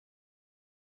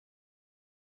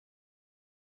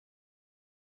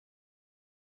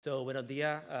So, buenos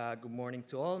días, good morning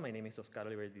to all. My name is Oscar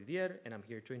Oliver-Didier, and I'm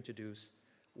here to introduce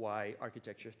Why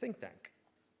Architecture Think Tank.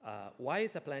 Why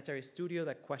is a planetary studio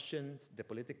that questions the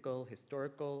political,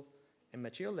 historical, and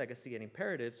material legacy and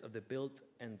imperatives of the built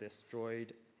and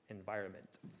destroyed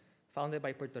environment. Founded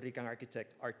by Puerto Rican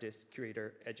architect, artist,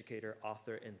 curator, educator,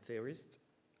 author, and theorist,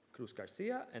 Cruz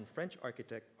Garcia, and French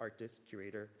architect, artist,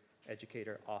 curator,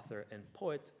 educator, author, and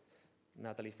poet,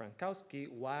 Nathalie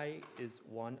Frankowski, Why is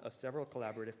one of several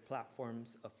collaborative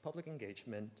platforms of public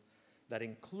engagement that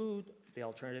include the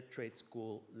alternative trade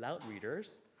school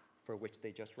Loudreaders, for which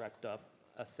they just wrapped up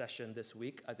a session this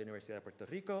week at the Universidad de Puerto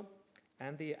Rico,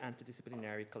 and the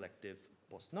antidisciplinary collective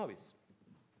Post-Novis.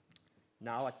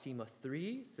 Now a team of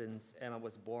 3 since Emma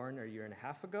was born a year and a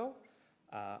half ago.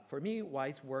 For me,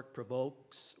 Why's work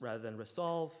provokes rather than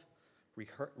resolve,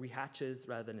 rehatches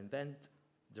rather than invent,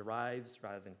 derives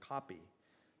rather than copy.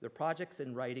 Their projects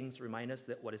and writings remind us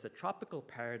that what is a tropical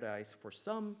paradise for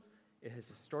some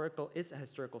is a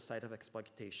historical site of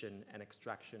exploitation and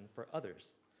extraction for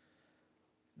others.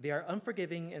 They are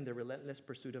unforgiving in their relentless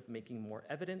pursuit of making more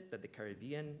evident that the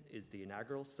Caribbean is the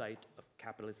inaugural site of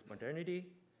capitalist modernity,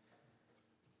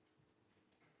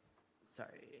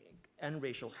 and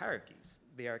racial hierarchies.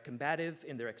 They are combative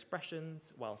in their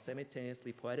expressions while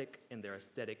simultaneously poetic in their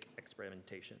aesthetic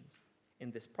experimentations. In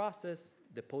this process,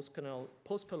 the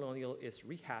post-colonial is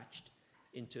rehatched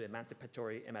into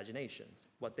emancipatory imaginations,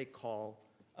 what they call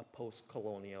a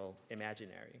post-colonial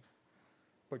imaginary.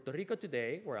 Puerto Rico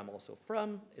today, where I'm also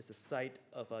from, is a site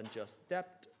of unjust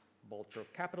debt, vulture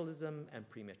capitalism, and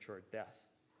premature death.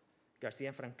 Garcia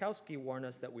and Frankowski warn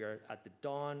us that we are at the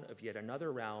dawn of yet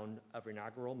another round of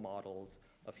inaugural models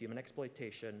of human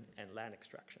exploitation and land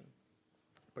extraction.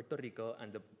 Puerto Rico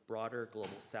and the broader global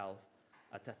South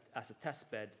as a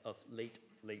testbed of late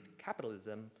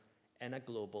capitalism and a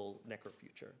global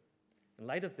necrofuture. In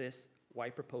light of this, Why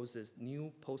proposes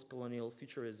new post-colonial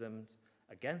futurisms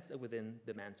against and within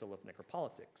the mantle of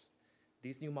necropolitics.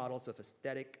 These new models of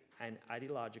aesthetic and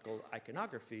ideological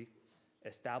iconography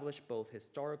establish both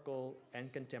historical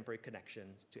and contemporary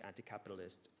connections to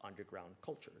anti-capitalist underground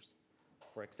cultures.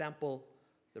 For example,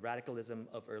 the radicalism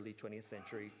of early 20th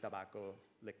century tobacco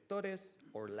lectores,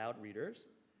 or Loudreaders,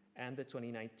 and the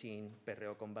 2019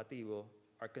 perreo combativo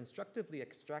are constructively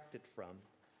extracted from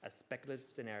as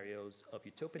speculative scenarios of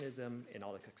utopianism in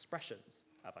all its expressions,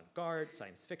 avant-garde,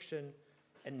 science fiction,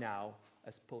 and now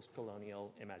as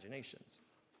post-colonial imaginations.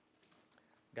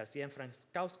 Garcia and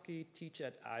Frankowski teach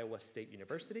at Iowa State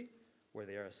University, where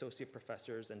they are associate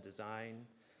professors in design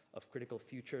of critical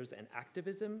futures and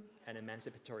activism and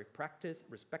emancipatory practice,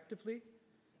 respectively.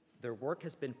 Their work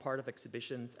has been part of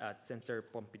exhibitions at Centre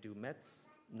Pompidou Metz,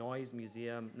 Neues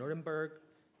Museum Nuremberg,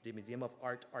 the Museum of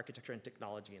Art, Architecture, and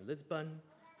Technology in Lisbon,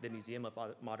 the Museum of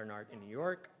Modern Art in New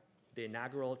York, the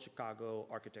inaugural Chicago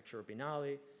Architecture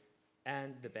Biennale,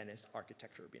 and the Venice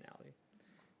Architecture Biennale.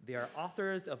 They are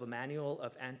authors of a manual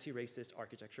of anti-racist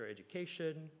architecture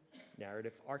education,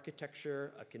 narrative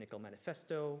architecture, a Kynical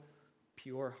Manifesto,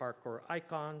 pure hardcore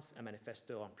icons, a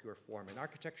manifesto on pure form and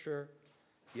architecture,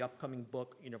 the upcoming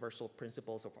book, Universal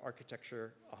Principles of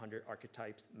Architecture, 100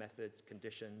 Archetypes, Methods,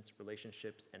 Conditions,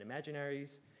 Relationships, and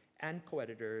Imaginaries, and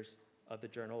co-editors of the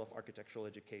Journal of Architectural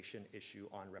Education issue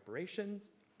on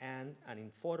reparations, and an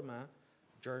Informa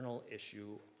journal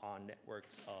issue on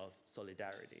networks of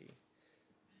solidarity.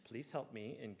 Please help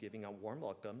me in giving a warm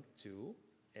welcome to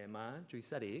Emma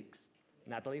Juizarix,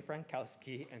 Nathalie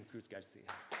Frankowski, and Cruz Garcia.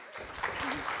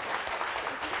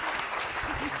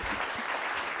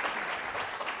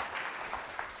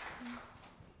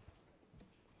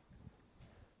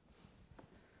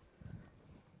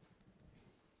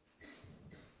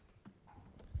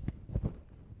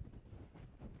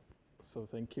 So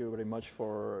thank you very much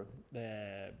for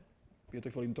the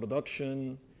beautiful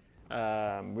introduction.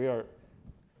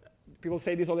 People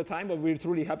say this all the time, but we're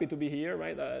truly happy to be here,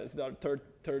 right? It's our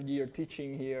third year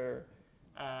teaching here.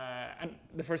 And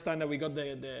the first time that we got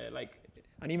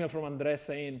an email from Andres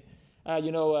saying,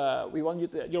 we want you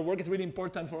to, your work is really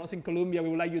important for us in Columbia. We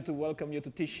would like you to welcome you to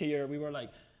teach here. We were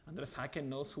like, Andres Haken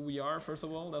knows who we are, first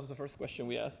of all. That was the first question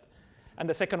we asked. And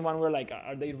the second one, we're like,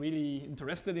 are they really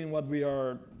interested in what we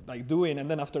are doing? And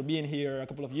then after being here a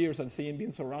couple of years and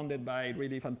being surrounded by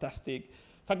really fantastic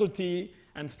faculty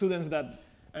and students that,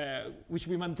 which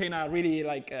we maintain a really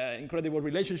incredible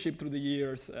relationship through the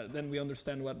years, then we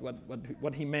understand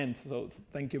what he meant. So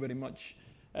thank you very much.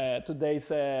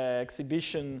 Today's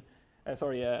exhibition,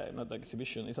 not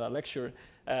exhibition, it's a lecture.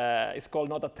 It's called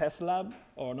Not a Test Lab,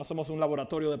 or No Somos un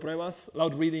Laboratorio de Pruebas,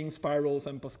 Loudreading, Spirals,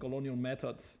 and Post-Colonial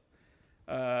Methods.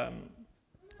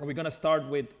 We're going to start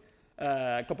with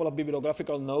a couple of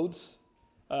bibliographical notes,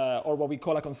 or what we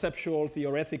call a conceptual,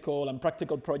 theoretical, and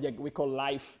practical project we call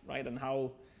life, right? And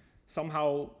how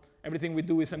somehow everything we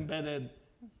do is embedded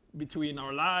between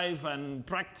our life and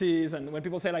practice. And when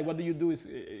people say, like, what do you do,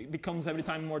 it becomes every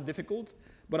time more difficult.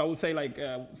 But I would say, like,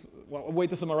 a way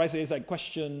to summarize it is like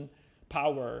question,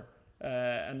 power,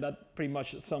 and that pretty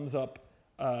much sums up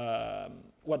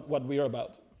what we are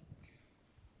about.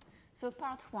 So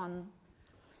part one,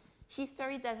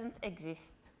 history doesn't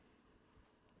exist.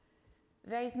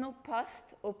 There is no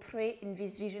post or pre in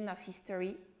this vision of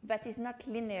history that is not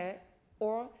linear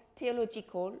or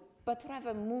theological, but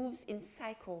rather moves in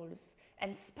cycles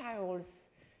and spirals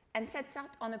and sets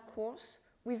out on a course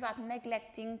without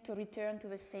neglecting to return to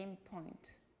the same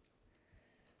point.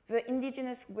 The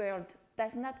indigenous world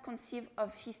does not conceive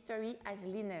of history as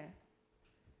linear.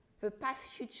 The past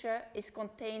future is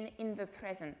contained in the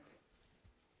present.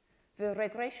 The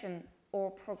regression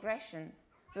or progression,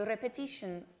 the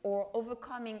repetition or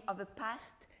overcoming of the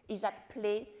past is at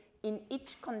play in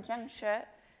each conjuncture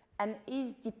and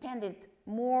is dependent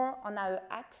more on our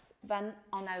acts than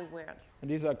on our words.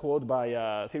 This is a quote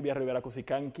by Silvia Rivera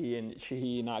Kusikanki in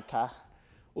Shihi na Kah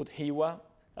Uthiwa,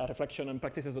 a reflection on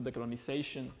practices of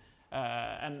decolonization.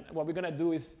 And what we're going to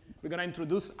do is we're going to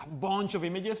introduce a bunch of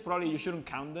images. Probably you shouldn't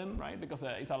count them, right? Because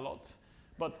it's a lot.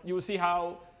 But you will see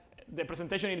how the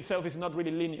presentation in itself is not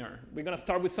really linear. We're going to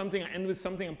start with something and end with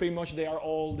something, and pretty much they are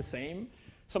all the same.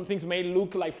 Some things may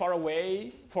look like far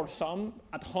away for some,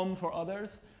 at home for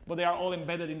others, but they are all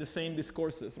embedded in the same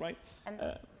discourses, right? And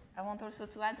I want also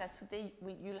to add that today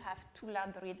you'll have 2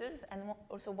 loud readers and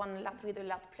also 1 loud reader,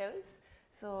 loud players.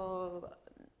 So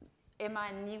Emma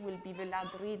and me will be the loud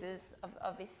readers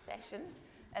of this session,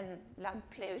 and loud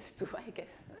players too, I guess.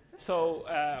 So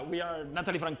we are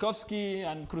Nathalie Frankowski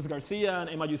and Cruz Garcia and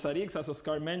Emma Yusarix, as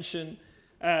Oscar mentioned.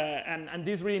 And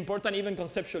this is really important even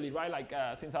conceptually, right? Like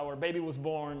since our baby was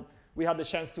born, we had the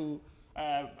chance to,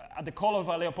 at the call of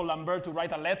Leopold Lambert, to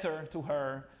write a letter to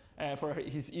her for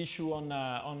his issue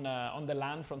on the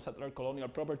land from settler colonial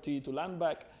property to land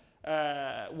back,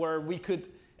 where we could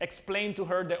explain to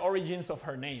her the origins of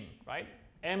her name, right?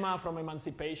 Emma from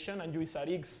emancipation and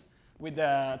Yusarix with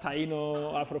the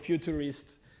Taino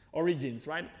Afrofuturist origins,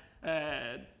 right?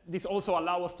 This also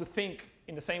allows us to think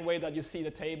in the same way that you see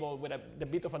the table with the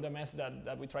bit of a mess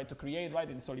that we try to create, right?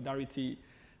 In solidarity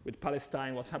with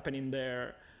Palestine, what's happening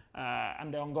there,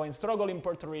 and the ongoing struggle in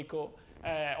Puerto Rico.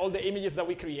 All the images that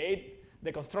we create,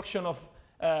 the construction of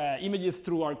images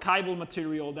through archival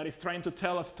material that is trying to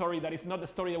tell a story that is not the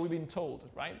story that we've been told,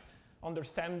 right?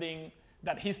 Understanding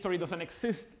that history doesn't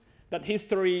exist, that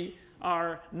history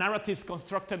are narratives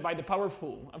constructed by the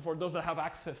powerful and for those that have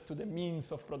access to the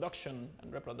means of production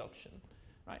and reproduction,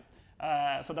 right?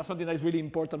 So that's something that is really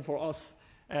important for us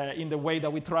in the way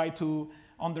that we try to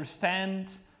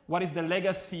understand what is the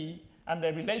legacy and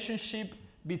the relationship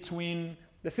between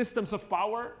the systems of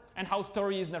power and how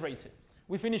story is narrated.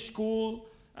 We finished school,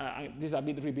 this is a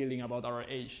bit revealing about our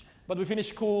age, but we finished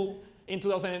school in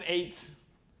 2008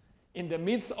 in the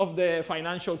midst of the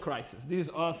financial crisis. This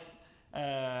is us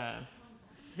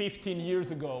 15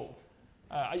 years ago.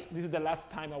 This is the last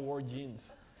time I wore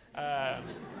jeans.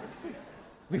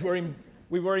 We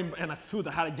were in a suit.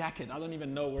 I had a jacket. I don't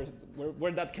even know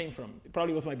where that came from. It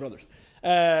probably was my brother's.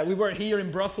 We were here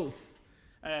in Brussels,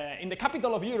 in the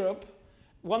capital of Europe,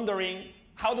 wondering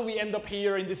how do we end up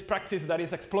here in this practice that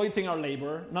is exploiting our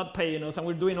labor, not paying us, and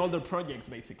we're doing all their projects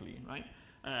basically, right?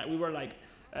 We were like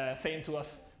saying to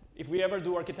us, if we ever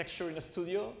do architecture in a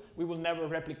studio, we will never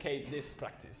replicate this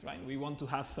practice, right? We want to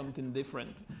have something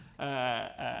different.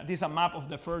 This is a map of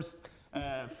the first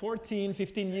 14,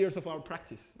 15 years of our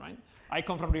practice, right? I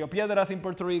come from Rio Piedras in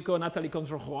Puerto Rico. Nathalie comes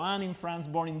from Roanne in France,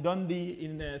 born in Dundee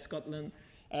in Scotland.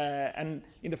 And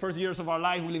in the first years of our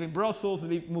life, we live in Brussels,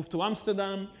 moved to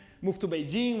Amsterdam, moved to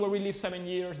Beijing, where we lived 7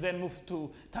 years, then moved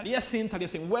to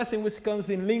Taliesin West in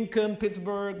Wisconsin, Lincoln,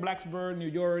 Pittsburgh, Blacksburg, New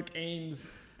York, Ames,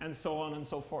 and so on and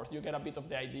so forth. You get a bit of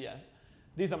the idea.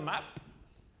 This is a map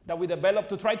that we developed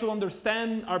to try to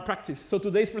understand our practice. So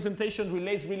today's presentation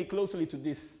relates really closely to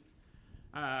this.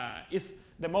 It's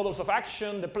the models of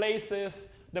action, the places,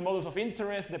 the models of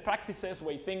interest, the practices,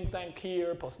 Way Think Tank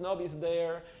here, Post-Novis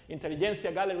there,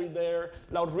 Intelligentsia Gallery there,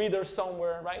 Loudreaders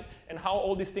somewhere, right? And how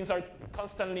all these things are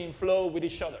constantly in flow with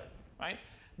each other, right?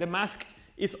 The mask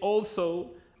is also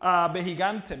a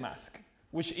Behigante mask,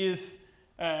 which is,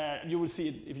 you will see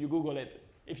it if you Google it.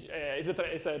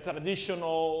 It's a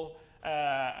traditional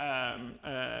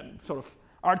sort of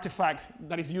artifact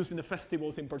that is used in the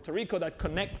festivals in Puerto Rico that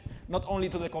connect not only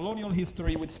to the colonial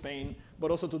history with Spain,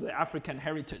 but also to the African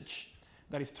heritage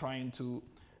that is trying to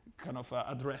kind of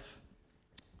address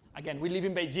Again, we live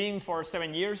in Beijing for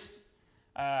 7 years.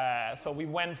 So we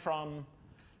went from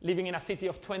living in a city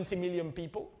of 20 million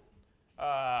people,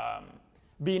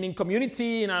 being in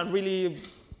community in a really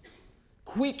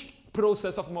quick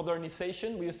process of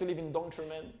modernization. We used to live in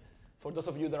Dongchumen, for those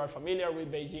of you that are familiar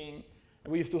with Beijing.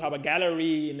 We used to have a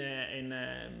gallery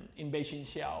in Beijing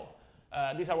Xiao.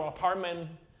 These are our apartment,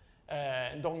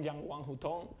 Dongyang Wang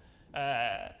Hutong.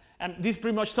 And this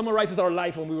pretty much summarizes our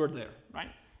life when we were there, right?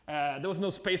 There was no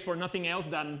space for nothing else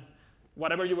than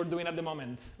whatever you were doing at the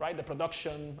moment, right? The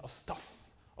production of stuff,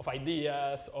 of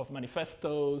ideas, of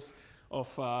manifestos,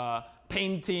 of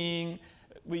painting.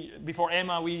 Before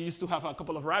Emma, we used to have a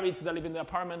couple of rabbits that live in the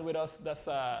apartment with us.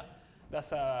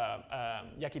 That's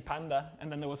Yaki Panda.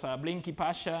 And then there was a Blinky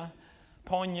Pasha,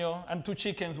 Ponyo, and 2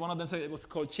 chickens. One of them said it was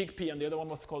called Chickpea, and the other one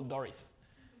was called Doris.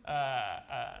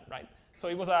 Right? So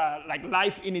it was like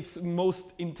life in its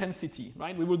most intensity,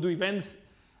 right? We would do events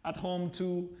at home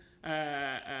too.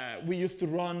 We used to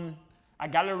run a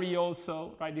gallery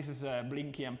also, right? This is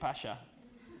Blinky and Pasha.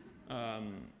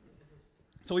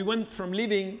 So we went from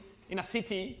living in a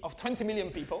city of 20 million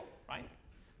people, right,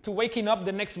 to waking up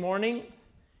the next morning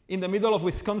in the middle of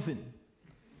Wisconsin,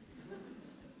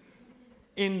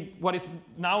 in what is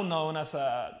now known as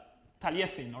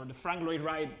Taliesin, or the Frank Lloyd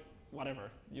Wright, whatever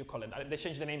you call it. They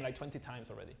changed the name like 20 times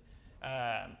already.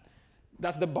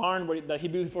 That's the barn that he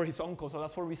built for his uncle, so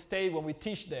that's where we stayed when we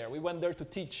teach there. We went there to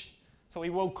teach. So we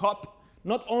woke up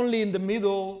not only in the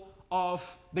middle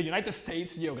of the United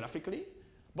States geographically,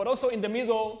 but also in the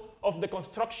middle of the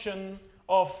construction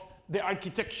of the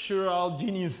architectural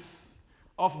genius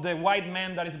of the white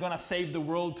man that is going to save the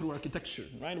world through architecture,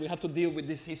 right? We had to deal with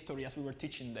this history as we were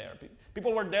teaching there.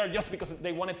 People were there just because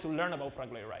they wanted to learn about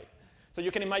Frank Lloyd Wright. So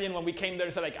you can imagine when we came there,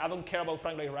 it's like, I don't care about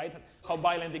Frank Lloyd Wright, how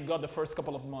violent it got the first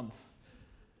couple of months.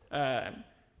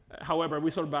 However, we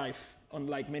survived,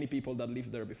 unlike many people that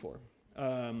lived there before.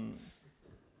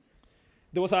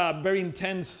 There was a very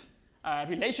intense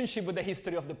relationship with the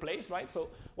history of the place, right? So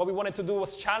what we wanted to do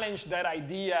was challenge that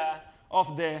idea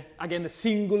of the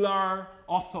singular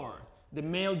author, the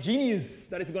male genius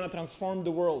that is going to transform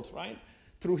the world, right?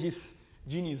 Through his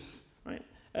genius, right?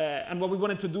 And what we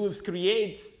wanted to do is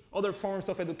create other forms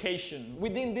of education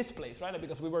within this place, right?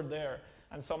 Because we were there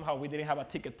and somehow we didn't have a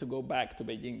ticket to go back to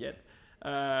Beijing yet.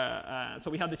 So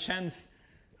we had the chance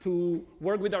to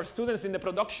work with our students in the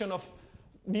production of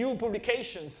new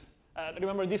publications.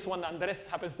 Remember this one, Andres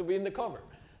happens to be in the cover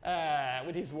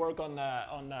with his work on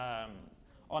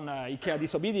IKEA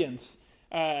disobedience.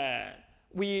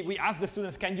 We asked the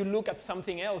students, can you look at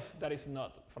something else that is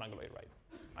not Frank Lloyd Wright?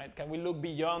 Right? Can we look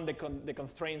beyond the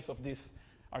constraints of these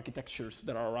architectures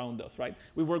that are around us, right?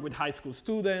 We work with high school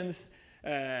students.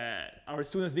 Our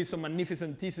students did some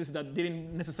magnificent theses that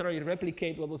didn't necessarily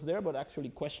replicate what was there, but actually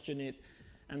question it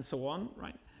and so on,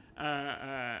 right?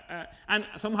 And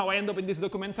somehow I end up in this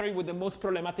documentary with the most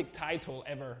problematic title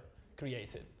ever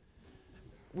created.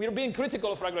 We're being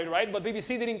critical of Frank Lloyd Wright, but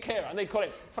BBC didn't care, and they call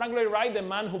it Frank Lloyd Wright, the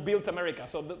man who built America.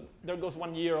 So there goes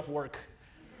 1 year of work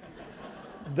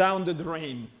down the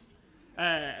drain.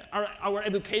 Our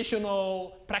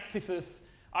educational practices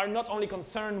are not only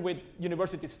concerned with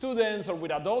university students or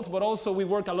with adults, but also we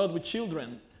work a lot with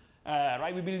children,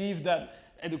 right? We believe that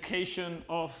education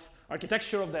of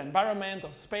architecture, of the environment,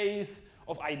 of space,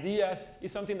 of ideas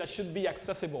is something that should be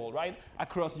accessible, right,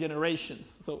 across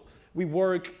generations. So we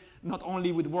work not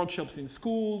only with workshops in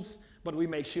schools, but we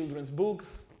make children's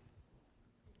books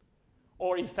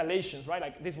or installations, right?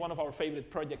 Like this is one of our favorite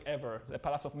projects ever, the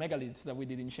Palace of Megaliths that we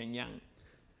did in Shenyang.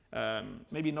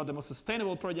 Maybe not the most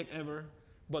sustainable project ever,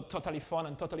 but totally fun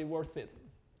and totally worth it,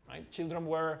 right? Children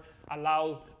were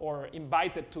allowed or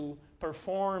invited to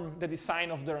perform the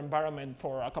design of their environment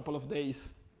for a couple of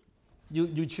days.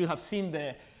 You should have seen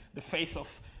the face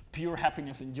of pure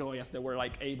happiness and joy as they were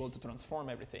like able to transform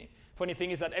everything. Funny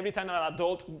thing is that every time an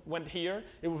adult went here,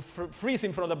 it would freeze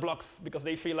in front of the blocks because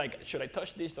they feel like, should I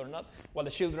touch this or not? While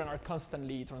the children are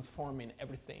constantly transforming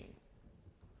everything.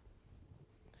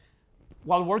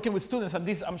 While working with students, and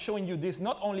this, I'm showing you this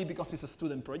not only because it's a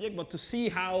student project, but to see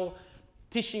how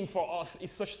teaching for us is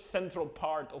such a central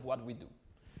part of what we do.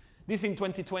 This in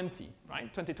 2020, right?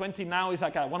 2020 now is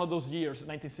like one of those years,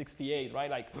 1968,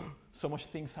 right? Like, so much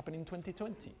things happened in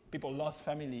 2020. People lost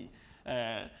family.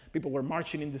 People were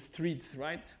marching in the streets,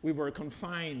 right? We were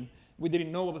confined. We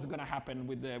didn't know what was going to happen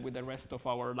with the rest of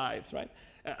our lives, right?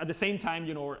 At the same time,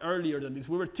 you know, or earlier than this,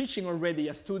 we were teaching already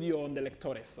a studio on the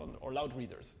lectores, or loud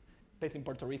readers, based in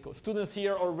Puerto Rico. Students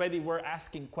here already were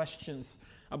asking questions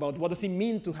about what does it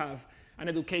mean to have an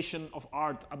education of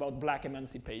art about Black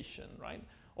emancipation, right?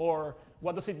 Or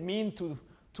what does it mean to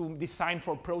design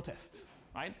for protest,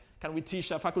 right? Can we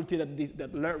teach a faculty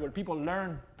where people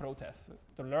learn protest,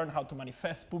 to learn how to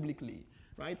manifest publicly,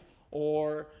 right?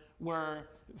 Or where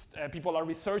people are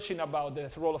researching about the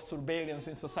role of surveillance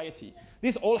in society.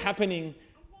 This all happening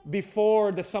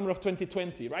before the summer of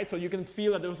 2020, right? So you can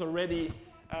feel that there was already,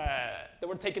 they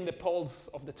were taking the pulse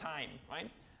of the time,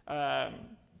 right?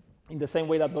 In the same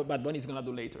way that Bad Bunny is going to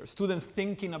do later. Students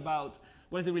thinking about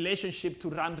what is the relationship to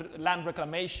land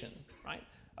reclamation, right?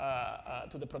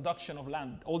 To the production of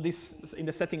land. All this in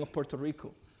the setting of Puerto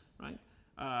Rico, right?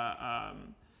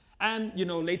 And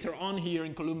later on here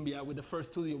in Columbia, with the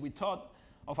first studio, we thought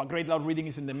of a great loud reading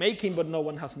is in the making, but no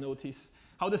one has noticed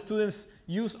how the students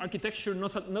use architecture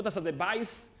not as a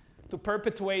device to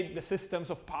perpetuate the systems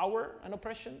of power and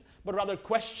oppression, but rather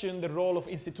question the role of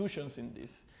institutions in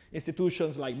this.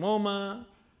 Institutions like MoMA,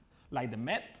 like the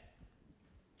Met,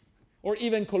 or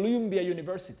even Columbia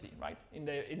University, right? In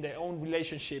their own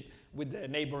relationship with the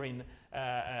neighboring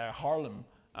Harlem.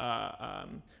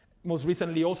 Most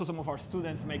recently, also some of our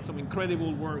students make some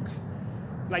incredible works.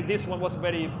 Like this one was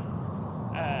very,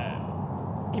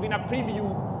 giving a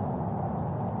preview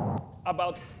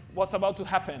about what's about to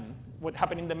happen. What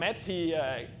happened in the Met,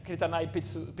 Kritanai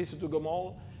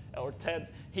Pisutugomol, or Ted,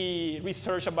 he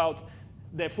researched about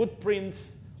the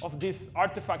footprint of these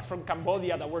artifacts from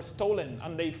Cambodia that were stolen,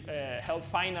 and they helped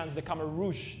finance the Khmer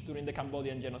Rouge during the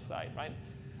Cambodian genocide, right?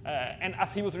 And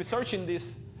as he was researching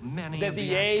this, the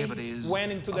DA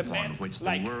went into the Met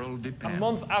like a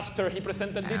month after he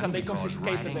presented this, and they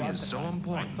confiscated the artifacts,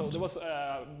 right? So there was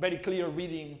a very clear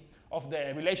reading of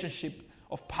the relationship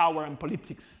of power and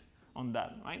politics on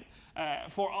that, right?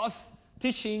 For us,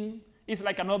 teaching is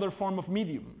like another form of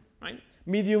medium, right?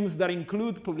 Mediums that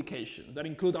include publication, that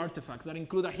include artifacts, that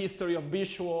include a history of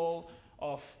visual,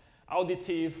 of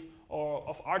auditive, or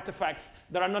of artifacts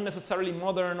that are not necessarily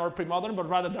modern or pre-modern, but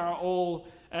rather that are all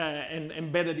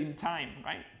embedded in time,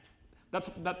 right?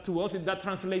 That to us, that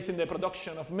translates in the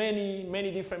production of many,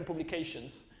 many different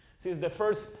publications. Since the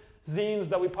first zines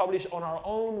that we published on our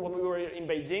own when we were in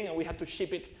Beijing, and we had to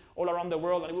ship it all around the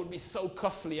world, and it would be so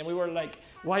costly, and we were like,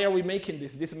 why are we making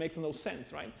this? This makes no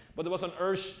sense, right? But there was an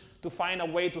urge to find a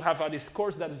way to have a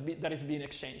discourse that is being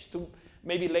exchanged, to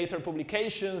maybe later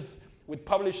publications with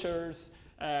publishers,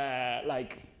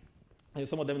 like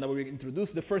some of them that we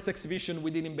introduced. The first exhibition we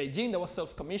did in Beijing that was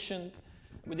self-commissioned.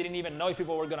 We didn't even know if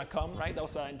people were gonna come, right? That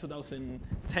was in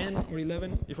 2010 or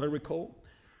 11, if I recall.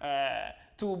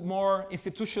 To more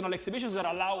institutional exhibitions that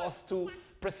allow us to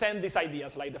present these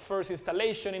ideas, like the first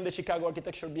installation in the Chicago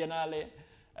Architecture Biennale,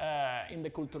 in the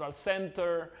Cultural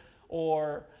Center,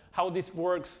 or how this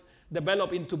works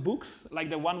develop into books, like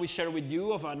the one we share with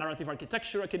you of a narrative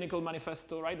architecture, a Kynical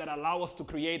Manifesto, right, that allow us to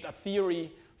create a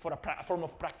theory for a form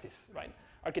of practice, right?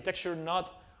 Architecture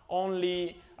not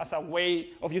only as a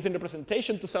way of using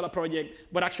representation to sell a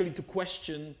project, but actually to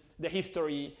question the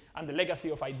history and the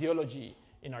legacy of ideology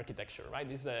in architecture, right?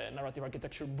 This is a narrative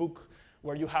architecture book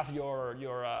where you have your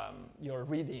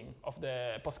reading of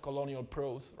the post-colonial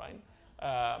prose, right?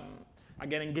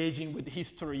 Again, engaging with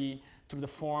history through the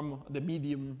form, the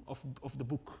medium of the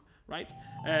book, right?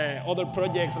 Other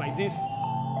projects like this,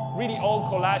 really all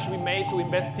collage we made to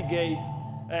investigate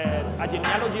a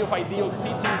genealogy of ideal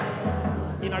cities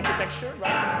in architecture,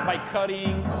 right? By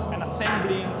cutting and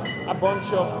assembling a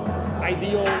bunch of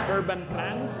ideal urban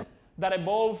plans that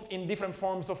evolve in different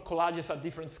forms of collages at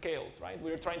different scales, right?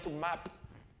 We're trying to map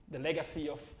the legacy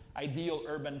of ideal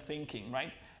urban thinking,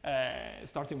 right?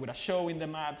 Starting with a show in the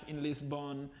Met in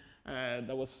Lisbon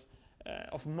that was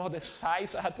of modest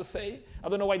size, I had to say. I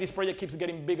don't know why this project keeps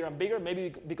getting bigger and bigger,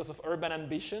 maybe because of urban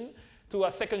ambition, to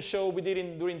a second show we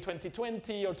did during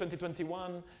 2020 or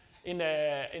 2021 in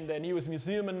the Neues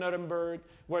Museum in Nuremberg,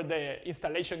 where the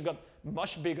installation got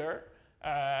much bigger,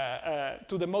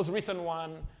 to the most recent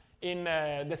one in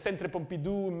the Centre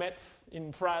Pompidou Metz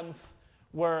in France,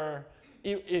 where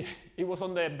it was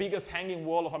on the biggest hanging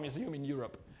wall of a museum in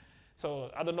Europe.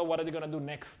 So I don't know what are they going to do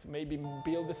next. Maybe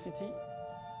build the city?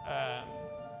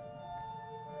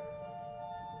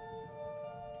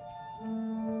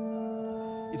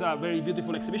 It's a very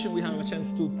beautiful exhibition. We have a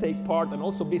chance to take part and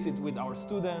also visit with our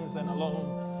students and alone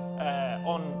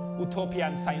on utopia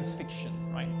and science fiction,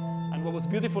 right? And what was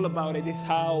beautiful about it is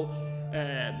how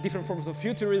different forms of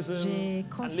futurism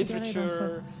and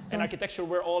literature and architecture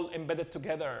were all embedded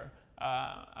together.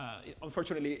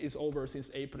 Unfortunately, it's over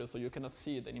since April, so you cannot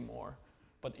see it anymore,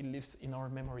 but it lives in our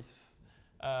memories.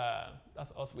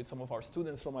 That's us with some of our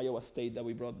students from Iowa State that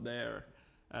we brought there.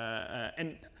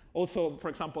 And also, for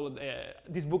example,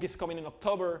 this book is coming in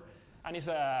October, and it's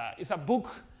a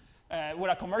book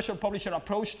where a commercial publisher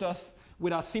approached us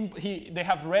with a simple, they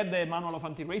have read the Manual of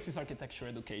Anti-Racist Architecture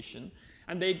Education,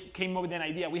 and they came up with an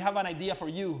idea. We have an idea for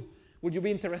you. Would you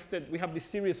be interested? We have this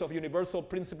series of universal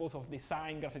principles of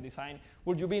design, graphic design.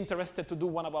 Would you be interested to do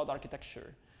one about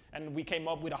architecture? And we came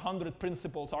up with 100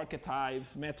 principles,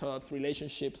 archetypes, methods,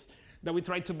 relationships that we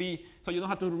tried to be, so you don't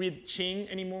have to read Ching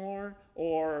anymore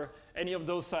or any of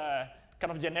those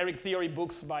kind of generic theory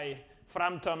books by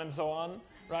Frampton and so on,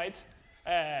 right?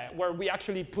 Where we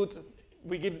actually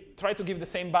try to give the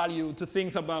same value to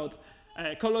things about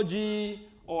ecology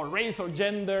or race or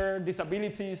gender,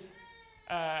 disabilities,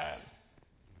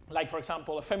 like for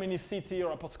example, a feminist city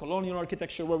or a post-colonial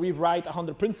architecture where we write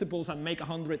 100 principles and make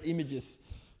 100 images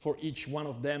for each one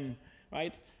of them,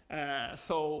 right?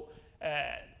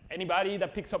 Anybody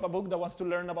that picks up a book that wants to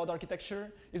learn about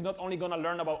architecture is not only going to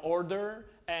learn about order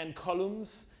and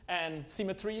columns and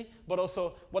symmetry, but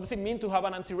also what does it mean to have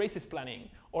an anti-racist planning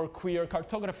or queer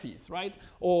cartographies, right?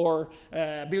 Or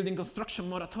building construction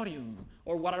moratorium,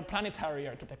 or what are planetary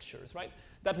architectures, right?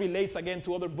 That relates again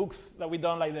to other books that we've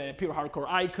done, like the Pure Hardcore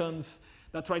Icons,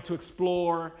 that try to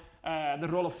explore the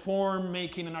role of form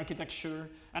making in architecture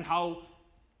and how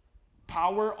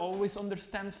power always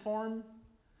understands form,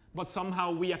 but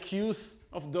somehow we accuse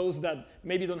of those that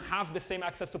maybe don't have the same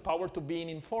access to power to being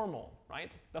informal,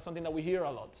 right? That's something that we hear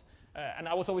a lot. And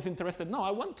I was always interested, no,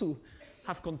 I want to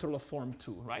have control of form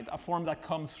too, right? A form that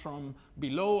comes from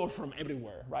below or from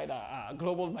everywhere, right? A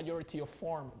global majority of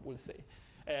form, we'll say.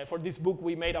 For this book,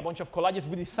 we made a bunch of collages.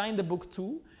 We designed the book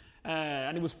too,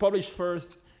 and it was published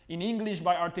first in English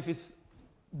by Artifice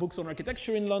Books on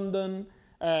Architecture in London.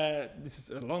 This is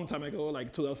a long time ago,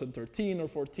 like 2013 or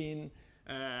 14.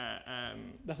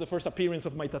 That's the first appearance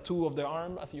of my tattoo of the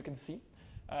arm, as you can see.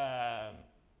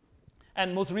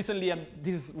 And most recently, and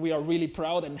we are really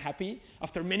proud and happy,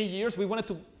 after many years, we wanted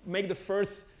to make the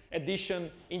first edition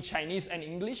in Chinese and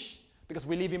English, because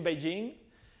we live in Beijing.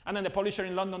 And then the publisher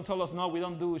in London told us, no, we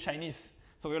don't do Chinese.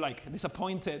 So we were like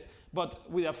disappointed. But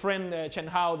with a friend, Chen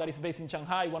Hao, that is based in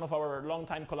Shanghai, one of our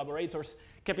longtime collaborators,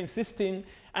 kept insisting,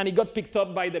 and it got picked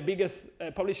up by the biggest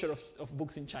publisher of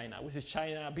books in China, which is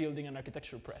China Building and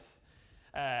Architecture Press.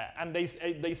 And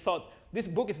they thought, this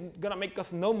book is going to make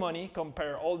us no money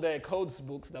compared all the codes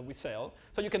books that we sell,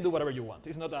 so you can do whatever you want.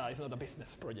 It's not a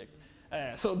business project.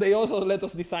 So they also let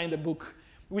us design the book,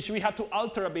 which we had to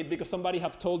alter a bit because somebody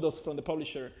have told us from the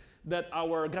publisher that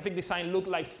our graphic design looked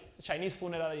like Chinese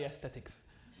funerary aesthetics.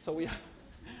 So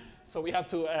we have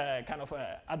to kind of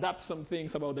adapt some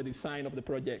things about the design of the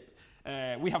project.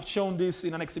 We have shown this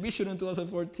in an exhibition in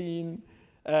 2014,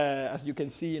 as you can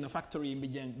see in a factory in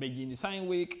Beijing Design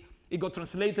Week. It got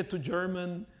translated to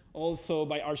German also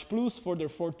by Arch Plus for their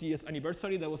 40th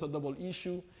anniversary. That was a double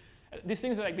issue. These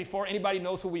things are like before anybody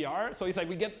knows who we are. So it's like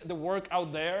we get the work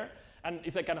out there, and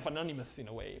it's like kind of anonymous in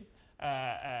a way.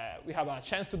 We have a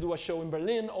chance to do a show in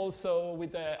Berlin also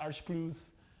with Arch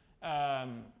Plus.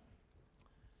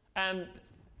 And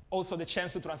also the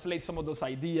chance to translate some of those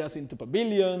ideas into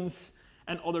pavilions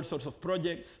and other sorts of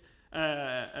projects.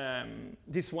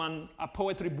 This one, a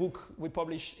poetry book we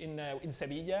published in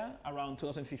Sevilla around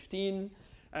 2015,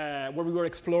 where we were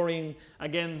exploring,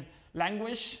 again,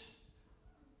 language.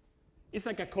 It's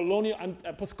like a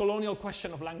post-colonial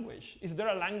question of language. Is there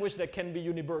a language that can be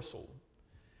universal?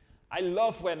 I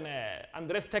love when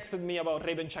Andres texted me about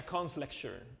Raven Chacon's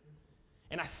lecture.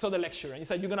 And I saw the lecture, and he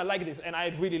said, you're going to like this. And I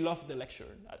really loved the lecture,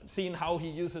 seeing how he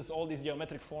uses all these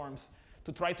geometric forms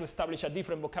to try to establish a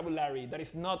different vocabulary that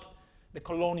is not the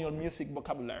colonial music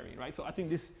vocabulary, right? So I think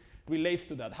this relates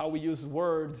to that, how we use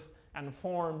words and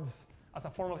forms as a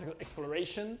form of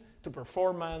exploration to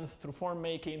performance, through form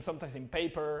making, sometimes in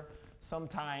paper,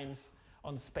 sometimes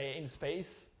in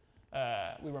space.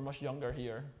 We were much younger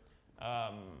here.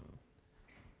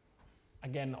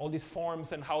 Again, all these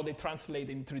forms and how they translate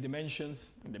in 3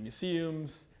 dimensions, in the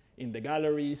museums, in the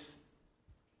galleries.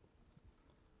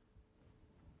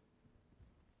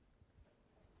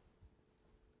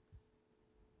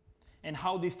 And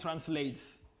how this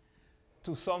translates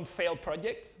to some failed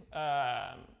projects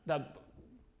that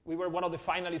we were one of the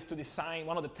finalists to design,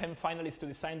 one of the 10 finalists to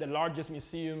design the largest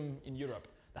museum in Europe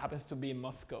that happens to be in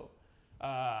Moscow.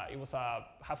 It was a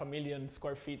 500,000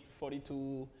 square feet,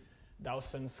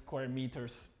 42,000 square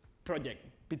meters project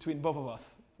between both of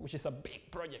us, which is a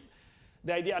big project.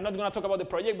 The idea, I'm not going to talk about the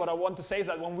project, but I want to say is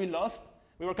that when we lost,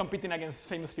 we were competing against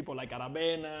famous people like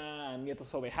Aravena and Nieto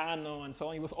Sobejano and so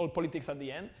on. It was all politics at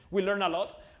the end. We learned a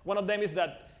lot. One of them is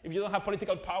that if you don't have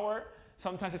political power,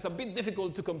 sometimes it's a bit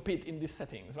difficult to compete in these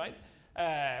settings, right?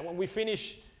 When we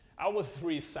finished, I was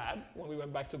really sad when we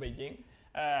went back to Beijing.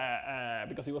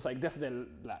 because it was like, this is the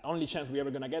only chance we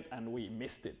ever gonna get, and we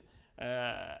missed it.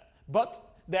 But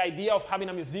the idea of having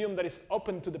a museum that is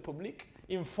open to the public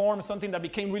informed something that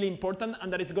became really important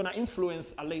and that is gonna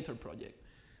influence a later project.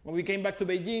 When we came back to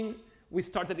Beijing, we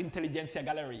started Intelligentsia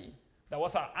Gallery. That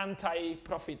was an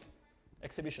anti-profit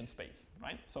exhibition space,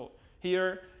 right? So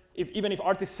here, even if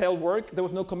artists sell work, there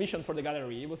was no commission for the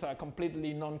gallery. It was a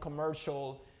completely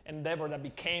non-commercial endeavor that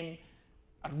became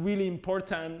a really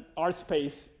important art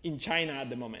space in China at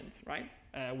the moment, right?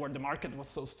 Where the market was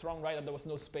so strong, right, that there was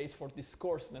no space for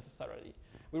discourse necessarily.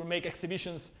 We would make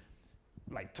exhibitions,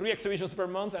 like 3 exhibitions per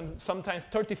month, and sometimes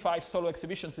 35 solo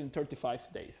exhibitions in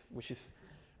 35 days, which is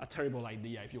a terrible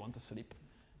idea if you want to sleep,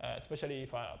 especially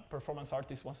if a performance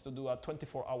artist wants to do a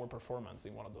 24-hour performance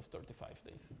in one of those 35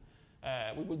 days.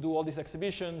 We would do all these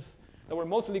exhibitions. There were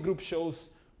mostly group shows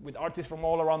with artists from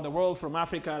all around the world, from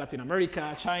Africa, Latin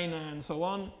America, China, and so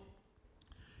on,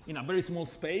 in a very small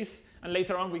space. And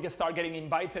later on, we start getting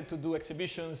invited to do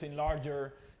exhibitions in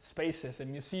larger spaces,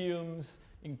 in museums,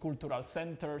 in cultural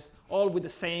centers, all with the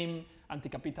same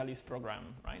anti-capitalist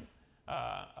program, right?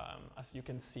 As you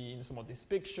can see in some of these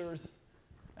pictures.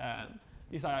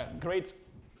 It's a great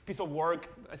piece of work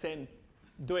saying,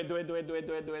 do it, do it, do it, do it,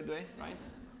 do it, do it, do it, right?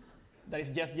 That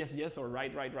is yes, yes, yes, or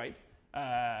right, right, right.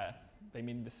 They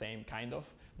mean the same kind of,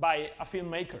 by a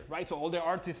filmmaker, right? So all the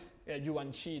artists,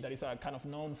 Yuan Shi, that is a kind of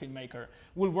known filmmaker,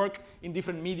 will work in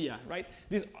different media, right?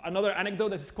 This another anecdote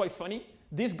that is quite funny.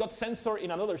 This got censored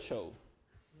in another show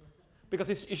because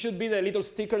it should be the little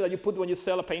sticker that you put when you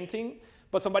sell a painting,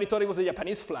 but somebody thought it was a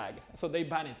Japanese flag, so they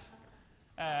banned it.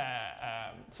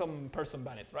 Some person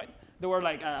banned it, right? There were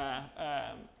like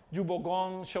Yu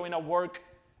Bogong showing a work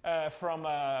from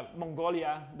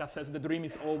Mongolia that says the dream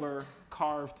is over,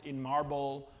 carved in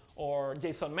marble, or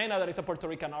Jason Mena, that is a Puerto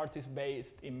Rican artist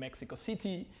based in Mexico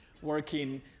City,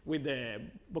 working with the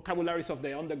vocabularies of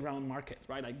the underground market,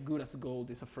 right? Like good as gold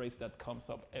is a phrase that comes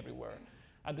up everywhere.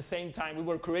 At the same time, we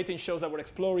were creating shows that were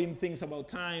exploring things about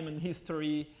time and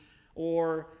history,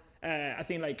 or I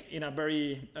think like in a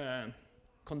very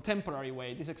contemporary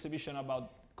way, this exhibition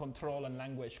about control and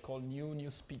language called New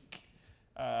Speak,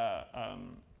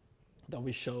 that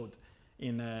we showed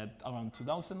in around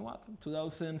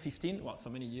 2015, well, so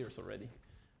many years already.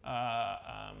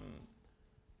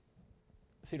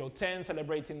 010,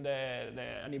 celebrating the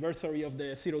anniversary of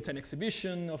the 010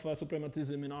 exhibition of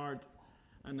suprematism in art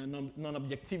and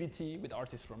non-objectivity with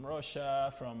artists from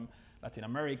Russia, from Latin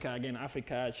America, again,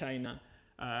 Africa, China.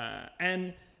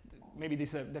 And maybe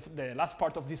this the last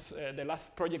part of this, the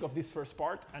last project of this first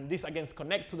part, and this again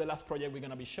connect to the last project we're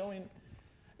gonna be showing,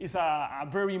 is a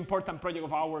very important project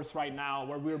of ours right now,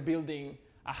 where we're building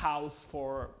a house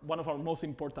for one of our most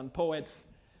important poets,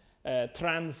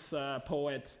 trans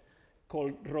poet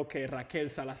called Roque Raquel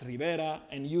Salas Rivera,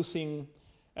 and using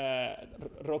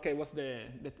Roque was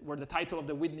were the title of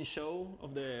the Whitney show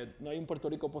of the Noé Puerto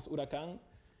Rico Post-Huracán.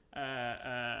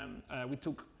 We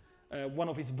took one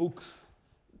of his books,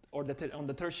 or on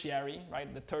the tertiary,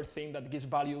 right? The third thing that gives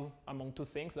value among two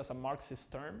things. That's a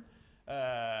Marxist term.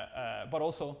 But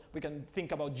also, we can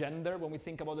think about gender when we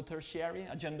think about the tertiary,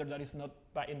 a gender that is not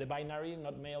in the binary,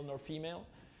 not male nor female.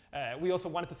 We also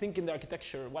wanted to think in the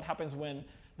architecture, what happens when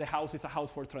the house is a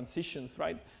house for transitions,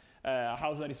 right? A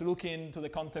house that is looking to the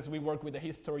context. We work with the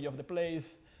history of the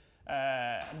place.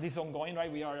 This is ongoing,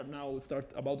 right? We are now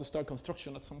about to start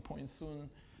construction at some point soon,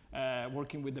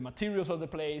 working with the materials of the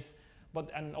place,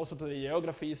 and also to the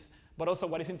geographies. But also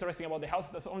what is interesting about the house,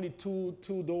 there's only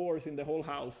two doors in the whole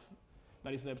house.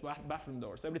 That is the bathroom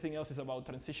doors. Everything else is about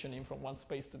transitioning from one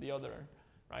space to the other,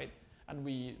 right? And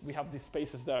we have these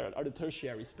spaces that are the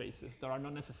tertiary spaces that are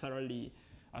not necessarily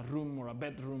a room or a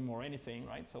bedroom or anything,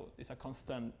 right? So it's a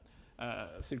constant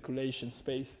circulation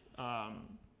space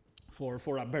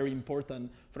for a very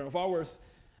important friend of ours,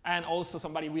 and also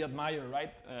somebody we admire,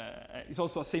 right? It's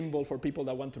also a symbol for people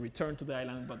that want to return to the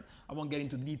island, but I won't get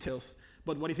into details.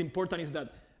 But what is important is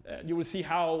that you will see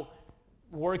how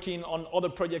working on other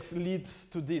projects leads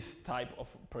to this type of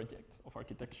project of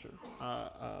architecture.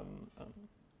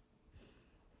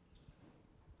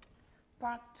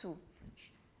 Part 2.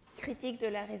 Critique de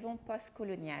la raison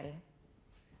post-coloniale.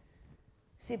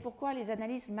 C'est pourquoi les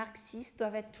analyses marxistes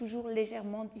doivent être toujours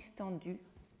légèrement distendues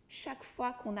chaque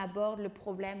fois qu'on aborde le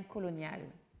problème colonial.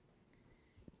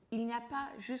 Il n'y a pas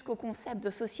jusqu'au concept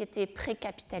de société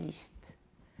pré-capitaliste,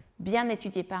 bien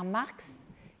étudié par Marx,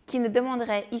 qui ne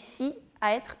demanderait ici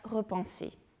à être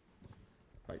repensé.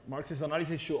 Right. Marxist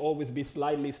analysis should always be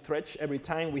slightly stretched every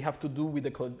time we have to do with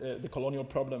the colonial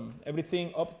problem.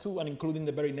 Everything up to and including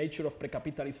the very nature of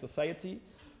pre-capitalist society,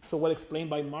 so well explained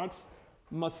by Marx,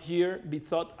 must here be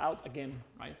thought out again,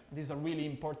 right? This is a really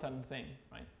important thing,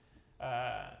 right?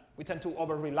 We tend to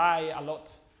over-rely a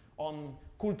lot on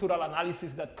cultural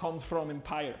analysis that comes from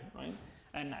empire, right?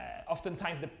 And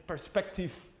oftentimes the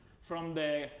perspective from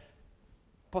the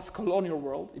post-colonial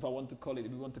world, if we want to call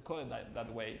it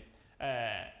that way,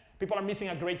 people are missing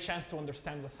a great chance to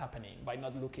understand what's happening by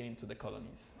not looking into the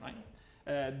colonies, right?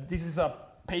 This is a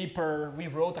paper we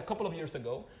wrote a couple of years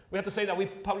ago. We have to say that we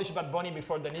published Bad Bunny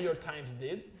before the New York Times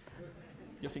did,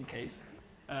 just in case.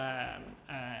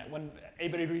 When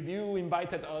Avery Review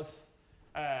invited us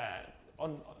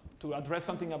to address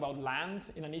something about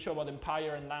land, in an issue about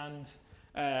empire and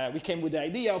land, we came with the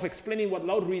idea of explaining what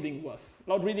loud reading was.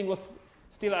 Loud reading was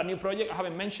still a new project. I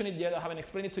haven't mentioned it yet, I haven't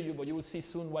explained it to you, but you will see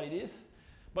soon what it is.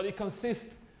 But it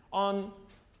consists on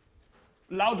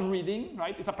loud reading,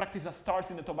 right? It's a practice that starts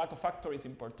in the tobacco factories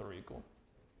in Puerto Rico.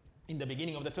 In the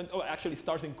beginning of the 20th, oh, actually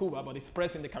starts in Cuba, but it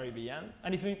spreads in the Caribbean.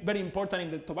 And it's very important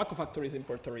in the tobacco factories in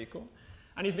Puerto Rico.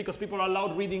 And it's because people are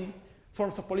loud reading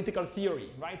forms of political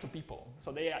theory, right, to people.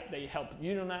 So they help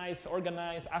unionize,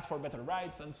 organize, ask for better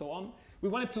rights, and so on. We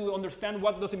wanted to understand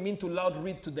what does it mean to loud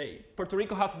read today. Puerto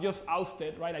Rico has just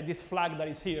ousted, right, like this flag that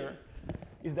is here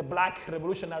is the black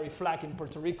revolutionary flag in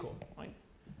Puerto Rico, right?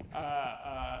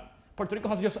 Puerto Rico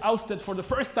has just ousted for the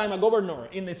first time a governor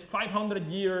in its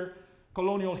 500-year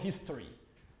colonial history.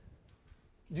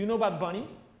 Do you know Bad Bunny?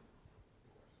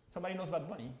 Somebody knows Bad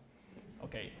Bunny?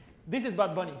 Okay. This is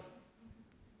Bad Bunny.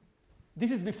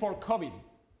 This is before COVID,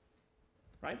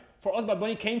 right? For us, Bad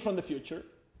Bunny came from the future,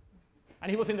 and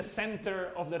he was in the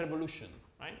center of the revolution,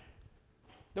 right?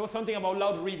 There was something about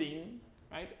loud reading,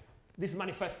 right? These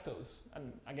manifestos,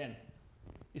 and again,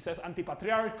 it says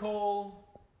anti-patriarchal,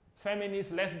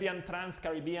 feminist, lesbian, trans,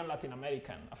 Caribbean, Latin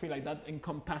American. I feel like that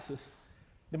encompasses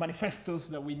the manifestos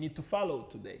that we need to follow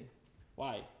today.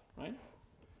 Why, right?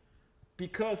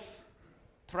 Because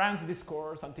trans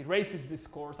discourse, anti-racist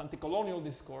discourse, anti-colonial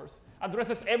discourse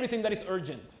addresses everything that is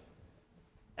urgent.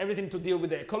 Everything to deal with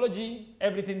the ecology,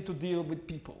 everything to deal with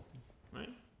people, right?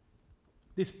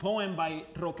 This poem by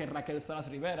Roque Raquel Salas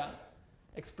Rivera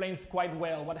explains quite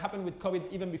well what happened with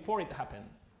COVID even before it happened.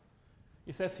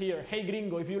 It says here, hey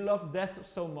gringo, if you love death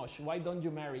so much, why don't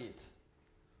you marry it?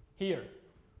 Here,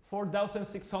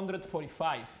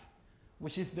 4,645,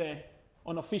 which is the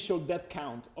unofficial death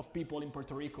count of people in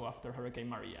Puerto Rico after Hurricane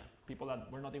Maria, people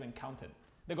that were not even counted.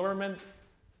 The government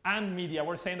and media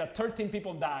were saying that 13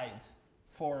 people died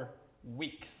for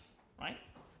weeks, right?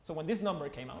 So when this number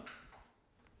came out,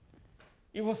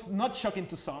 it was not shocking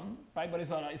to some, right? But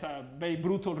it's a very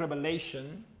brutal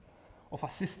revelation of a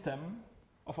system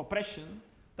of oppression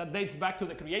that dates back to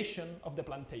the creation of the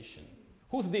plantation.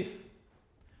 Who's this?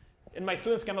 And my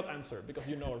students cannot answer because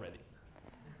you know already.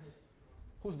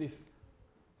 Who's this?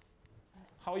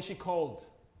 How is she called?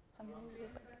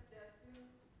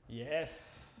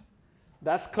 Yes,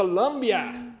 that's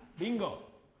Columbia. Bingo,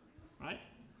 right?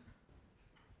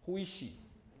 Who is she?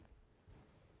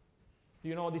 Do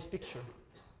you know this picture?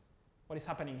 What is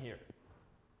happening here?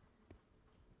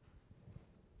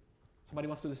 Somebody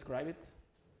wants to describe it?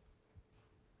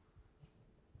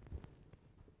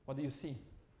 What do you see?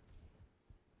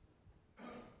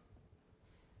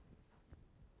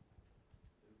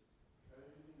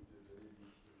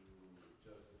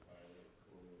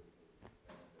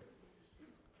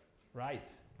 Right.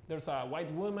 There's a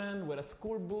white woman with a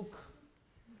school book.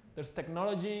 There's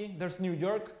technology. There's New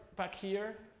York back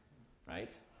here,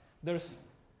 right? There's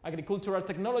agricultural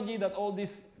technology that all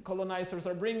these colonizers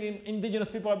are bringing. Indigenous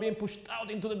people are being pushed out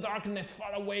into the darkness,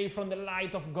 far away from the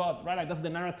light of God, right? Like that's the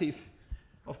narrative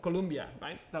of Columbia,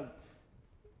 right? That,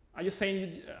 are you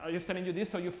telling you this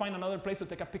so you find another place to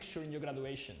take a picture in your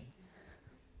graduation,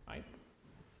 right?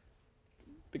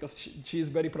 Because she is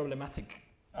very problematic.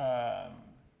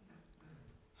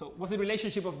 So what's the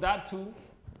relationship of that to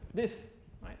this,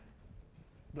 right?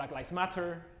 Black Lives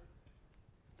Matter,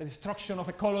 the destruction of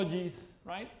ecologies,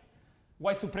 right?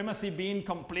 White supremacy being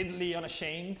completely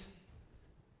unashamed,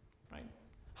 right?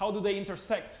 How do they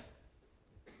intersect?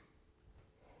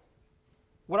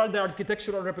 What are the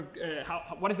architectural,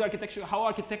 what is the architecture, how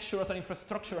architecture as an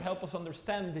infrastructure help us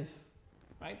understand this,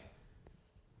 right?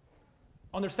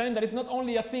 Understanding that it's not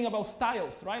only a thing about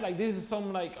styles, right? Like this is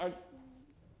some like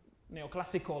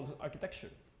neoclassical architecture,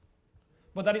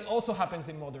 but that it also happens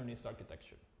in modernist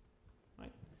architecture,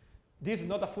 right? This is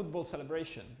not a football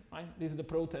celebration, right? This is the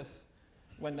protest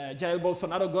when Jair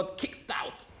Bolsonaro got kicked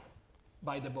out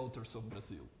by the voters of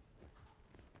Brazil,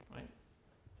 right?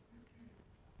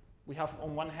 We have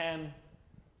on one hand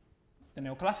the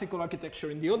neoclassical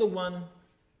architecture, in the other one,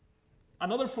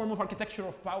 another form of architecture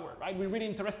of power, right? We're really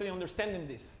interested in understanding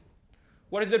this.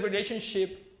 What is the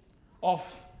relationship of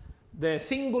the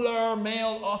singular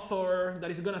male author that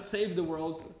is going to save the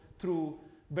world through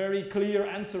very clear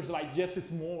answers like yes is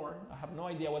more? I have no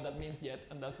idea what that means yet,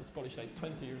 and that was published like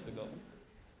 20 years ago,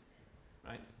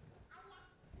 right?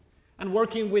 And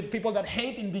working with people that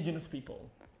hate indigenous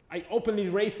people, like openly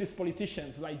racist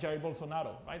politicians like Jair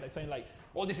Bolsonaro, right? They're saying like,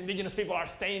 all these indigenous people are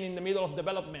staying in the middle of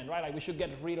development, right? Like we should get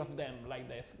rid of them like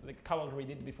this, like cavalry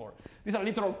did before. These are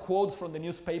literal quotes from the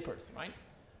newspapers, right?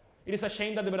 It is a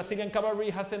shame that the Brazilian cavalry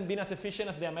hasn't been as efficient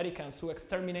as the Americans who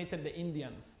exterminated the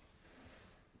Indians.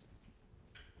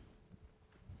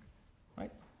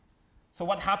 Right? So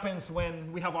what happens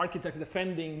when we have architects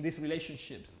defending these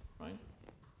relationships, right?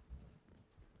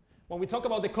 When we talk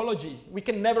about ecology, we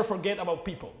can never forget about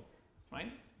people, right?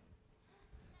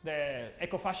 The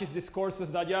eco-fascist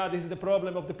discourses that, yeah, this is the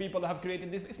problem of the people that have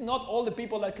created this. It's not all the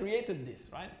people that created this,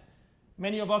 right?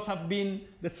 Many of us have been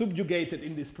subjugated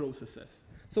in these processes.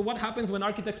 So what happens when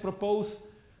architects propose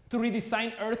to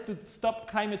redesign Earth to stop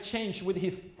climate change with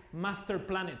his master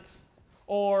planet?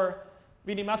 Or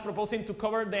Vinnie Mas proposing to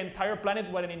cover the entire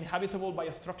planet with an inhabitable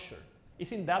biostructure?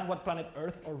 Isn't that what planet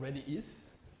Earth already is?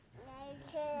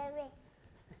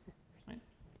 Right?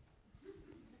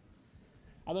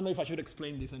 I don't know if I should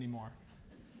explain this anymore.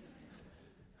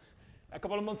 A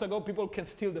couple of months ago, people can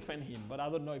still defend him, but I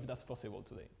don't know if that's possible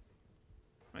today.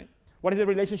 Right? What is the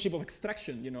relationship of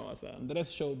extraction, you know, as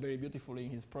Andres showed very beautifully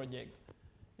in his project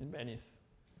in Venice,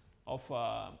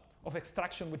 of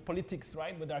extraction with politics,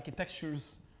 right, with the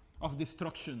architectures of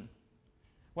destruction?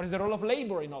 What is the role of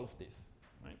labor in all of this?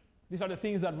 Right? These are the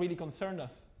things that really concern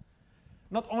us.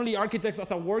 Not only architects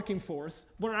as a working force,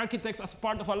 but architects as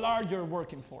part of a larger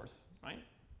working force, right?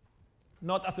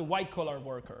 Not as a white-collar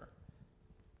worker.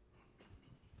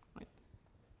 Right?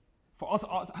 For us,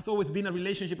 it has always been a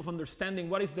relationship of understanding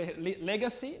what is the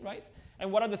legacy, right?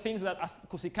 And what are the things that, as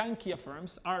Kusikanki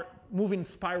affirms, are moving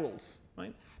spirals,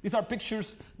 right? These are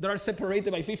pictures that are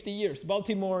separated by 50 years.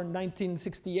 Baltimore in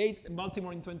 1968 and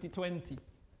Baltimore in 2020.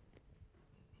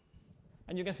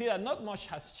 And you can see that not much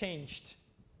has changed.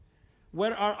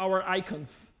 Where are our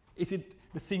icons? Is it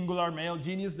the singular male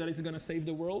genius that is going to save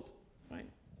the world? Right?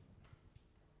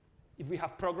 If we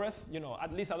have progress, you know,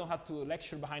 at least I don't have to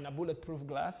lecture behind a bulletproof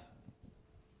glass.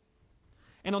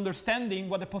 And understanding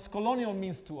what the post-colonial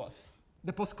means to us.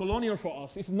 The post-colonial for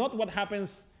us is not what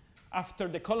happens after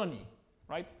the colony,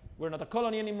 right? We're not a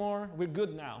colony anymore, we're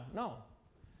good now. No.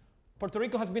 Puerto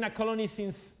Rico has been a colony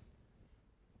since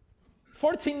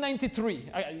 1493.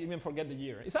 I even forget the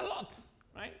year. It's a lot,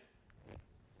 right?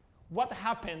 What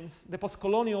happens, the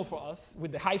post-colonial for us,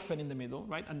 with the hyphen in the middle,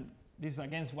 right? And this is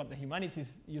against what the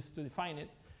humanities used to define it.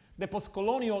 The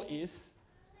post-colonial is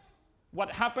what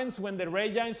happens when the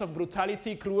regimes of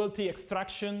brutality, cruelty,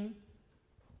 extraction,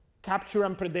 capture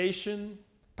and predation,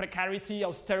 precarity,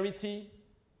 austerity,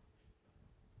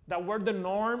 that were the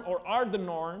norm or are the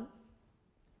norm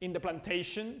in the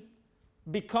plantation,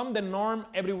 become the norm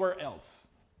everywhere else.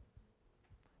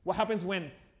 What happens when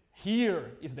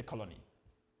here is the colony?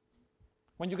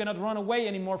 When you cannot run away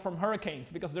anymore from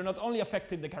hurricanes because they're not only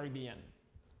affecting the Caribbean.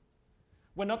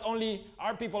 When not only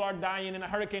our people are dying in a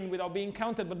hurricane without being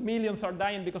counted, but millions are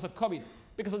dying because of COVID,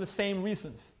 because of the same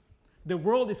reasons. The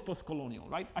world is post-colonial,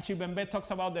 right? Achibembe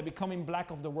talks about the becoming black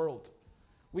of the world.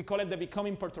 We call it the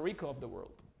becoming Puerto Rico of the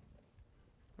world,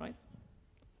 right?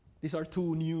 These are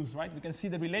two news, right? We can see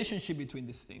the relationship between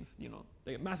these things, you know.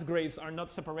 The mass graves are not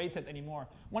separated anymore.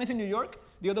 One is in New York,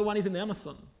 the other one is in the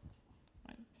Amazon.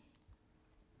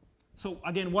 So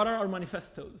again, what are our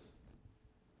manifestos?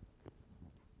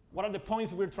 What are the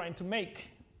points we're trying to make?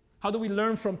 How do we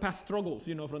learn from past struggles,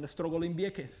 you know, from the struggle in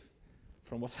Vieques,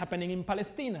 from what's happening in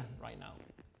Palestine right now?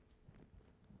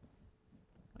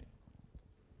 Right?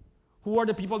 Who are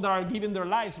the people that are giving their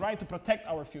lives, right, to protect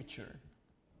our future?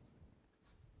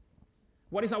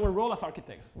 What is our role as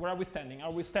architects? Where are we standing?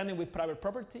 Are we standing with private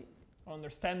property? Or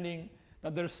understanding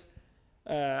that there's,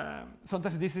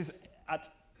 sometimes this is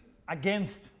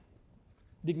against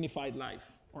dignified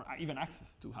life, or even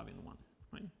access to having one,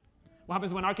 right? What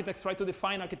happens when architects try to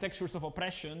define architectures of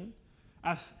oppression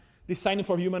as designing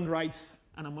for human rights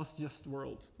and a most just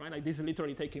world, right? Like this is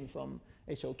literally taken from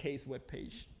HLK's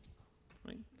webpage,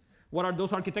 right? What are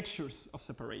those architectures of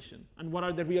separation? And what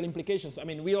are the real implications? I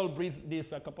mean, we all breathed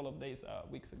this a couple of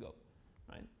weeks ago,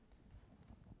 right?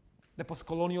 The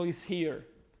post-colonial is here,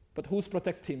 but who's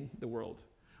protecting the world?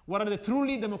 What are the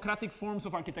truly democratic forms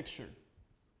of architecture?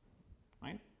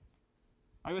 Right?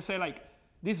 I would say like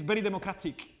this is very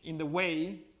democratic in the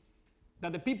way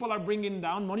that the people are bringing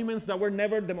down monuments that were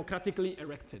never democratically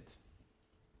erected.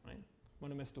 Right?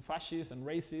 Monuments to fascists and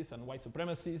racists and white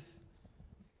supremacists.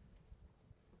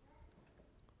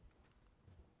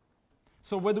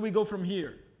 So where do we go from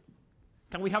here?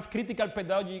 Can we have critical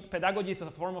pedagogy as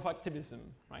a form of activism,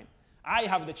 right? I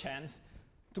have the chance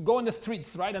to go on the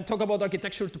streets, right, and talk about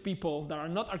architecture to people that are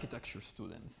not architecture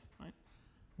students, right?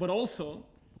 But also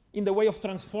in the way of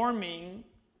transforming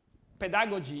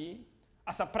pedagogy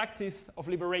as a practice of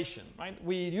liberation, right?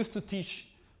 We used to teach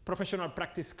professional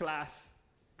practice class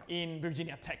in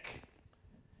Virginia Tech.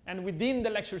 And within the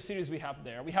lecture series we have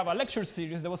there, we have a lecture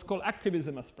series that was called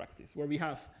Activism as Practice, where we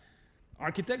have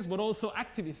architects, but also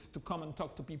activists to come and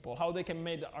talk to people, how they can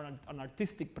make an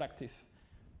artistic practice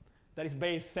that is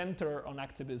based centered on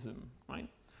activism, right?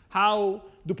 How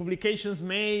do publications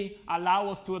may allow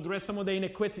us to address some of the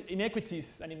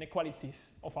inequities and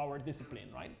inequalities of our discipline,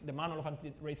 right? The Manual of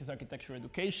Anti-Racist Architecture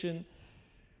Education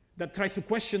that tries to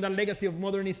question the legacy of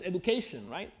modernist education,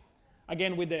 right?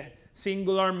 Again, with the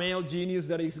singular male genius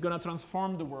that is going to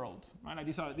transform the world, right? Like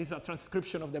this is a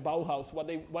transcription of the Bauhaus,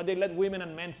 what they let women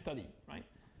and men study, right?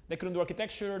 They couldn't do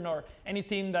architecture nor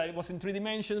anything that was in 3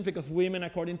 dimensions because women,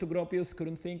 according to Gropius,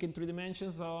 couldn't think in 3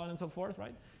 dimensions, so on and so forth,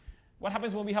 right? What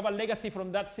happens when we have a legacy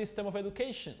from that system of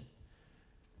education?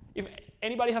 If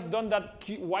anybody has done that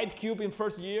white cube in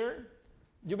first year,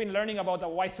 you've been learning about a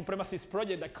white supremacist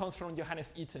project that comes from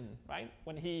Johannes Itten, right?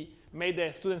 When he made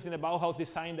the students in the Bauhaus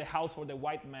design the house for the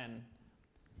white man,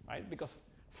 right? Because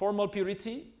formal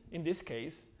purity, in this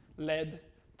case, led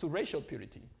to racial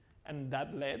purity. And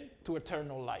that led to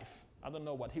eternal life. I don't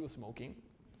know what he was smoking,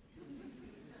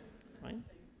 right?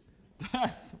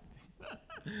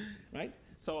 Right?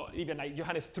 So even like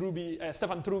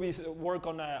Stefan Truby's work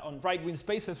on right-wing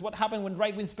spaces, what happened when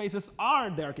right-wing spaces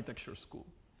are the architecture school?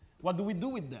 What do we do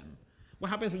with them? What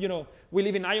happens, you know, we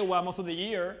live in Iowa most of the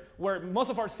year where most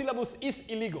of our syllabus is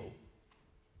illegal.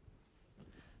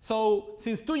 So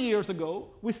since 2 years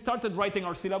ago, we started writing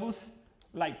our syllabus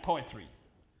like poetry.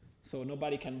 So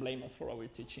nobody can blame us for what we're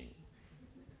teaching.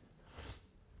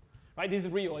 Right, this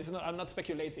is real, I'm not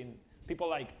speculating.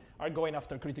 People are going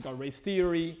after critical race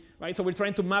theory, right? So we're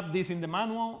trying to map this in the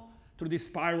manual through this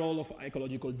spiral of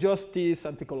ecological justice,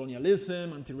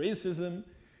 anti-colonialism, anti-racism,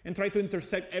 and try to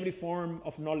intersect every form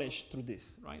of knowledge through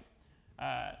this, right?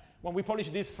 When we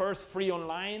published this first free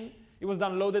online, it was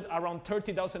downloaded around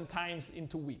 30,000 times in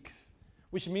 2 weeks,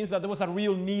 which means that there was a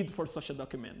real need for such a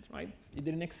document, right? It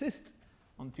didn't exist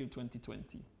until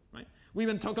 2020, right? We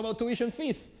even talk about tuition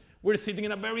fees. We're sitting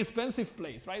in a very expensive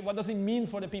place, right? What does it mean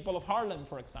for the people of Harlem,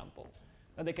 for example,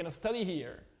 that they can study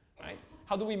here, right?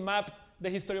 How do we map the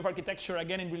history of architecture,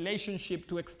 again, in relationship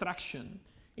to extraction,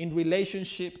 in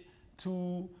relationship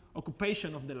to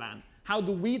occupation of the land? How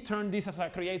do we turn this as a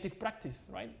creative practice,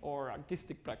 right? Or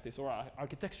artistic practice, or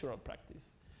architectural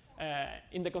practice?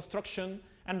 In the construction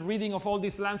and reading of all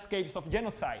these landscapes of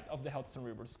genocide of the Hudson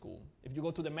River School. If you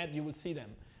go to the Met, you will see them.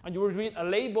 And you will read a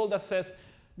label that says,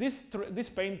 this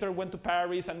painter went to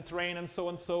Paris and trained and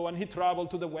so, and he traveled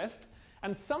to the West.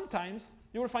 And sometimes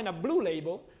you will find a blue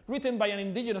label written by an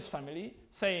indigenous family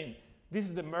saying, this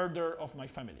is the murder of my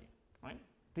family, right?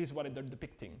 This is what they're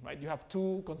depicting, right? You have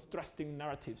 2 contrasting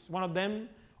narratives. One of them,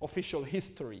 official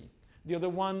history. The other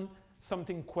one,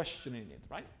 something questioning it,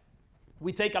 right?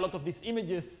 We take a lot of these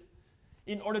images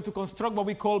in order to construct what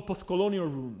we call post-colonial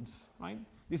rooms, right?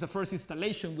 This is the first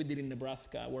installation we did in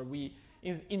Nebraska, where we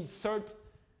insert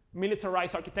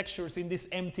militarized architectures in these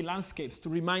empty landscapes to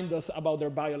remind us about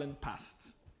their violent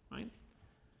past, right?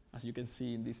 As you can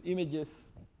see in these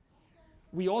images.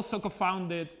 We also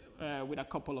co-founded with a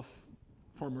couple of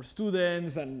former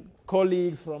students and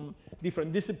colleagues from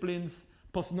different disciplines,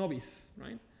 Post-Novis,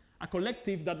 right? A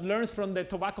collective that learns from the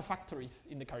tobacco factories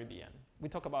in the Caribbean. We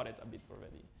talk about it a bit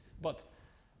already. But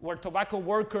where tobacco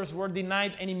workers were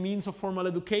denied any means of formal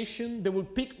education, they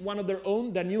would pick one of their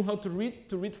own that knew how to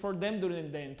read for them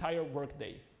during the entire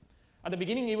workday. At the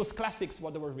beginning, it was classics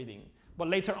what they were reading. But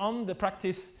later on, the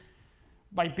practice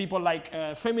by people like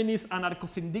feminist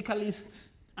anarcho-syndicalists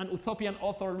and utopian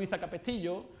author Luisa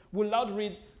Capetillo would loud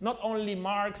read not only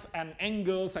Marx and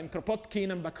Engels and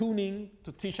Kropotkin and Bakunin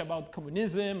to teach about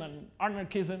communism and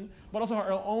anarchism, but also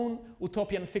her own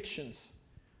utopian fictions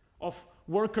of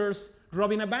workers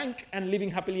robbing a bank and living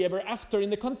happily ever after in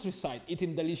the countryside,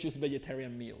 eating delicious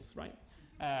vegetarian meals, right?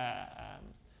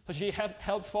 So she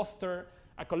helped foster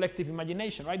a collective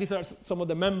imagination, right? These are some of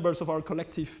the members of our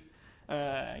collective,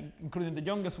 including the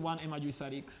youngest one, Emma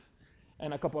Juizarix,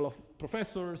 and a couple of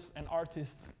professors and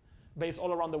artists based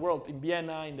all around the world, in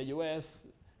Vienna, in the US,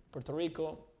 Puerto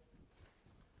Rico.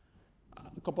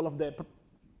 A couple of the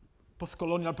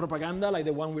post-colonial propaganda, like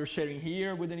the one we're sharing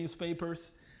here with the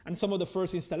newspapers, and some of the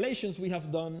first installations we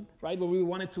have done, right, where we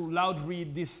wanted to loud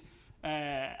read this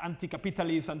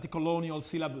anti-capitalist, anti-colonial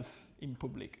syllabus in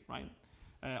public, right?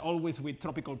 always with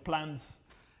tropical plants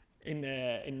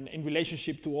in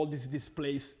relationship to all these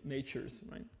displaced natures,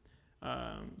 right?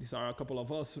 These are a couple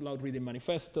of us, Loudreading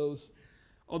manifestos.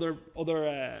 Other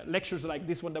lectures like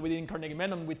this one that we did in Carnegie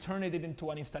Mellon, we turned it into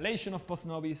an installation of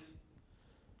Post-Novis.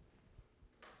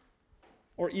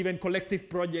 Or even collective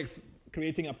projects,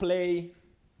 creating a play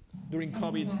during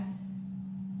COVID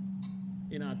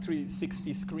in a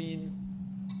 360 screen.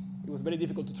 It was very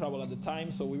difficult to travel at the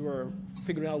time, so we were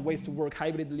figuring out ways to work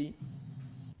hybridly.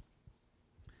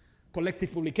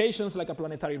 Collective publications like a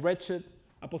Planetary Wretched,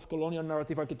 a post-colonial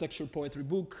narrative architecture poetry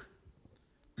book.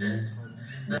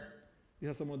 These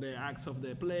are some of the acts of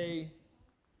the play.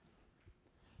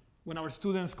 When our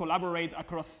students collaborate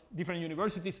across different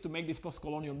universities to make these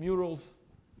post-colonial murals,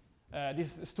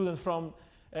 these students from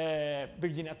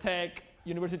Virginia Tech,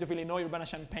 University of Illinois,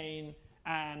 Urbana-Champaign,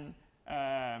 and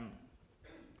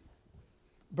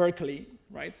Berkeley,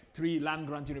 right? 3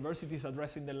 land-grant universities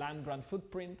addressing the land-grant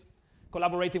footprint,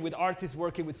 collaborating with artists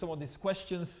working with some of these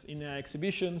questions in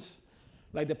exhibitions,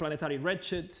 like the Planetary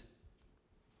Wretched,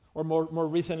 or more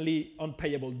recently,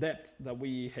 Unpayable Debt that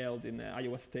we held in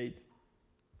Iowa State.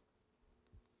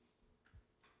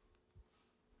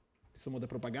 Some of the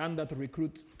propaganda to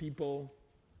recruit people.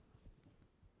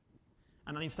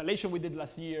 And an installation we did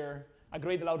last year, a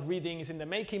great loud reading is in the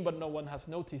making, but no one has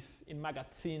noticed, in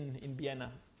Magazine in Vienna,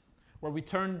 where we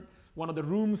turned one of the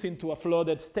rooms into a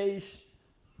flooded stage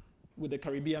with the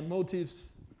Caribbean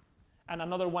motifs, and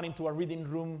another one into a reading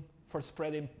room for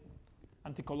spreading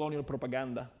anti-colonial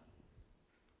propaganda.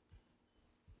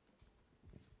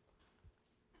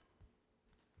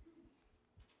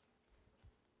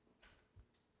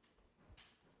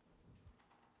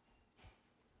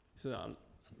 It's a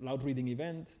loud reading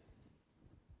event.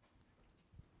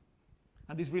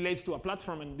 And this relates to a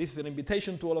platform, and this is an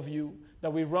invitation to all of you,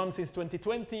 that we run since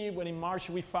 2020, when in March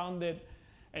we founded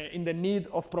in the need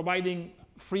of providing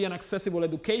free and accessible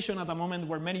education at a moment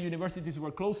where many universities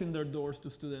were closing their doors to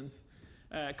students.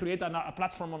 Create a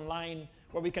platform online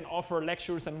where we can offer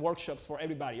lectures and workshops for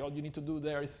everybody. All you need to do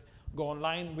there is go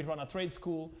online. We run a trade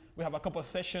school. We have a couple of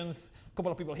sessions, a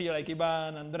couple of people here like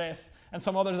Ivan, Andres, and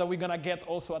some others that we're going to get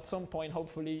also at some point,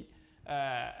 hopefully.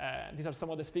 These are some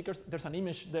of the speakers. There's an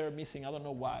image there missing. I don't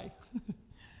know why.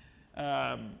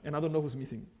 And I don't know who's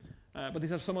missing. But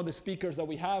these are some of the speakers that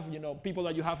we have, you know, people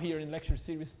that you have here in lecture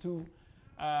series 2,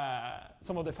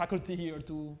 some of the faculty here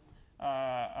too,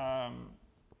 and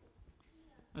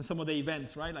some of the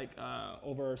events, right? Like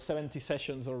over 70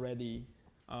 sessions already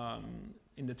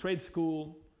in the trade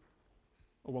school,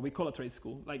 or what we call a trade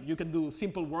school. Like you can do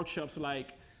simple workshops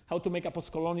like how to make a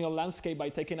post-colonial landscape by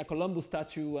taking a Columbus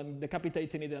statue and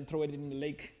decapitating it and throw it in the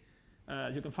lake.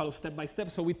 You can follow step by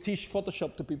step. So we teach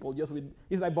Photoshop to people just with,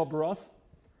 it's like Bob Ross,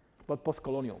 but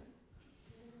post-colonial.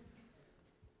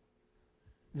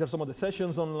 These are some of the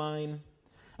sessions online.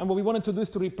 And what we wanted to do is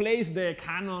to replace the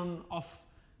canon of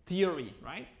theory,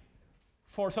 right?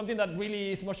 For something that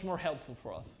really is much more helpful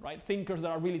for us, right? Thinkers that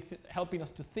are really helping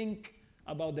us to think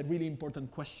about the really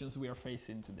important questions we are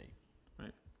facing today,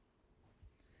 right?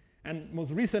 And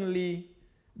most recently,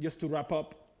 just to wrap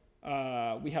up,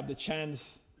 we have the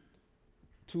chance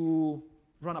to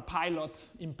run a pilot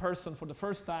in person for the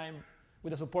first time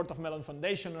with the support of Mellon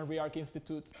Foundation and ReArch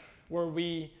Institute, where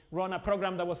we run a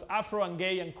program that was Afro and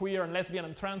gay and queer and lesbian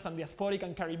and trans and diasporic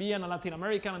and Caribbean and Latin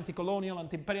American, anti-colonial,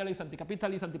 anti-imperialist,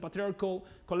 anti-capitalist, anti-patriarchal,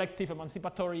 collective,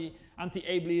 emancipatory,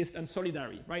 anti-ableist, and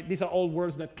solidary, right? These are all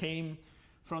words that came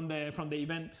from the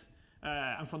event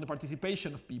and from the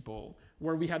participation of people,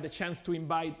 where we had the chance to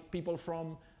invite people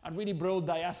from a really broad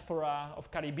diaspora of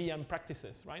Caribbean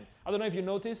practices, right? I don't know if you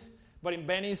noticed, but in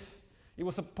Venice, it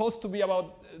was supposed to be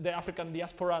about the African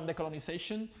diaspora and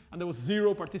decolonization, and there was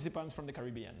 0 participants from the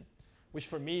Caribbean, which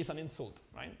for me is an insult,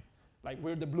 right? Like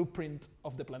we're the blueprint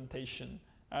of the plantation.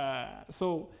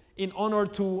 So in honor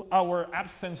to our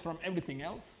absence from everything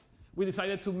else, we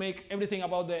decided to make everything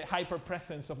about the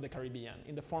hyper-presence of the Caribbean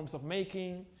in the forms of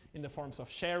making, in the forms of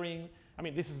sharing. I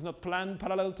mean, this is not planned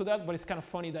parallel to that, but it's kind of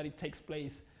funny that it takes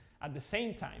place at the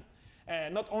same time.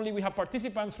 Not only we have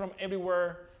participants from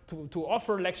everywhere to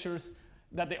offer lectures,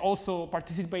 that they also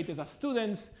participated as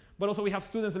students, but also we have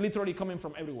students literally coming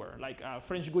from everywhere, like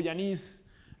French Guyanese,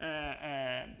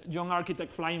 young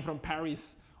architect flying from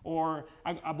Paris, or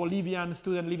a Bolivian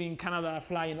student living in Canada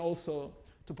flying also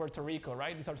to Puerto Rico,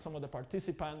 right? These are some of the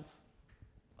participants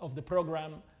of the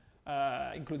program,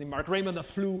 including Mark Raymond, that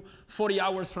flew 40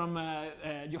 hours from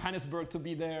Johannesburg to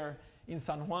be there in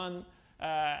San Juan.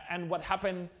 And what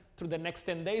happened through the next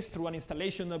 10 days, through an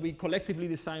installation that we collectively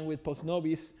designed with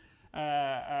Post-Novis,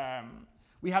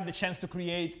 we had the chance to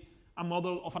create a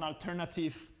model of an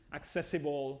alternative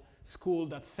accessible school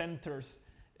that centers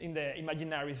in the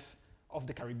imaginaries of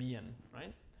the Caribbean,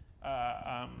 right?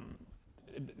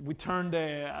 We turned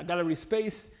a gallery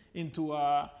space into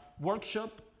a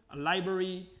workshop, a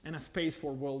library, and a space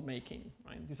for world making,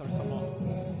 right? These are some of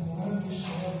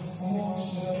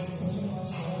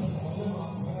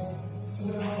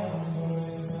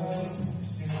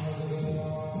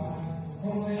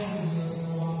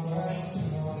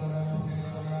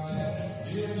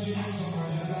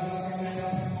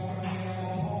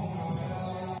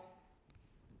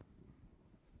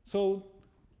So,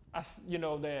 as you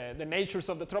know, the natures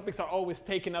of the tropics are always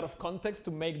taken out of context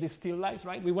to make these still lifes,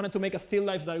 right? We wanted to make a still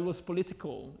life that it was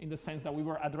political in the sense that we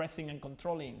were addressing and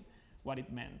controlling what it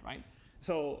meant, right?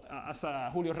 So, as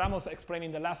Julio Ramos explained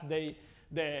in the last day,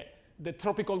 the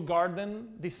tropical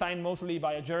garden, designed mostly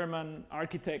by a German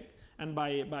architect and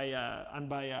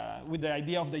with the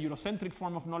idea of the Eurocentric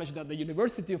form of knowledge that the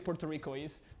University of Puerto Rico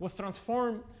is, was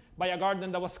transformed by a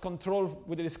garden that was controlled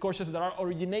with the discourses that are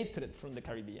originated from the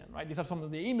Caribbean, right? These are some of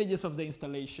the images of the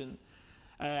installation.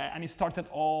 And it started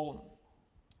all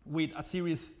with a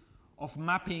series of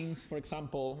mappings. For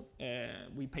example,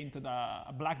 we painted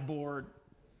a blackboard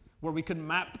where we could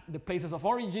map the places of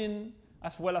origin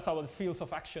as well as our fields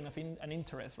of action and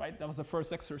interest, right? That was the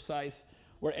first exercise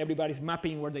where everybody's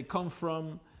mapping where they come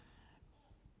from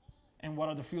and what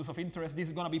are the fields of interest. This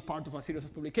is going to be part of a series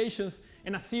of publications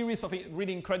and a series of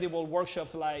really incredible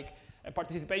workshops like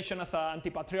participation as an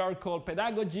anti-patriarchal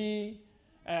pedagogy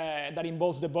that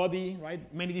involves the body,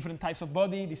 right? Many different types of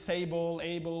body, disabled,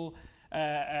 able,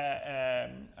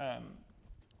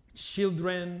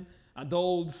 children,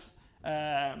 adults,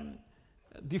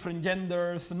 different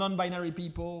genders, non-binary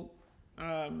people.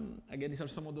 Again, these are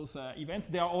some of those events.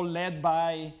 They are all led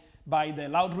by the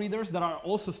Loudreaders that are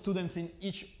also students in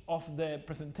each of the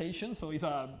presentations. So it's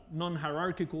a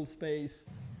non-hierarchical space.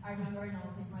 I remember in all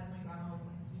Christmas my grandma would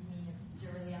give me a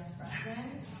teacher really as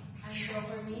present. And so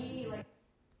for me, like...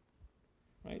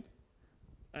 Right?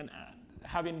 And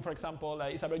having, for example,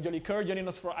 Isabel Jolicoeur joining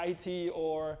us for IT,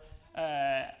 or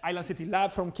Island City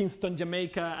Lab from Kingston,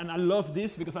 Jamaica. And I love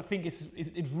this because I think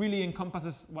it really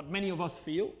encompasses what many of us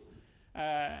feel.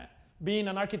 Being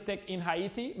an architect in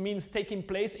Haiti means taking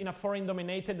place in a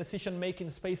foreign-dominated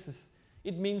decision-making spaces.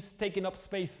 It means taking up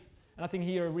space, and I think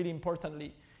here really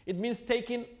importantly, it means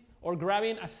taking or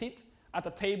grabbing a seat at a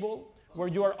table where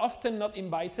you are often not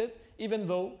invited, even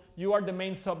though you are the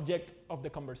main subject of the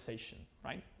conversation,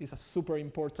 right? This is a super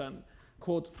important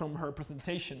quote from her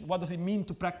presentation. What does it mean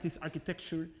to practice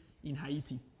architecture in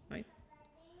Haiti, right?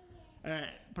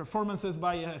 Performances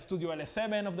by Studio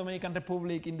L7 of Dominican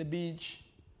Republic in the beach.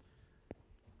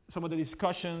 Some of the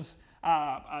discussions,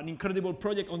 an incredible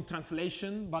project on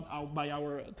translation by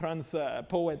our trans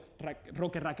poet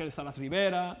Roque Raquel Salas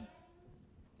Rivera,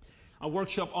 a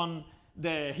workshop on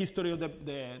the history of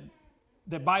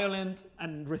the violent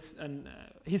and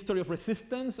history of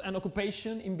resistance and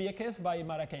occupation in Vieques by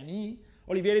Mara Kenny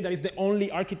Olivieri, that is the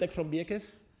only architect from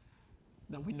Vieques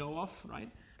that we know of, right?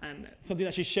 And something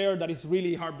that she shared that is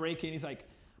really heartbreaking is like,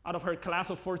 out of her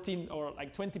class of 14 or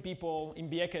like 20 people in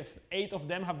Vieques, 8 of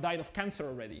them have died of cancer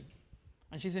already.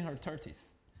 And she's in her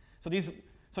 30s.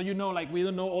 So you know, like, we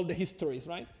don't know all the histories,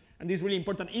 right? And this is really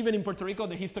important. Even in Puerto Rico,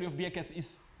 the history of Vieques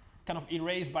is kind of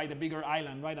erased by the bigger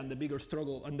island, right? And the bigger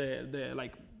struggle and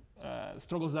the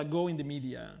struggles that go in the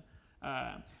media.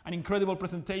 An incredible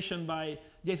presentation by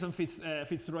Jason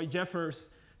Fitzroy Jeffers,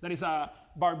 that is a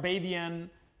Barbadian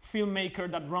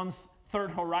filmmaker that runs Third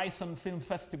Horizon Film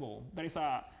Festival. That is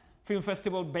a film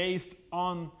festival based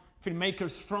on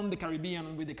filmmakers from the Caribbean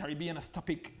and with the Caribbean as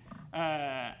topic.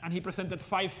 And he presented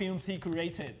 5 films he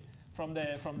curated from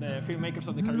the filmmakers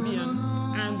of the Caribbean.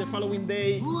 And the following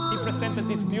day, he presented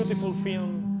this beautiful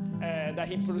film that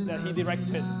he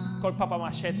directed called Papa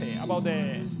Machete, about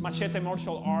the machete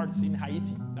martial arts in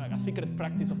Haiti, like a secret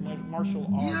practice of martial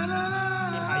arts in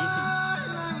Haiti.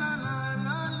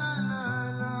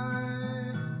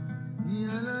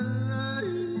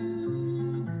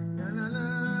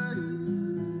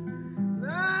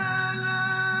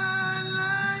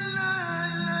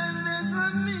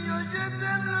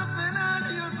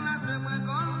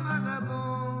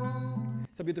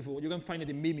 Beautiful. You can find it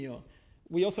in Vimeo.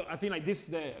 We also, I think, like this,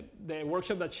 the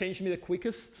workshop that changed me the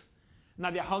quickest.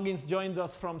 Nadia Huggins joined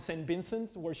us from St.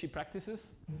 Vincent, where she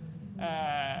practices.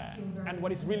 And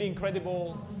what is really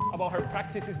incredible about her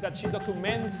practice is that she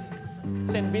documents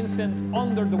St. Vincent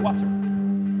under the water.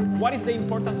 What is the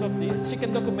importance of this? She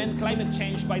can document climate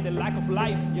change by the lack of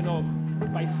life, you know,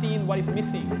 by seeing what is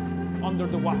missing under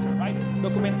the water, right?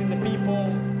 Documenting the people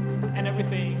and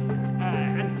everything.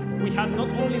 And we had not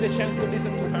only the chance to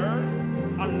listen to her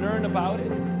unlearn about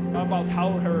it, about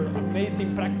how her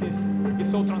amazing practice is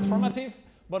so transformative,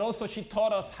 but also she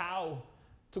taught us how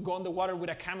to go on the water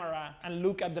with a camera and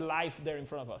look at the life there in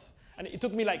front of us. And it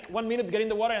took me like 1 minute to get in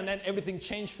the water, and then everything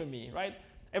changed for me, right?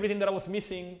 Everything that I was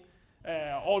missing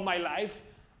all my life,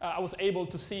 I was able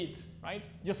to see it, right?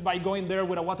 Just by going there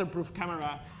with a waterproof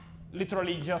camera,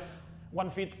 literally just 1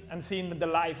 feet and seeing the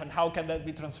life and how can that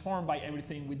be transformed by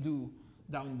everything we do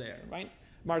down there, right?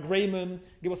 Mark Raymond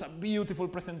gave us a beautiful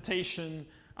presentation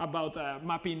about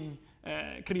mapping,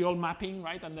 Creole mapping,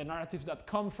 right? And the narratives that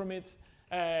come from it.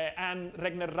 And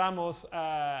Regner Ramos,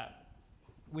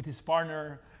 with his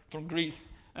partner from Greece,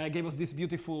 gave us this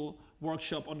beautiful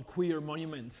workshop on queer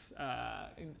monuments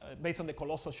based on the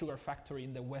colossal sugar factory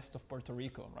in the west of Puerto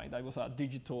Rico, right? That was a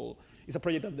digital, it's a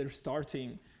project that they're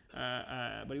starting,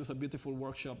 but it was a beautiful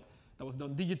workshop that was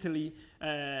done digitally.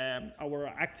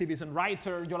 Our activist and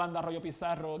writer, Yolanda Arroyo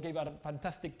Pizarro, gave a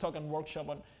fantastic talk and workshop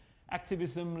on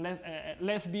activism,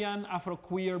 lesbian,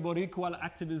 Afro-queer, Boricual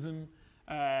activism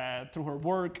through her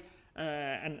work,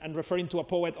 and referring to a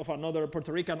poet of another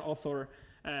Puerto Rican author,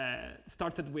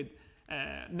 started with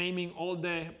naming all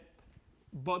the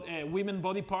women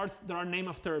body parts that are named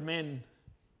after men,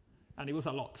 and it was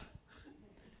a lot.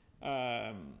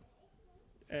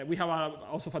 We have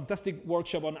also a fantastic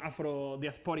workshop on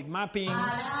Afro-diasporic mapping,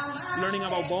 learning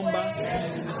about bomba.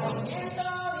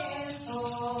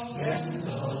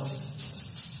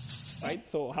 Right?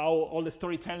 So how all the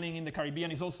storytelling in the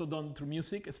Caribbean is also done through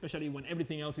music, especially when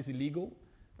everything else is illegal,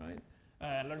 right?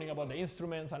 Learning about the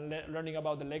instruments and learning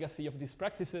about the legacy of these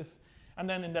practices. And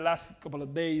then in the last couple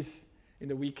of days, in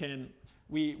the weekend,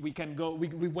 we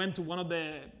went to one of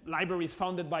the libraries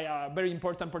founded by a very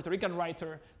important Puerto Rican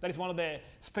writer that is one of the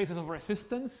spaces of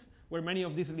resistance where many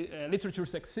of these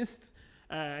literatures exist.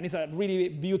 And it's a really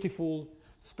beautiful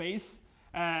space.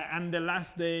 And the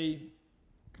last day,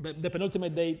 the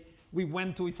penultimate day, we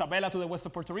went to Isabela, to the west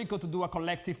of Puerto Rico, to do a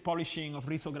collective publishing of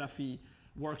risography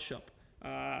workshop,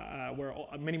 where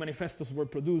many manifestos were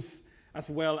produced, as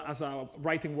well as a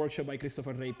writing workshop by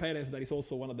Christopher Rey Perez, that is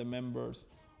also one of the members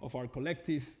of our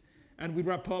collective. And we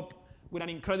wrap up with an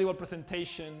incredible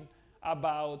presentation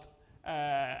about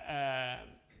a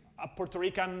Puerto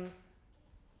Rican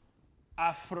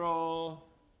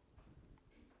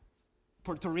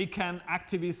Puerto Rican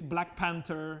activist, Black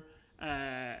Panther,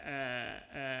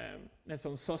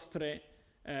 Nelson Sostre,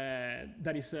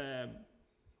 that is,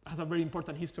 has a very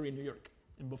important history in New York,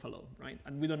 in Buffalo, right?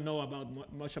 And we don't know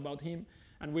much about him.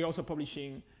 And we're also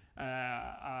publishing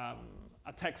a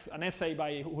text, an essay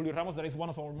by Julio Ramos, that is one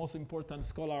of our most important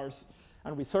scholars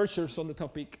and researchers on the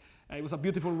topic. It was a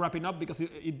beautiful wrapping up because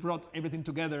it brought everything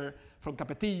together, from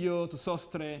Capetillo to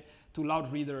Sostre to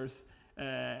Loudreaders,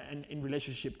 and in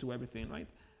relationship to everything, right?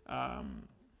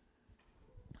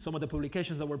 Some of the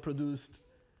publications that were produced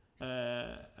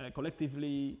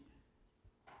collectively.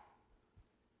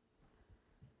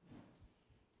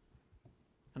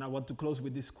 And I want to close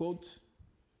with this quote.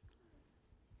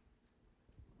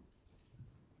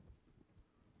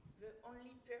 The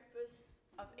only purpose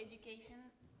of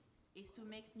education is to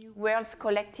make new worlds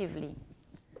collectively.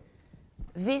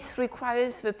 This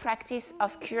requires the practice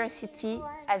of curiosity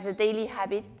as a daily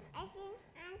habit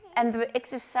and the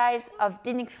exercise of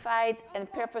dignified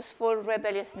and purposeful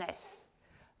rebelliousness.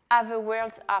 Other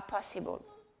worlds are possible.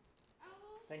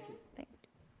 Thank you. Thank you.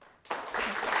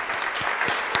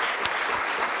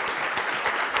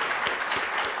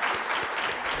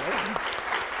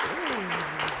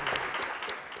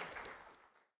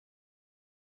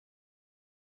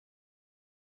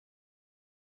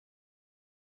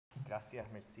 Gracias,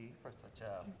 merci for such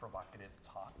a provocative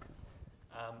talk.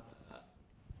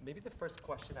 Maybe the first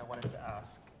question I wanted to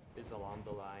ask is along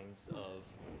the lines of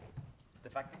the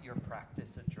fact that your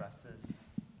practice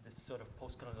addresses this sort of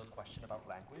post-colonial question about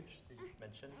language that you just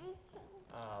mentioned.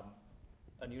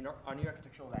 A new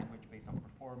architectural language based on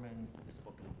performance, the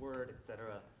spoken word,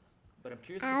 etc. But I'm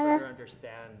curious to further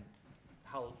understand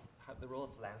how the role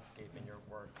of landscape in your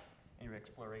work and your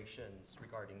explorations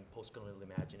regarding post-colonial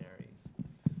imaginaries.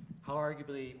 How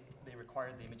arguably they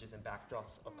required the images and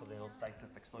backdrops of colonial sites of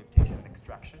exploitation and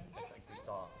extraction. I think we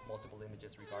saw multiple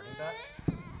images regarding that.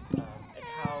 And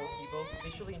how evoke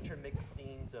visually intermixed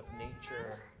scenes of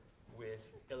nature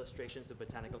with illustrations of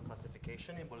botanical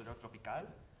classification in Bolero Tropical,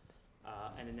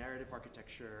 and in narrative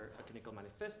architecture, a Kynical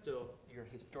Manifesto, your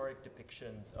historic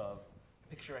depictions of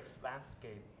picturesque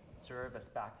landscape serve as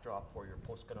backdrop for your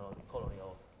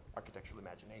post-colonial architectural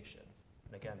imaginations.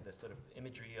 And again, this sort of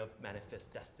imagery of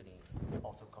manifest destiny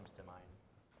also comes to mind.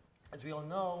 As we all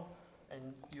know,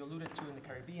 and you alluded to in the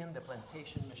Caribbean, the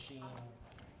plantation machine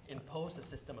impose a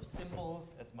system of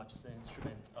symbols as much as an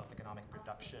instrument of economic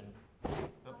production.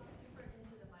 Talk super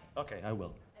into the mic. Okay, I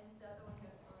will. And the other one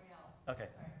goes for Uriel. Okay,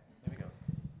 here we go.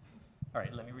 All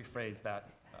right, let me rephrase that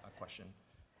question.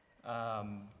 Let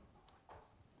me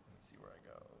see where I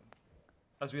go.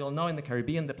 As we all know, in the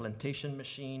Caribbean, the plantation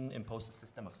machine imposed a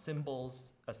system of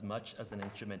symbols as much as an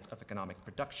instrument of economic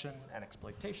production and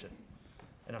exploitation.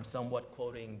 And I'm somewhat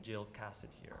quoting Jill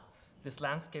Cassett here. This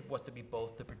landscape was to be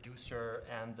both the producer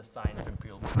and the sign of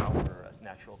imperial power as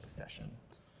natural possession.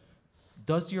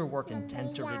 Does your work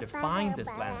intend to redefine this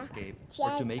landscape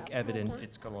or to make evident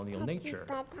its colonial nature,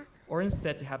 or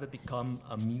instead to have it become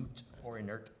a mute or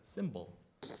inert symbol?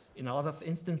 In a lot of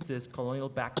instances, colonial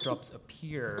backdrops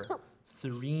appear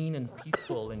serene and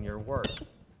peaceful in your work.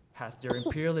 Has their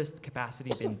imperialist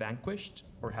capacity been vanquished,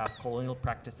 or have colonial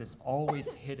practices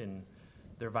always hidden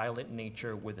their violent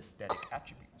nature with aesthetic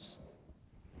attributes?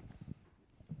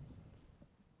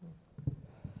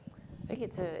 I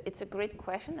think it's a great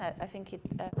question. I think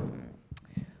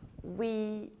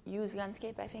we use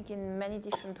landscape, I think, in many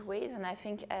different ways, and I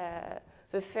think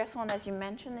the first one, as you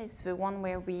mentioned, is the one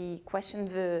where we question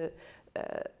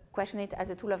it as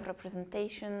a tool of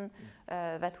representation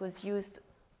that was used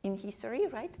in history,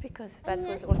 right? Because that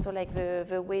was also like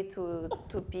the way to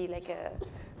be like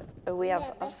a way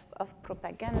of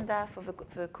propaganda for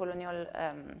the colonial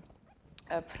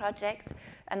project.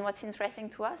 And what's interesting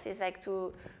to us is like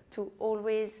to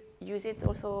always use it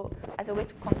also as a way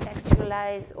to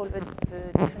contextualize all the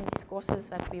different discourses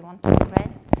that we want to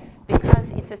address,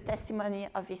 because it's a testimony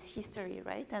of its history,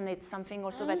 right? And it's something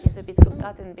also that is a bit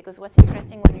forgotten, because what's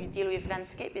interesting when you deal with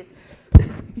landscape is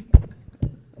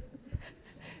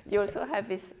you also have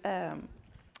this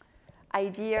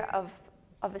idea of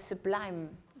a sublime,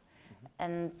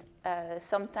 and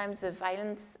sometimes the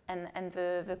violence and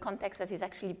the context that is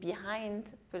actually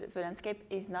behind the landscape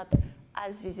is not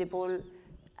as visible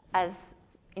as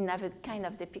in other kind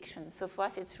of depiction. So for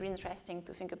us, it's really interesting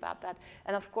to think about that.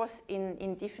 And of course,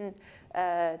 in different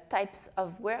types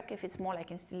of work, if it's more like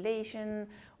installation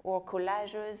or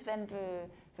collages, then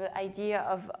the idea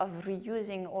of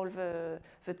reusing all the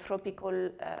tropical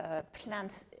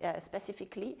plants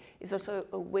specifically is also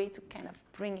a way to kind of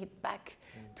bring it back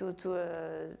to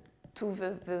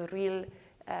the real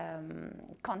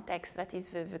context that is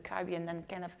the Caribbean, and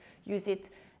kind of use it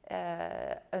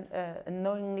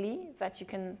knowingly, that you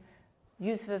can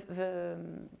use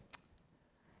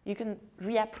you can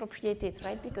reappropriate it,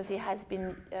 right? Because it has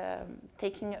been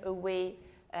taken away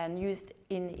and used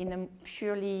in a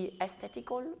purely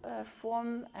aesthetical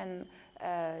form, and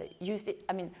used it.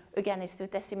 I mean, again, it's a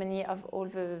testimony of all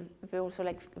the also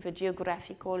like the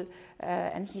geographical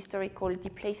and historical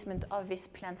displacement of these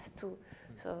plants too.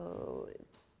 So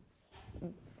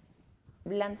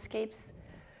landscapes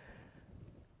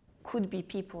could be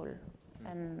people,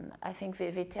 and I think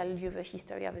they tell you the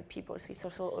history of the people. So it's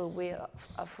also a way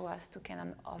for us to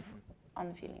kind of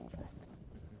unveiling that.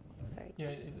 Sorry. Yeah,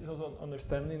 it's also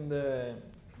understanding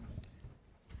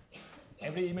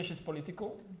every image is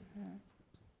political,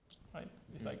 right?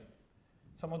 It's like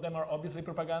some of them are obviously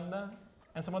propaganda,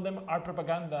 and some of them are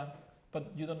propaganda,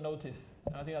 but you don't notice.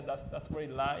 And I think that's where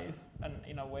it lies, and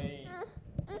in a way,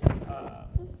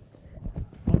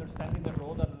 understanding the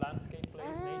role that landscape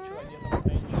plays, nature, ideas about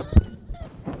nature,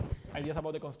 ideas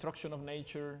about the construction of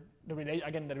nature,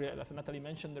 as Nathalie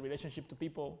mentioned, the relationship to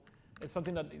people. It's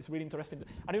something that is really interesting.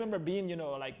 I remember being,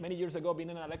 like many years ago, being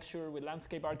in a lecture with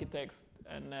landscape architects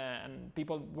and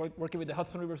people working with the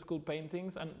Hudson River School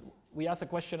paintings, and we asked a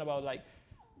question about like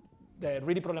the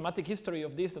really problematic history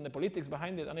of this and the politics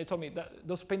behind it, and they told me that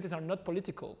those paintings are not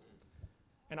political.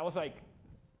 And I was like,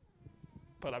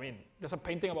 but I mean, there's a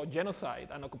painting about genocide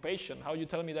and occupation. How you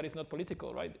tell me that it's not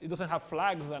political, right? It doesn't have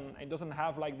flags and it doesn't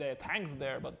have like the tanks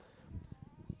there, but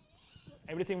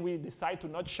everything we decide to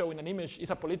not show in an image is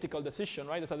a political decision,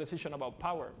 right? It's a decision about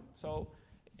power. So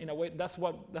in a way, that's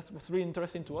what's really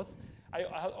interesting to us. I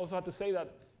also have to say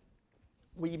that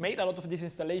we made a lot of these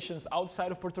installations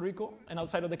outside of Puerto Rico and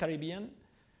outside of the Caribbean,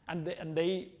 and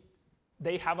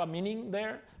they have a meaning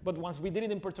there. But once we did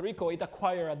it in Puerto Rico, it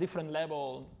acquired a different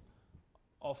level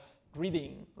of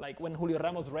reading. Like when Julio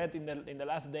Ramos read in the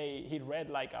last day, he read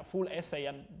like a full essay,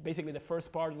 and basically the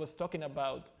first part was talking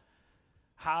about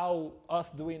how us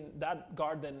doing that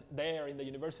garden there in the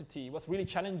university was really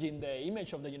challenging the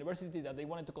image of the university that they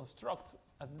wanted to construct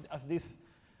as this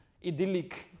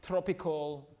idyllic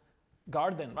tropical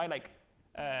garden, right? Like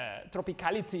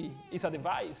tropicality is a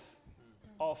device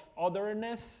of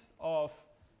otherness, of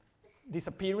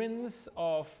disappearance,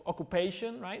 of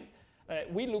occupation, right?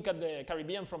 We look at the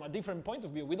Caribbean from a different point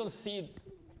of view. We don't see it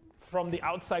from the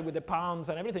outside with the palms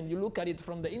and everything. You look at it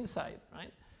from the inside,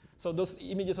 right? So those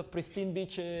images of pristine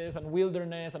beaches and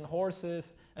wilderness and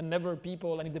horses and never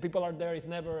people, and if the people are there, it's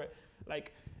never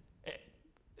like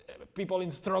people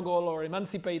in struggle or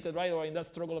emancipated, right? Or in that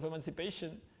struggle of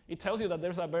emancipation. It tells you that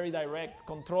there's a very direct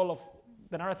control of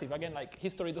the narrative. Again, like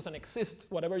history doesn't exist.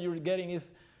 Whatever you're getting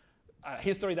is a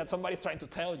history that somebody's trying to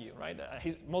tell you, right?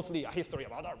 Mostly a history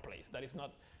about our place. That is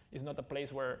not a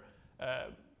place where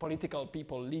political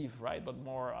people live, right? But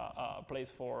more a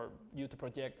place for you to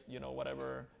project, you know,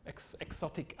 whatever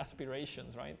exotic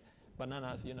aspirations, right?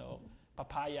 Bananas, you know,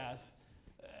 papayas.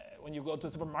 When you go to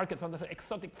the supermarket, sometimes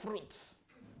exotic fruits.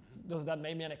 Does that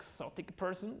make me an exotic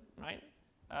person, right?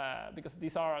 Because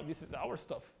this is our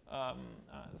stuff.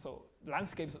 So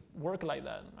landscapes work like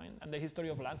that, right? And the history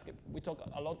of landscape. We talk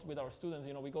a lot with our students.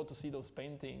 You know, we go to see those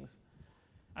paintings,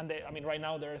 and I mean, right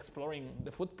now they're exploring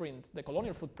the footprint, the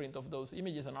colonial footprint of those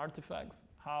images and artifacts.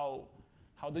 How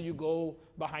do you go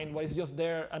behind what is just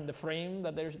there and the frame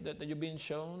that you're being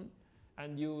shown,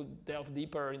 and you delve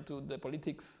deeper into the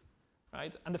politics,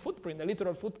 right? And the footprint, the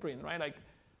literal footprint, right? Like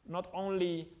not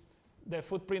only the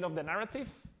footprint of the narrative,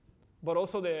 but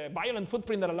also the violent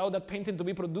footprint that allowed that painting to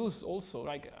be produced also.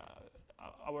 Like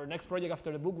our next project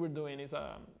after the book we're doing is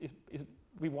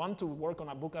we want to work on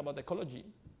a book about ecology,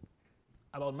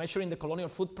 about measuring the colonial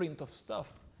footprint of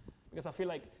stuff. Because I feel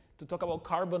like to talk about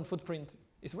carbon footprint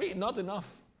is really not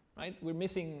enough, right? We're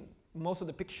missing most of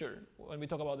the picture when we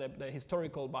talk about the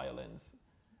historical violence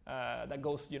that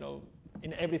goes, you know,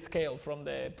 in every scale, from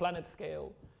the planet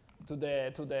scale to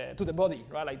the body,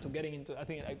 right? Like to getting into, I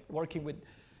think, like working with,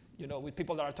 you know, with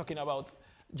people that are talking about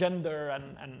gender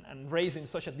and race in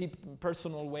such a deep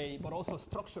personal way, but also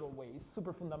structural way. It's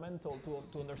super fundamental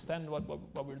to understand what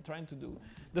we're trying to do.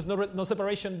 There's no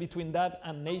separation between that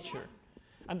and nature.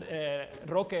 And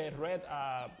Roque read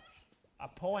a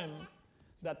poem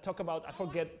that talked about, I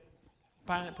forget,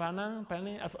 Pane,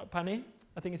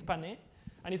 I think it's Pane,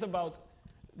 and it's about,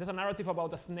 there's a narrative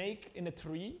about a snake in a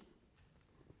tree,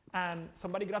 and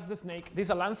somebody grabs the snake. This is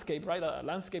a landscape, right? A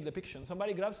landscape depiction.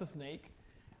 Somebody grabs the snake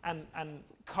and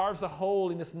carves a hole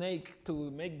in the snake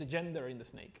to make the gender in the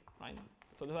snake, right?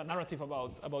 So there's a narrative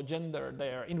about gender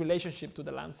there in relationship to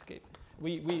the landscape.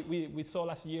 We saw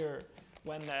last year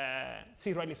when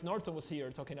C. Riley Norton was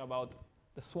here talking about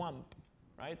the swamp,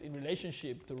 right? In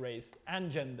relationship to race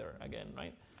and gender again,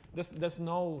 right? There's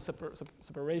no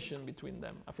separation between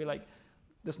them. I feel like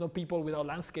there's no people without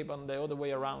landscape and the other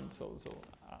way around. So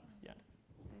yeah.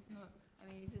 There's no,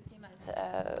 I mean, it's the same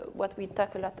as what we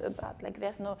talk a lot about. Like,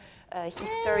 there's no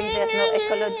history, there's no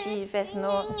ecology, there's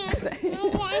no.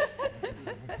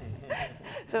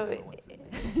 So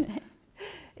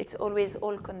it's always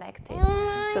all connected.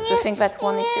 So to think that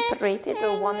one is separated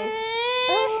or one is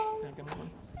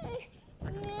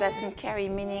doesn't carry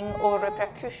meaning or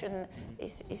repercussion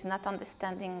is not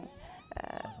understanding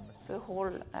the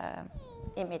whole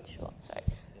image. Oh, sorry.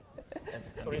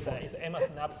 So it's Emma's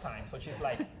nap time. So she's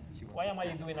like, why am I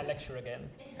doing a lecture again?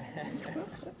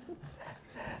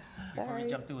 Before we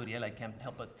jump to Uriel, I can't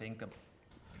help but think of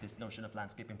this notion of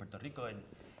landscape in Puerto Rico. And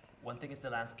one thing is the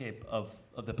landscape of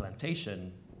the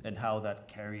plantation and how that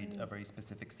carried a very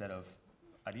specific set of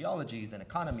ideologies and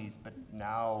economies, but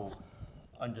now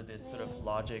under this sort of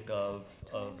logic of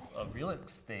real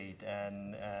estate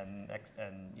and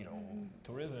you know,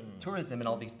 tourism and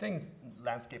all these things,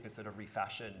 landscape is sort of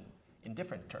refashioned in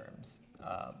different terms,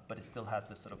 but it still has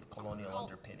this sort of colonial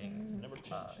underpinning. Never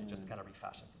changed. It just kind of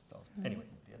refashions itself. Anyway,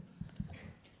 yeah.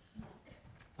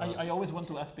 I always want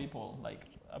to ask people like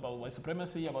about white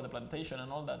supremacy, about the plantation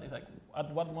and all that. It's like, at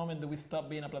what moment do we stop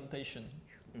being a plantation?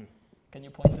 Can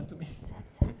you point it to me?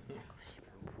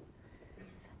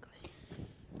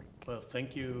 Well,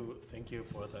 thank you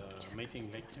for the amazing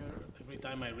lecture. Every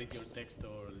time I read your text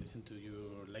or listen to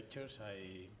your lectures,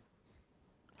 I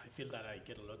feel that I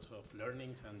get a lot of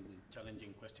learnings and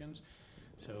challenging questions.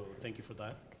 So thank you for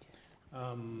that.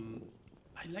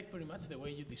 I like very much the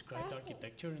way you described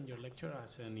architecture in your lecture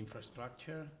as an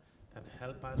infrastructure that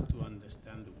helps us to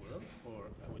understand the world, or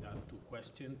to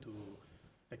question, to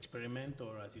experiment,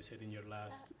 or as you said in your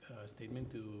last statement,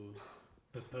 to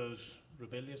propose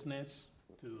rebelliousness,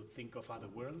 to think of other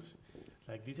worlds,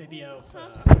 like this idea of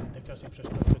architecture as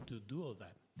infrastructure to do all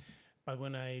that. But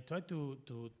when I try to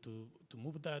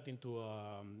move that into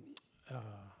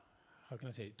how can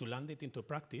I say, to land it into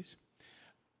practice,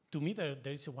 to me there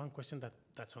is one question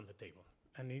that's on the table,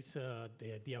 and it's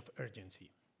the idea of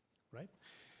urgency, right?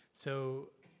 So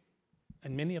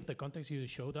And many of the contexts you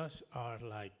showed us are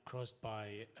like crossed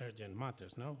by urgent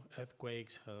matters, no?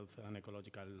 Earthquakes, health and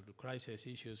ecological crisis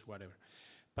issues, whatever.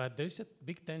 But there is a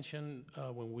big tension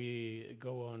when we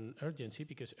go on urgency,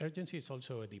 because urgency is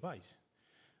also a device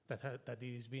that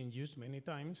is being used many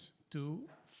times to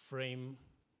frame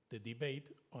the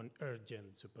debate on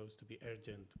urgent, supposed to be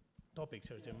urgent topics,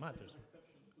 urgent matters.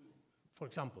 For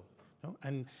example, no?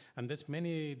 And there's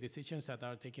many decisions that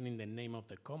are taken in the name of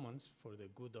the commons for the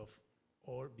good of,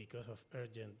 or because of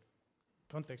urgent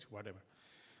context, whatever.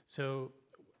 So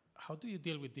how do you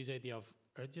deal with this idea of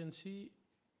urgency?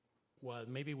 Well,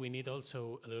 maybe we need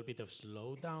also a little bit of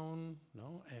slowdown,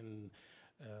 no? And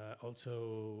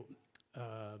also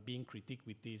being critiqued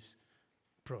with these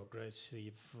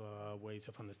progressive ways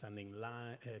of understanding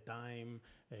time,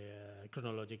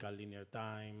 chronological linear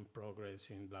time, progress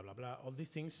in blah, blah, blah. All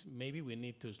these things, maybe we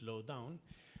need to slow down,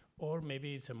 or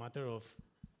maybe it's a matter of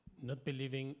not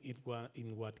believing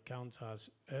in what counts as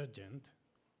urgent,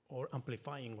 or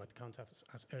amplifying what counts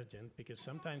as urgent, because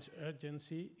sometimes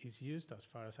urgency is used, as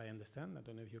far as I understand, I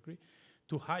don't know if you agree,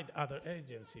 to hide other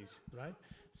urgencies, right?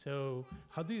 So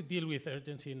how do you deal with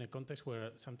urgency in a context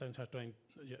where sometimes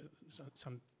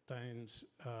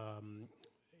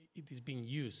it is being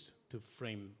used to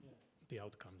frame the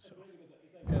outcomes?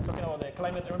 Talking about the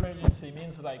climate emergency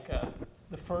means like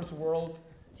the first world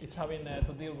is having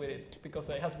to deal with it, because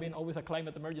there has been always a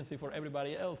climate emergency for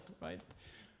everybody else, right?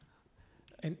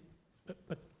 And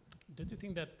but don't you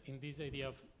think that in this idea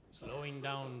of slowing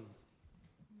down,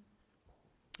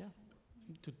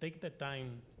 to take the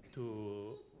time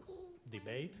to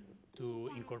debate, to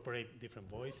incorporate different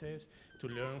voices, to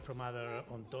learn from other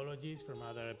ontologies, from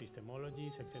other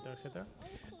epistemologies, etc.,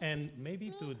 and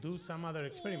maybe to do some other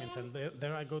experiments. And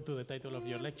there I go to the title of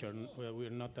your lecture. We're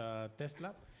not a test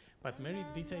lab, but maybe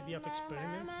this idea of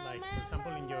experiment, like for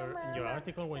example in your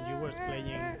article when you were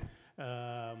playing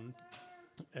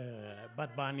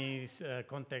Bad Bunny's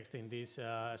context in these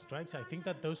strikes, I think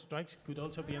that those strikes could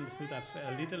also be understood as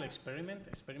a little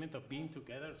experiment of being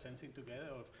together, sensing together,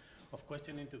 of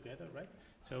questioning together, right?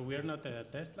 So we are not a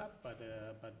test lab, but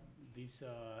this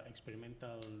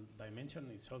experimental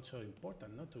dimension is also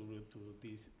important, no? To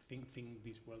think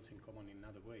these worlds in common in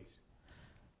other ways.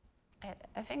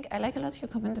 I think I like a lot your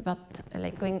comment about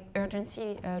like going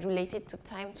urgency related to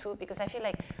time too, because I feel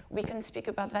like we can speak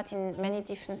about that in many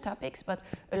different topics, but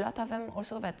a lot of them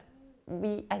also that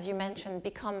we, as you mentioned,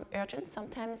 become urgent.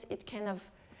 Sometimes it kind of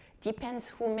depends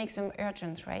who makes them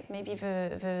urgent, right? Maybe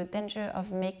the danger of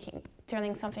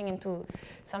turning something into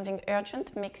something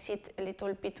urgent makes it a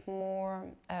little bit more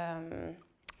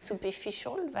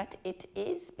superficial that it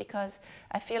is, because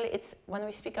I feel it's, when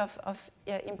we speak of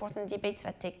important debates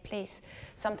that take place,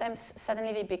 sometimes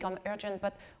suddenly they become urgent,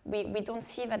 but we don't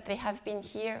see that they have been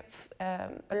here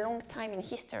a long time in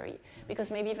history, because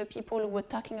maybe the people who were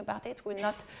talking about it were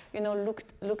not,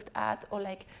 looked at or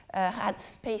like had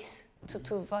space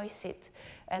to voice it.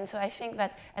 And so I think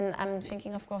that, and I'm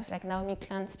thinking, of course, like Naomi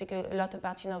Klein speaks a lot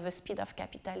about, the speed of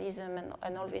capitalism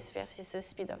and all this versus the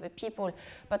speed of the people.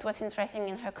 But what's interesting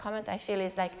in her comment, I feel,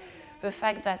 is like the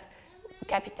fact that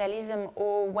capitalism,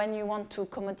 or when you want to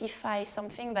commodify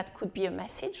something, that could be a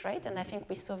message, right? And I think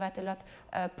we saw that a lot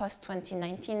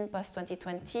post-2019,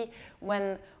 post-2020,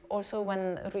 when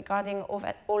regarding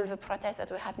all the protests that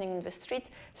were happening in the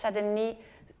street, suddenly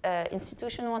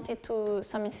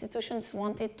some institutions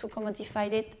wanted to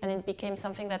commodify it, and it became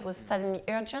something that was suddenly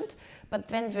urgent. But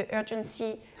then the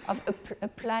urgency of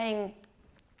applying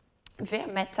their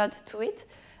method to it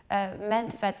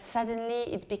meant that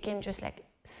suddenly it became just like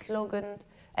slogan.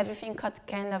 Everything got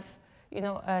kind of,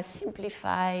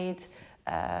 simplified.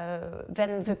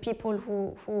 Then the people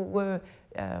who were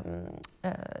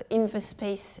in the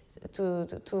space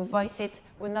to voice it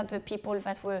were not the people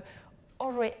that were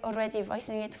already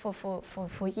voicing it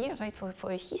for years, right?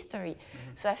 For a history.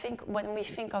 Mm-hmm. So I think when we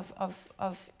think of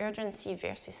urgency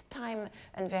versus time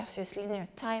and versus linear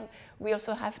time, we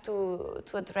also have to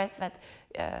address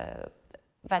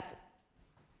that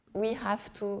we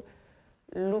have to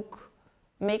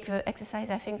make the exercise,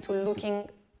 I think, to looking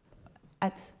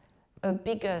at a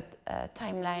bigger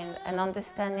timeline and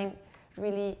understanding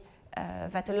really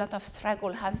that a lot of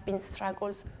struggle have been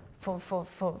struggles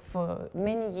for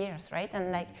many years, right?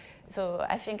 And like, so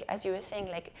I think, as you were saying,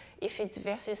 like, if it's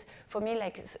versus, for me,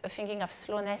 like thinking of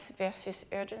slowness versus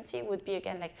urgency would be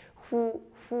again like who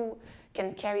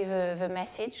can carry the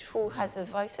message, who has the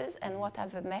voices, and what are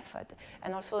the method,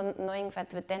 and also knowing that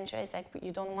the danger is like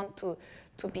you don't want to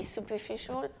be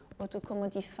superficial or to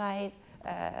commodify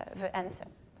the answer.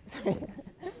 Sorry.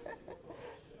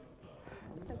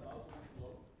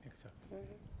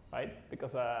 right?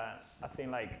 Because I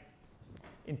think like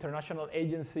international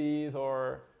agencies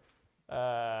or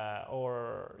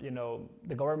you know,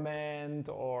 the government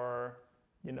or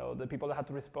you know, the people that have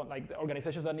to respond, like the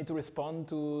organizations that need to respond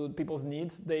to people's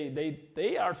needs,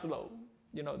 they are slow.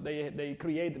 You know, they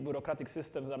create bureaucratic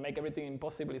systems that make everything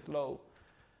impossibly slow.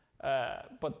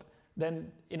 But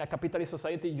then in a capitalist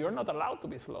society, you're not allowed to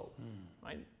be slow,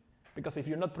 right? Because if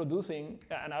you're not producing,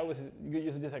 and I always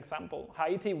use this example,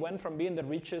 Haiti went from being the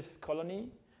richest colony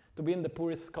to being the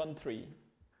poorest country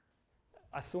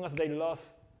as soon as they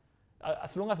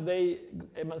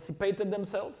emancipated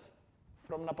themselves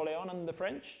from Napoleon and the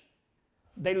French.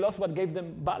 They lost what gave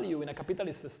them value in a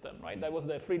capitalist system, right? That was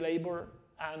the free labor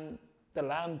and the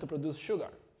land to produce sugar,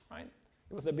 right?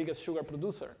 It was the biggest sugar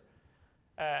producer.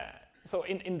 So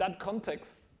in that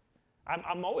context,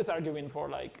 I'm always arguing for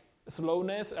like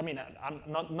slowness. I mean, I'm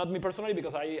not me personally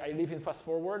because I live in fast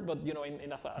forward, but you know,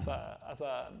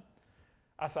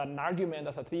 as an argument,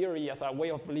 as a theory, as a way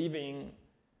of living,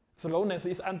 slowness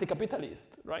is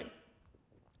anti-capitalist, right?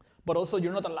 But also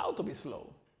you're not allowed to be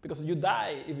slow because you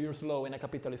die if you're slow in a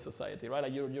capitalist society, right?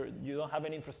 Like you don't have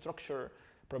any infrastructure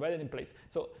provided in place.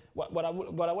 So what I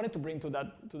wanted to bring to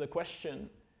the question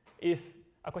is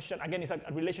a question, again, it's a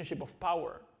relationship of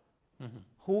power. Mm-hmm.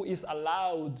 Who is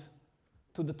allowed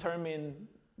to determine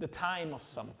the time of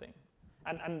something?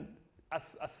 And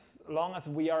as long as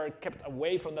we are kept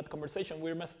away from that conversation,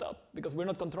 we're messed up because we're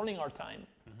not controlling our time.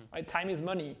 Mm-hmm. Right? Time is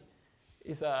money.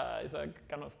 Is a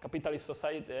kind of capitalist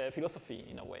society philosophy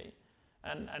in a way.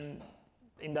 And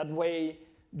in that way,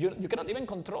 you cannot even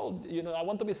control, you know, I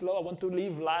want to be slow, I want to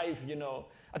live life, you know.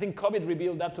 I think COVID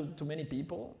revealed that to many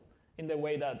people in the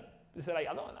way that they say, like,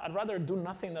 I'd rather do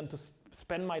nothing than to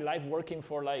spend my life working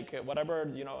for like whatever,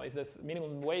 you know, is this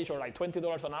minimum wage or like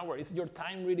 $20 an hour. Is your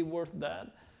time really worth that?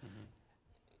 Mm-hmm.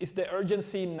 Is the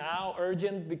urgency now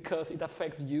urgent because it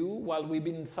affects you while we've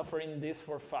been suffering this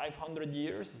for 500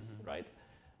 years, mm-hmm. right?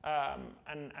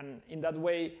 And in that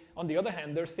way, on the other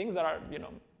hand, there's things that are, you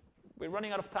know, we're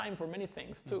running out of time for many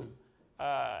things too.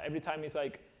 Mm-hmm. Every time it's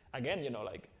like, again, you know,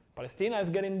 like Palestina is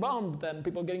getting bombed and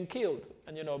people getting killed,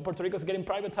 and you know, Puerto Rico is getting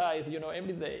privatized, you know,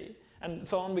 every day, and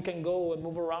so on. We can go and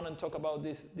move around and talk about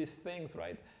these things,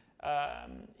 right?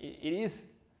 It is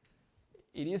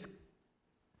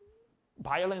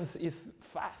violence is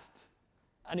fast,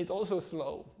 and it's also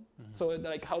slow. Mm-hmm. So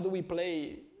like, how do we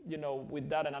play, you know, with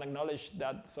that and acknowledge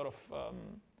that sort of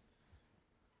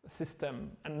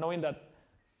system, and knowing that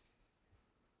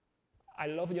I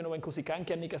love, you know, when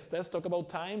Cusicanqui and Nicastes talk about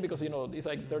time, because, you know, it's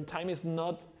like their time is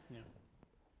not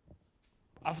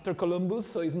after Columbus,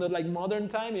 so it's not like modern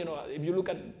time. You know, if you look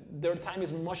at their time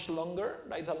is much longer,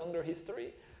 right, a longer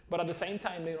history. But at the same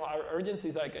time, you know, our urgency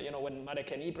is like, you know, when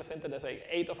Marekeni presented us, like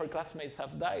 8 of her classmates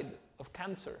have died of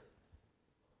cancer.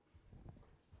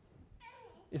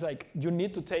 It's like, you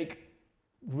need to take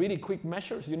really quick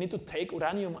measures. You need to take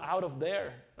uranium out of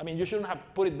there. I mean, you shouldn't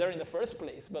have put it there in the first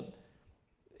place, but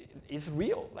it's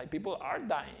real. Like, people are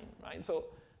dying, right? So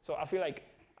I feel like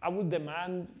I would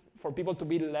demand for people to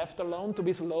be left alone, to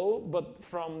be slow, but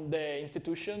from the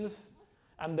institutions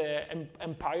and the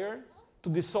empire to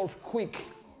dissolve quick,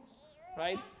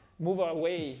 right? Move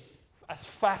away as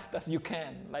fast as you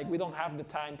can. Like, we don't have the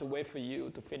time to wait for you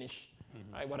to finish,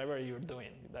 mm-hmm. right? Whatever you're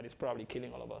doing, that is probably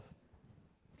killing all of us.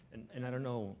 And I don't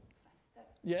know.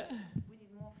 Faster. Yeah. We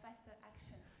need more faster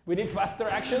action. We need faster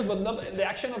actions, but not, the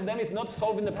action of them is not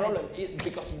solving the problem,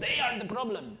 because they are the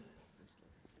problem.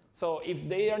 So if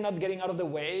they are not getting out of the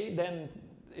way, then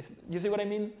you see what I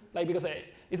mean? Like, because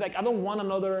it's like, I don't want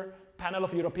another panel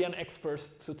of European experts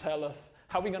to tell us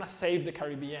how we're gonna save the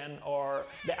Caribbean or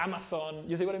the Amazon.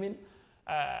 You see what I mean?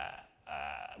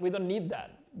 We don't need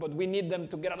that, but we need them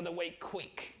to get out of the way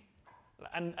quick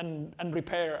and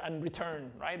repair and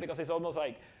return, right? Because it's almost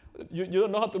like you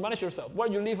don't know how to manage yourself.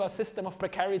 Well, you live a system of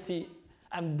precarity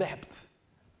and debt.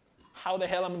 How the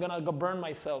hell am I gonna go burn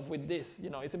myself with this? You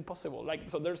know, it's impossible. Like,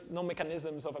 so there's no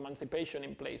mechanisms of emancipation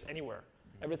in place anywhere.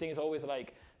 Mm-hmm. Everything is always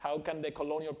like, how can the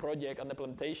colonial project and the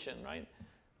plantation, right,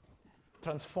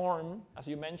 transform, as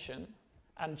you mentioned,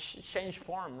 and change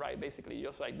form, right? Basically,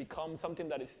 just like become something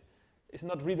that is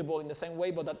not readable in the same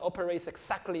way, but that operates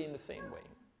exactly in the same way,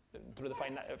 through the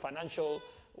financial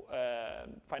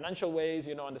ways,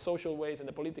 you know, and the social ways and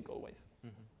the political ways.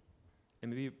 Mm-hmm.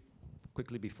 And maybe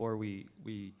quickly before we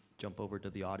jump over to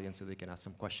the audience so they can ask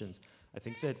some questions, I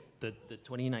think that the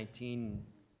 2019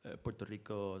 Puerto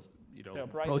Rico, you know,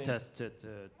 protests to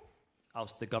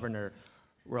oust the governor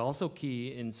were also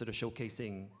key in sort of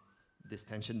showcasing this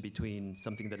tension between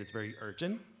something that is very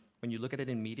urgent. When you look at it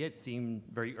in media, it seemed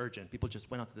very urgent. People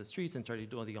just went out to the streets and started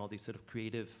doing all these sort of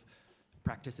creative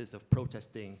practices of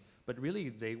protesting, but really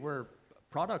they were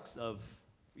products of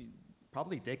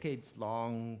probably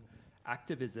decades-long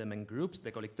activism and groups.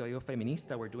 The Colectivo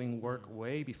Feminista were doing work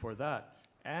way before that.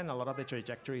 And a lot of the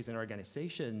trajectories and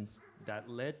organizations that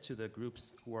led to the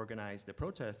groups who organized the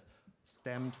protests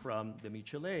stemmed from the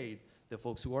mutual aid, the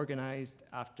folks who organized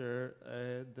after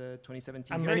the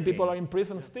 2017 And many people are in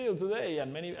prison still today,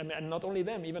 and and not only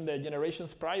them, even the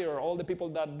generations prior, all the people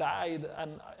that died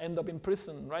and end up in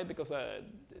prison, right? Because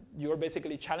you're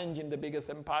basically challenging the biggest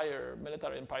empire,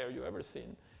 military empire you ever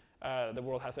seen, the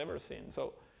world has ever seen.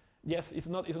 So yes, it's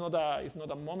not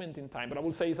a moment in time, but I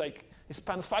would say it's like it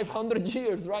spans 500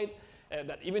 years, right?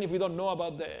 That even if we don't know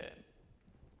about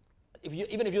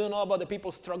even if you don't know about the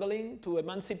people struggling to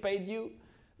emancipate you,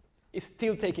 it's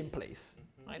still taking place,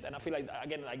 right? And I feel like,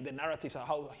 again, like the narratives of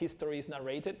how history is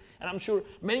narrated, and I'm sure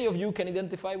many of you can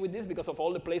identify with this because of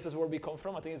all the places where we come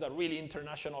from. I think it's a really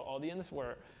international audience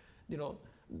where, you know,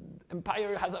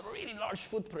 empire has a really large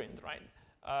footprint, right?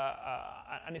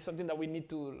 And it's something that we need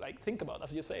to like think about,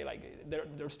 as you say. Like there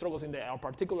are struggles in our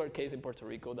particular case in Puerto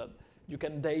Rico that you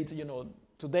can date, you know,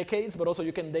 to decades, but also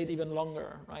you can date even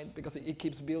longer, right? Because it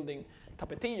keeps building.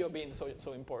 Capetillo being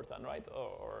so important, right?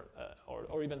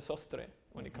 Or even Sostre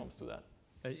when it comes to that.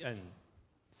 And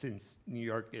since New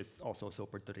York is also so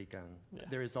Puerto Rican,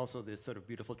 there is also this sort of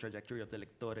beautiful trajectory of the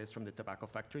lectores from the tobacco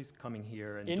factories coming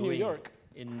here and in doing New York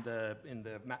in the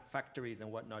factories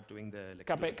and whatnot, doing the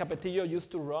lectures. Capetillo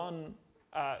used to run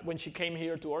when she came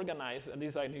here to organize, and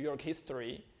this is New York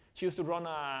history. She used to run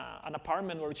an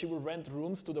apartment where she would rent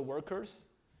rooms to the workers,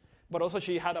 but also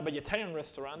she had a vegetarian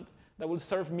restaurant that would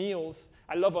serve meals.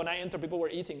 I love when I enter, people were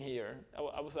eating here.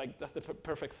 I was like, that's the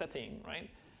perfect setting, right?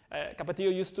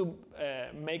 Capetillo used to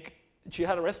she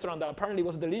had a restaurant that apparently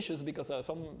was delicious because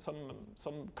some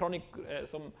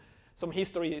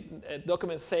history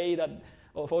documents say that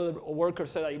of all the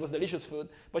workers said that it was delicious food,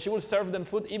 but she would serve them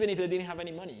food even if they didn't have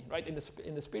any money, right? In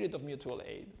the spirit of mutual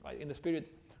aid, right? In the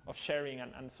spirit of sharing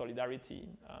and solidarity.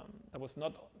 It was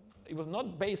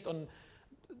not based on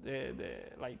the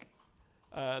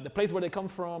place where they come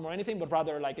from or anything, but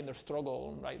rather like in their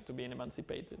struggle, right, to being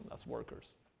emancipated as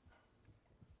workers.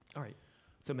 All right,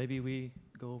 so maybe we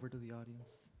go over to the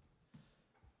audience.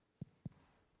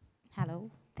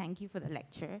 Hello, thank you for the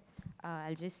lecture.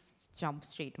 I'll just jump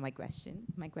straight to my question.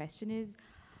 My question is,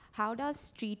 how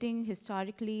does treating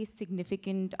historically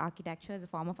significant architecture as a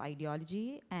form of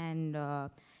ideology and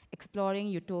exploring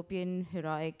utopian,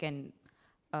 heroic, and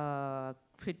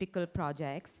critical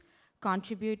projects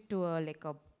contribute to a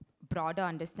broader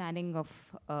understanding of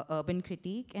urban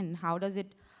critique, and how does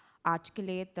it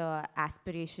articulate the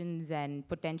aspirations and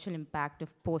potential impact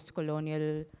of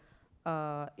post-colonial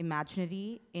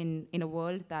imaginary in a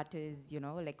world that is, you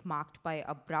know, like marked by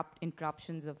abrupt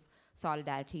interruptions of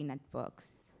solidarity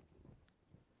networks?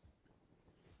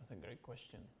 That's a great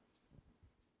question.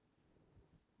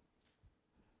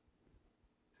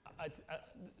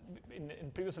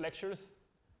 In previous lectures,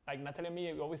 like Nathalie and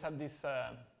me, we always have this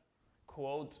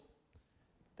quote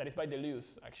that is by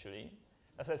Deleuze, actually,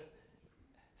 that says,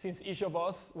 since each of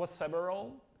us was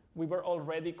several, we were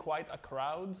already quite a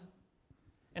crowd.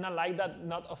 And I like that,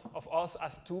 not of us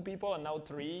as two people and now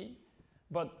three,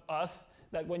 but us,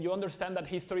 that when you understand that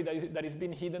history that is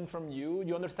being hidden from you,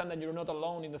 you understand that you're not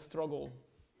alone in the struggle,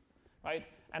 right?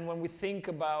 And when we think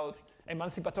about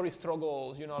emancipatory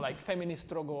struggles, you know, like feminist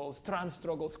struggles, trans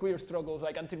struggles, queer struggles,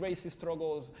 like anti-racist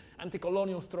struggles,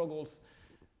 anti-colonial struggles,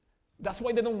 that's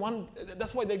why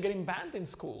they're getting banned in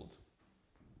schools,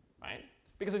 right?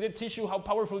 Because if they teach you how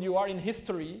powerful you are in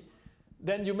history,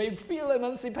 then you may feel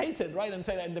emancipated, right? And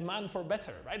say and demand for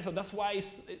better, right? So that's why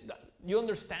you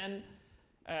understand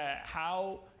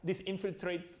how this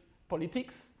infiltrates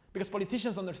politics, because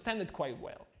politicians understand it quite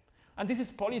well. And this is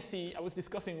policy. I was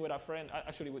discussing with a friend,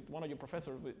 actually with one of your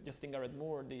professors, with Justine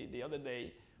Garrett-Moore, the other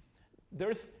day.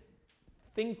 There's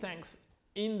think tanks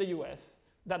in the US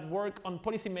that work on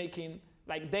policy making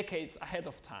like decades ahead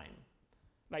of time.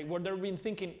 Like where they've been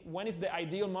thinking, when is the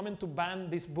ideal moment to ban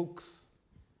these books,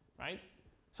 right?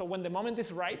 So when the moment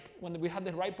is ripe, when we have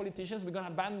the right politicians, we're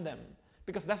gonna ban them.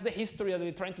 Because that's the history that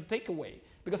they're trying to take away.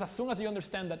 Because as soon as you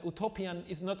understand that utopian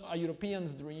is not a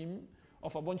European's dream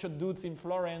of a bunch of dudes in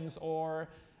Florence or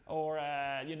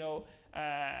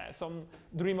some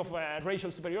dream of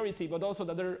racial superiority, but also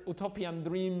that they're utopian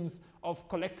dreams of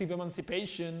collective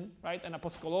emancipation, right, and a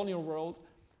post-colonial world,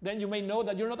 then you may know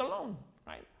that you're not alone,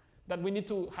 right? That we need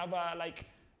to have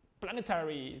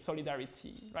planetary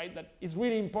solidarity, right? That is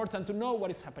really important to know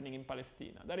what is happening in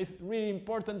Palestine. That is really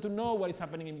important to know what is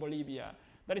happening in Bolivia.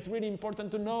 That is really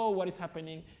important to know what is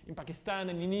happening in Pakistan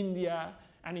and in India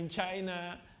and in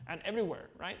China and everywhere,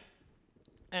 right?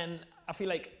 And I feel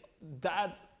like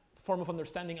that form of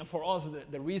understanding, and for us,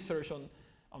 the research on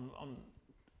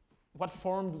what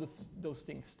form do those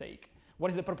things take?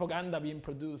 What is the propaganda being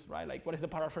produced, right? Like, what is the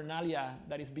paraphernalia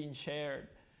that is being shared?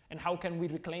 And how can we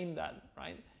reclaim that,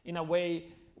 right? In a way,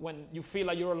 when you feel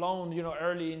like you're alone, you know,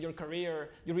 early in your career,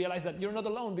 you realize that you're not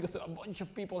alone because a bunch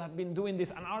of people have been doing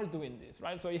this and are doing this,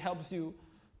 right? So it helps you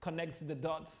connect the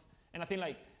dots. And I think,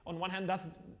 like, on one hand,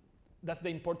 that's the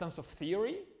importance of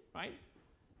theory, right?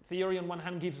 Theory, on one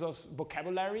hand, gives us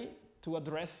vocabulary to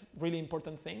address really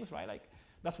important things, right? Like,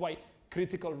 that's why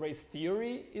critical race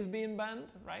theory is being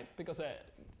banned, right? Because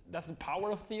that's the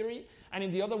power of theory. And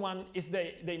in the other one is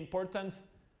the importance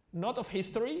not of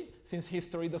history, since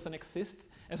history doesn't exist.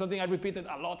 And something I repeated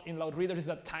a lot in Loudreaders is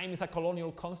that time is a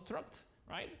colonial construct,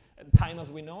 right? Time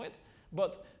as we know it.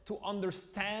 But to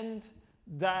understand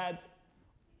that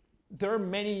there are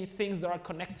many things that are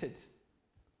connected,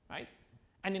 right?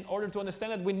 And in order to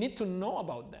understand that, we need to know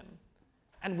about them.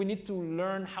 And we need to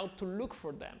learn how to look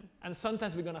for them. And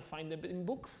sometimes we're going to find them in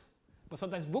books. But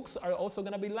sometimes books are also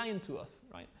going to be lying to us,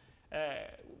 right?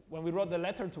 When we wrote the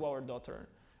letter to our daughter,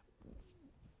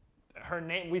 her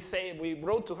name, we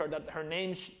wrote to her that her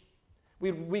name,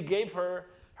 we gave her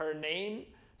her name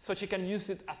so she can use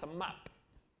it as a map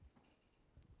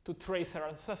to trace her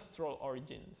ancestral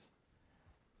origins.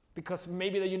 Because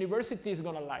maybe the university is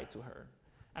going to lie to her.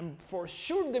 And for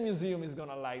sure the museum is going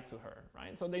to lie to her,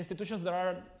 right? So the institutions that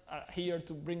are here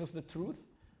to bring us the truth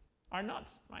are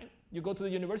not, right? You go to the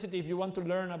university, if you want to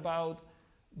learn about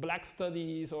black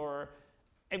studies or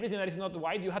everything that is not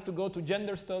white, you have to go to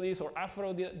gender studies or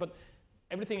Afro, but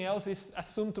everything else is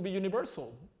assumed to be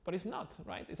universal, but it's not,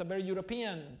 right? It's a very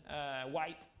European,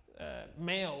 white,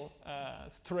 male,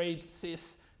 straight,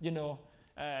 cis, you know,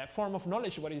 form of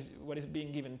knowledge what is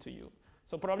being given to you.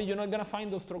 So probably you're not going to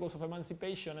find those struggles of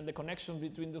emancipation and the connection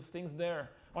between those things there,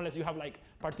 unless you have like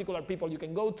particular people you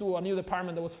can go to, a new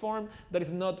department that was formed that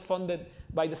is not funded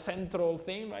by the central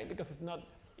thing, right? Because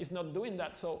it's not doing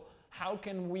that. So how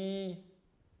can we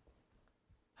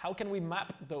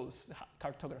map those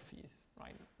cartographies,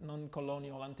 right?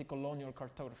 Non-colonial, anti-colonial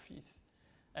cartographies.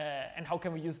 And how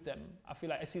can we use them? I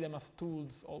feel like I see them as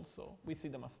tools also. We see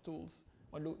them as tools.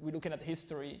 When we're looking at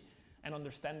history and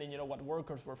understanding, you know, what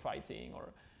workers were fighting,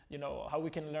 or, you know, how we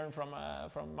can learn from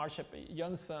Marsha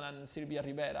Johnson and Sylvia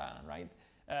Rivera, right?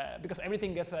 Because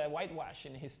everything gets a whitewash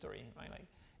in history, right? Like,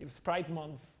 it's Pride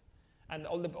Month, and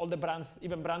all the brands,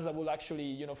 even brands that will actually,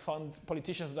 you know, fund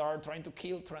politicians that are trying to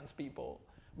kill trans people,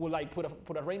 will like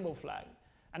put a rainbow flag,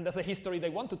 and that's a history they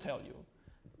want to tell you.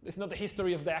 It's not the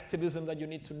history of the activism that you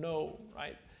need to know,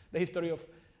 right? The history of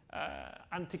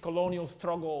anti-colonial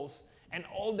struggles and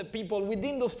all the people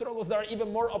within those struggles that are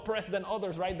even more oppressed than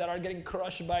others, right? That are getting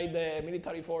crushed by the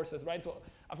military forces, right? So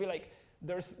I feel like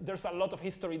there's a lot of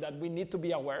history that we need to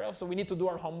be aware of. So we need to do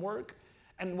our homework,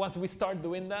 and once we start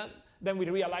doing that, then we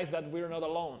realize that we're not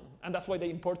alone, and that's why the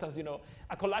importance, you know,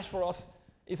 a collage for us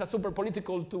is a super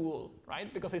political tool,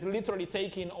 right? Because it's literally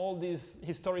taking all this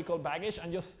historical baggage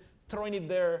and just throwing it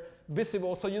there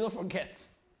visible so you don't forget,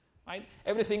 right?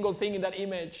 Every single thing in that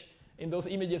image, in those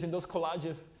images, in those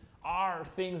collages, are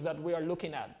things that we are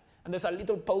looking at. And there's a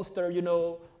little poster, you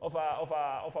know, of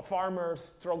a farmer's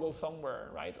struggle somewhere,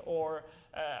 right? Or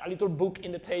a little book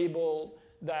in the table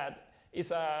that is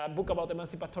a book about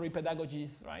emancipatory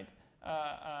pedagogies, right?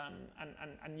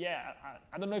 And yeah,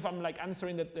 I don't know if I'm like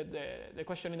answering the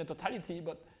question in the totality,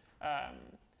 but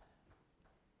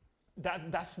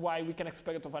that's why we can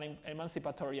expect of an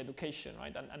emancipatory education,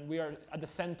 right? And we are at the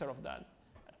center of that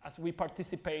as we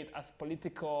participate as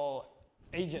political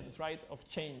agents, right, of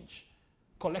change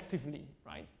collectively,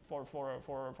 right,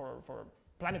 for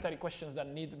planetary questions that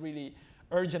need really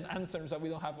urgent answers that we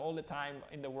don't have all the time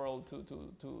in the world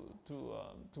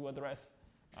to address.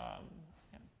 Yeah.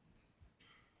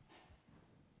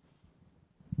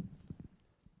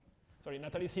 Sorry,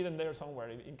 Nathalie's hidden there somewhere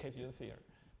in case you didn't see her,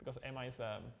 because Emma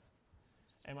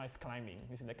is climbing.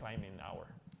 This is the climbing hour.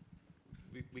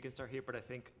 We can start here, but I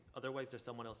think otherwise there's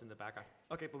someone else in the back.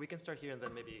 Okay, but we can start here and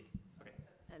then maybe. Okay.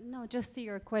 No, just to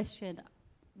your question,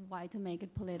 why to make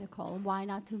it political? Why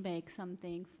not to make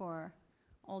something for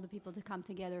all the people to come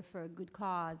together for a good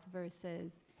cause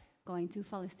versus going to a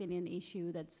Palestinian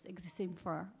issue that's existing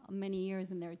for many years,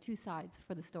 and there are two sides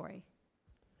for the story?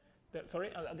 Sorry,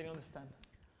 I didn't understand.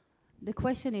 The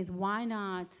question is,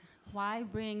 why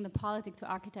bring the politics to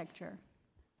architecture?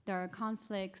 there are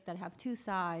conflicts that have two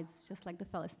sides, just like the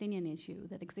Palestinian issue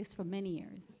that exists for many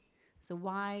years. So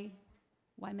why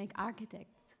make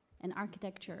architects and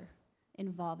architecture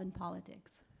involved in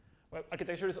politics? Well,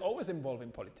 architecture is always involved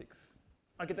in politics.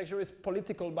 Architecture is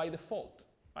political by default,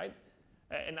 right?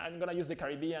 And I'm going to use the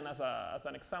Caribbean as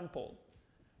an example.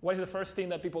 What is the first thing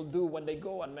that people do when they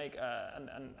go and make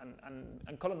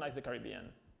and colonize the Caribbean?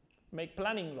 Make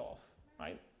planning laws,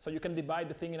 right? So you can divide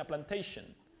the thing in a plantation,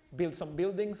 build some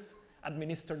buildings,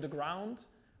 administer the ground.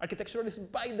 Architecture is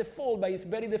by default, by its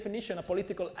very definition, a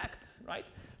political act, right?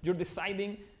 You're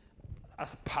deciding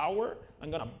as power,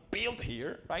 I'm gonna build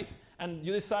here, right? And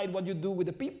you decide what you do with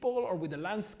the people or with the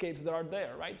landscapes that are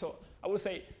there, right? So I would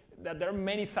say that there are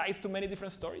many sides to many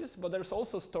different stories, but there's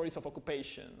also stories of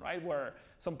occupation, right? Where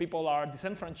some people are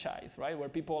disenfranchised, right? Where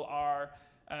people are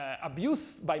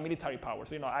abused by military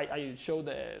powers. You know, I showed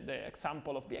the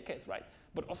example of Vieques, right?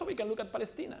 But also we can look at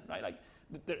Palestine, right? Like,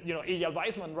 you know, Uriel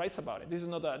Weissman writes about it. This is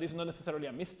not necessarily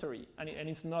a mystery, and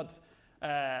it's not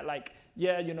like,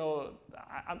 yeah, you know,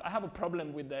 I have a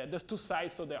problem with there's two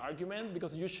sides of the argument,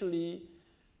 because usually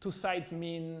two sides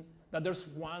mean that there's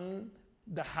one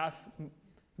that has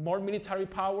more military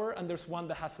power and there's one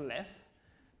that has less.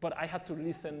 But I had to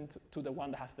listen to the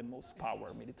one that has the most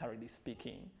power, militarily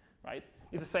speaking, right?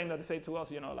 It's the same that they say to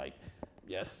us, you know, like,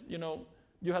 yes, you know,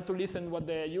 you have to listen what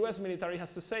the US military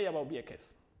has to say about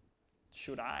Vieques.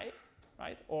 Should I,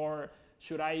 right? Or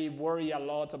should I worry a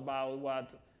lot about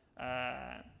what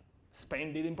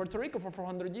Spain did in Puerto Rico for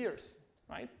 400 years,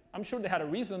 right? I'm sure they had a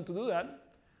reason to do that.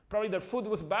 Probably their food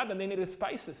was bad and they needed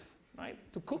spices, right,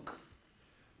 to cook.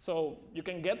 So you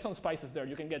can get some spices there.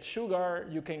 You can get sugar,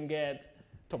 you can get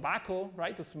tobacco,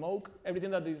 right, to smoke, everything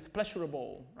that is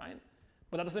pleasurable, right?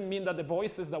 But that doesn't mean that the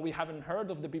voices that we haven't heard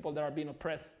of the people that are being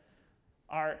oppressed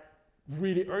are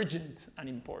really urgent and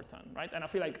important, right? And I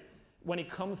feel like when it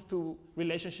comes to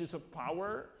relationships of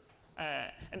power,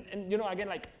 and you know, again,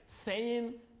 like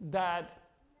saying that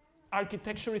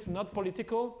architecture is not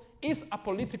political is a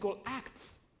political act,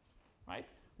 right?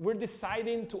 We're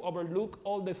deciding to overlook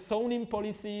all the zoning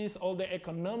policies, all the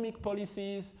economic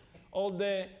policies, all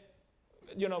the,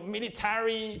 you know,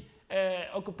 military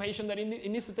occupation that it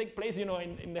needs to take place, you know,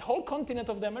 in the whole continent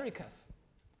of the Americas.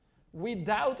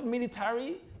 Without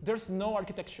military, there's no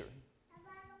architecture,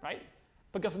 right?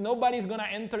 Because nobody's gonna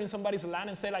enter in somebody's land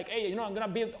and say like, hey, you know, I'm gonna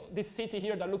build this city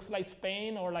here that looks like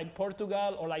Spain or like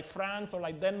Portugal or like France or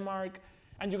like Denmark,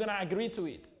 and you're gonna agree to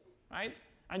it, right?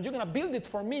 And you're gonna build it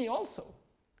for me also,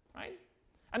 right?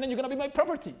 And then you're gonna be my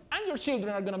property, and your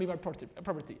children are gonna be my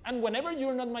property. And whenever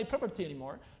you're not my property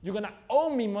anymore, you're gonna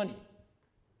owe me money,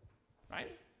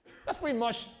 right? That's pretty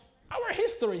much our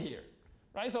history here,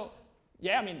 right? So,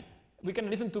 yeah, I mean, we can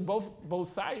listen to both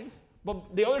sides,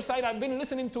 but the other side, I've been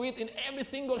listening to it in every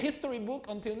single history book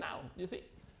until now, you see?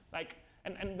 Like,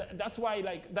 and that's why,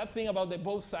 like, that thing about the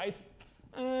both sides,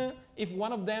 if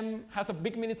one of them has a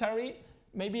big military,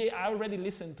 maybe I already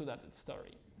listened to that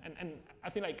story. And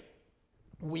I feel like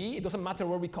it doesn't matter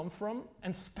where we come from,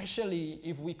 and especially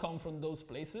if we come from those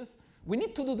places, we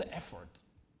need to do the effort,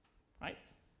 right?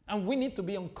 And we need to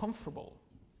be uncomfortable,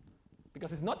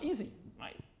 because it's not easy,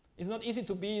 right? It's not easy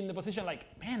to be in the position like,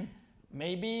 man,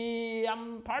 maybe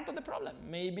I'm part of the problem.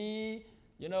 Maybe,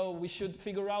 you know, we should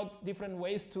figure out different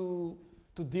ways to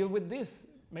deal with this.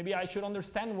 Maybe I should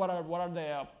understand what are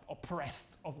the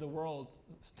oppressed of the world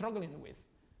struggling with,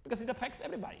 because it affects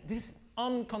everybody. This is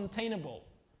uncontainable.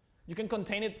 You can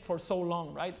contain it for so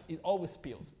long, right? It always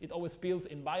spills. It always spills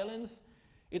in violence.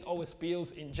 It always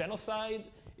spills in genocide.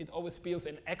 It always spills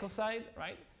in ecocide,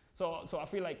 right? So I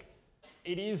feel like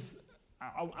it is,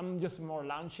 I'm just more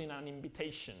launching an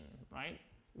invitation, right?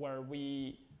 Where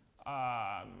we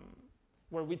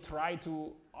try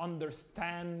to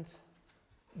understand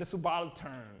the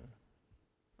subaltern,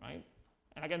 right?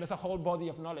 And again, there's a whole body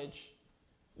of knowledge.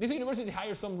 This university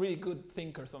hires some really good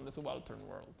thinkers on the subaltern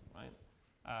world, right?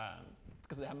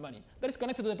 Because they have money. That is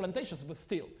connected to the plantations, but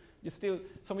still,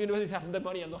 some universities have the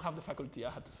money and don't have the faculty, I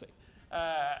have to say.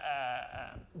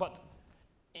 But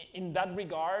in that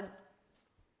regard,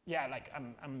 yeah, like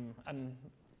I'm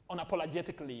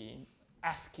unapologetically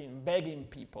begging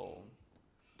people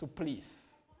to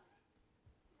please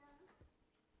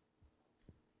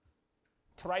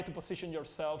try to position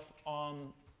yourself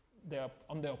on the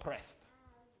oppressed,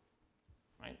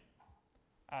 right?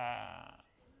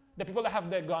 The people that have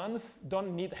the guns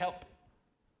don't need help,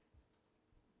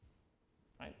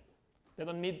 right? They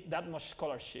don't need that much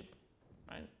scholarship,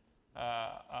 right?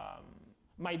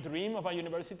 My dream of a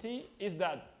university is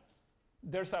that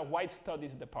there's a white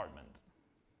studies department,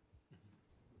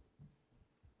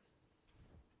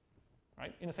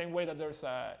 right? In the same way that there's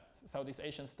Southeast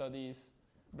Asian studies,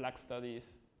 black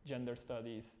studies, gender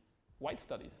studies, white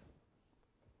studies,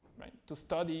 right? To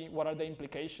study what are the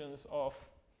implications of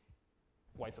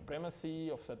white supremacy,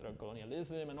 of settler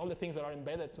colonialism, and all the things that are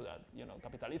embedded to that, you know,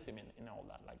 capitalism in all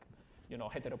that, like, you know,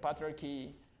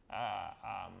 heteropatriarchy,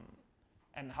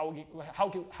 and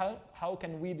how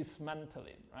can we dismantle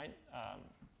it, right?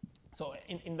 So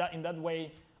in that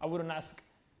way, I wouldn't ask,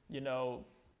 you know,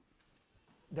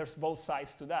 there's both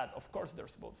sides to that. Of course,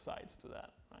 there's both sides to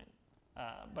that, right?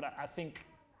 But I think,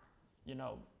 you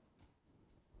know,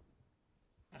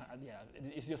 yeah,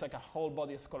 it's just like a whole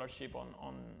body of scholarship on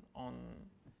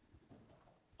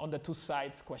the two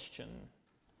sides question,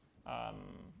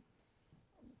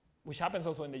 which happens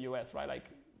also in the US, right? Like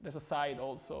there's a side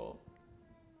also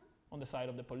on the side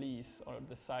of the police or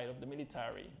the side of the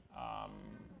military.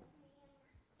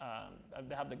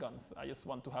 They have the guns. I just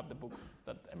want to have the books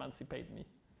that emancipate me.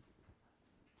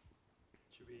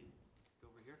 Should we go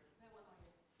over here?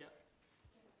 Yeah.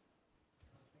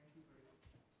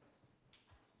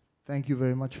 Thank you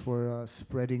very much for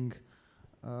spreading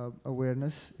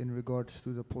awareness in regards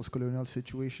to the post-colonial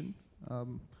situation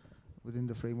within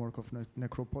the framework of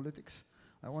necropolitics.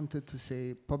 I wanted to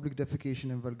say public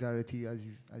defecation and vulgarity, as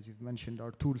you've mentioned,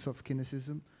 are tools of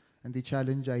cynicism, and they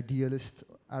challenge idealist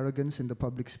arrogance in the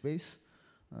public space.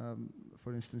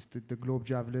 For instance, the Globe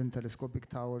Javelin, telescopic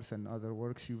towers, and other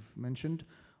works you've mentioned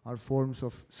are forms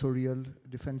of surreal,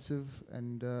 defensive,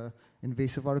 and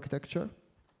invasive architecture,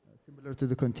 similar to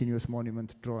the continuous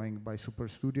monument drawing by Super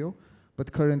Studio.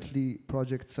 But currently,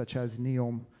 projects such as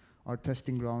NEOM are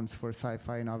testing grounds for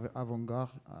sci-fi and avant-garde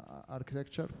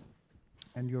architecture.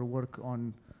 And your work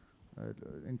on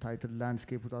entitled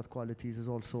Landscape Without Qualities is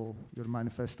also your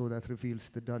manifesto that reveals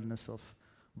the dullness of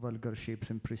vulgar shapes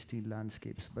and pristine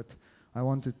landscapes. But I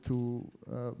wanted to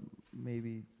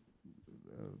maybe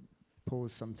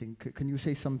pose something. Can you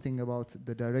say something about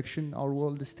the direction our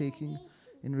world is taking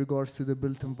in regards to the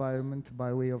built environment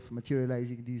by way of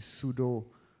materializing these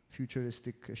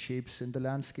pseudo-futuristic shapes in the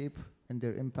landscape and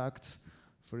their impacts,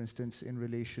 for instance, in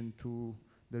relation to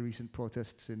the recent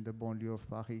protests in the banlieue of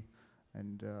Paris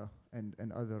and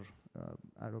other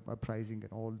Arab uprising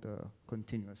and all the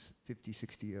continuous 50,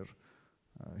 60-year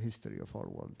history of our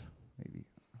world, maybe.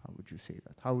 How would you say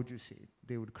that? How would you say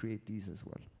they would create these as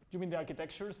well? You mean the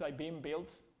architectures like being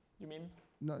built, you mean?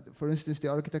 No, for instance, the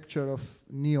architecture of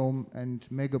NEOM and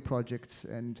mega projects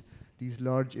and these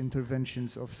large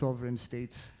interventions of sovereign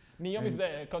states. NEOM is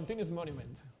the continuous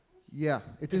monument. Yeah,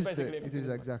 it is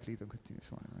exactly the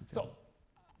continuous monument. So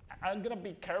I'm gonna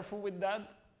be careful with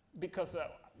that because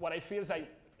what I feel is like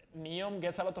NEOM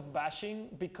gets a lot of bashing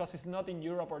because it's not in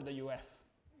Europe or the US.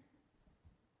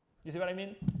 You see what I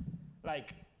mean?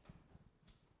 Like,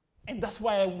 and that's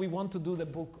why we want to do the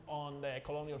book on the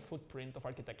colonial footprint of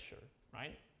architecture,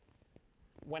 right?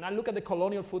 When I look at the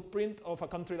colonial footprint of a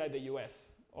country like the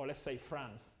US, or let's say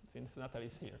France, since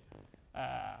Nathalie's here,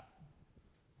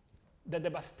 the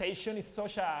devastation is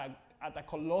such at a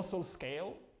colossal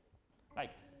scale.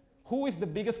 Like, who is the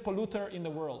biggest polluter in the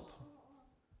world?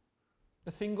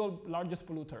 The single largest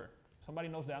polluter. Somebody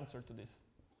knows the answer to this.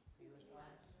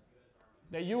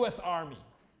 The US Army.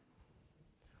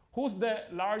 Who's the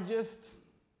largest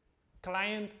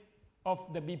client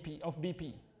of the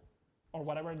BP, or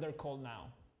whatever they're called now?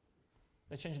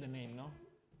 They changed the name, no?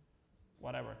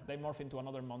 Whatever, they morph into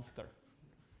another monster,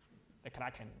 the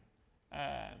Kraken.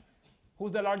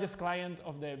 Who's the largest client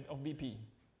of BP?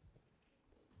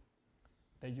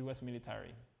 The US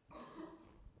military.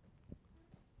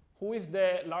 Who is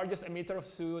the largest emitter of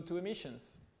CO2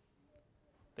 emissions?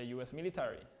 The US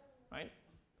military, right?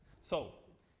 So,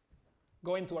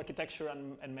 going to architecture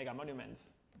and mega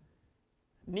monuments.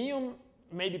 NEOM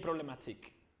may be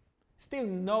problematic. Still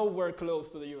nowhere close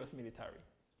to the US military,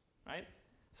 right?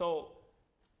 So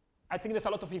I think there's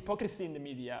a lot of hypocrisy in the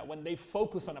media when they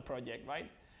focus on a project, right?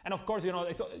 And of course, you know,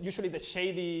 it's usually the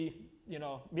shady, you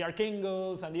know, B.R.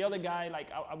 Kingles and the other guy,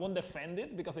 like, I won't defend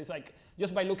it because it's like,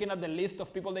 just by looking at the list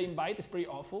of people they invite, it's pretty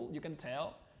awful, you can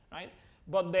tell, right?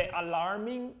 But the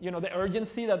alarming, you know, the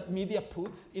urgency that media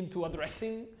puts into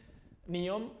addressing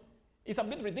NEOM is a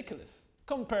bit ridiculous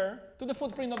compared to the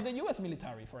footprint of the US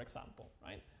military, for example,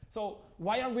 right? So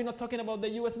why are we not talking about the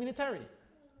US military,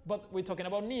 but we're talking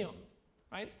about NEOM,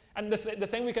 right? And the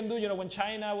same we can do, you know, when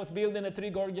China was building the Three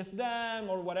Gorges Dam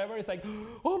or whatever, it's like,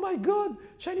 oh my God,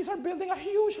 Chinese are building a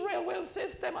huge railway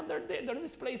system and they're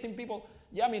displacing people.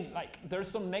 Yeah, I mean, like, there's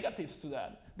some negatives to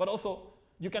that, but also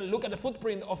you can look at the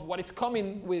footprint of what is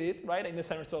coming with it, right? In the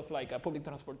sense of like public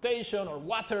transportation or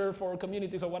water for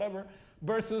communities or whatever,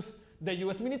 versus the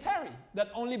US military that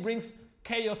only brings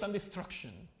chaos and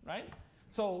destruction, right?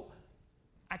 So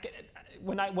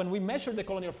when we measure the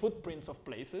colonial footprints of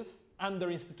places and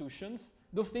their institutions,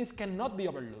 those things cannot be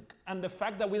overlooked. And the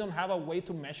fact that we don't have a way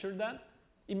to measure that,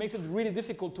 it makes it really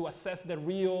difficult to assess the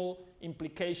real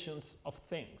implications of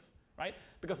things, right?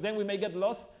 Because then we may get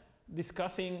lost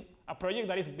discussing a project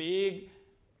that is big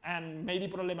and maybe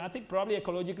problematic, probably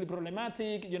ecologically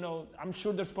problematic. You know, I'm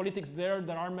sure there's politics there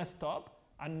that are messed up.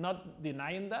 I'm not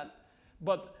denying that.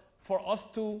 But for us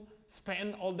to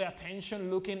spend all the attention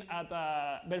looking at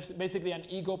basically an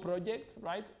ego project,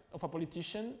 right, of a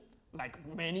politician, like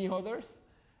many others,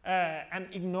 and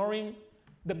ignoring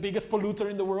the biggest polluter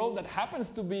in the world that happens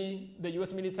to be the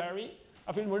US military,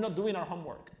 I feel we're not doing our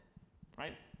homework,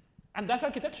 right? And that's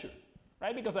architecture,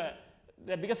 right? Because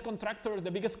the biggest contractors,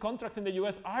 the biggest contracts in the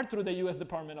US are through the US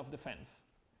Department of Defense.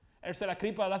 Ursula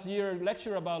Kripa last year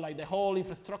lectured about like the whole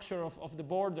infrastructure of the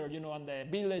border, you know, and the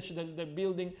village, the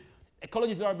building.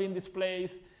 Ecologists that are being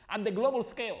displaced at the global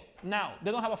scale. Now, they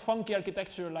don't have a funky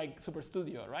architecture like Super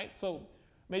Studio, right? So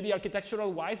maybe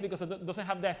architectural wise, because it doesn't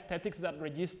have the aesthetics that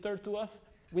register to us,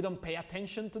 we don't pay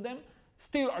attention to them.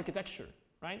 Still architecture,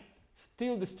 right?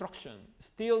 Still destruction.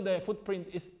 Still the footprint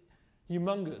is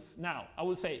humongous. Now, I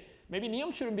will say, maybe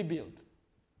NEOM shouldn't be built,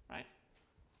 right?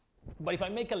 But if I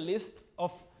make a list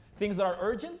of things that are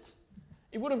urgent,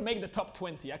 it wouldn't make the top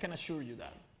 20, I can assure you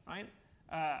that, right?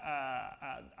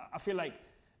 I feel like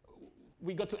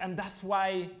we got to, and that's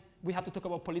why we have to talk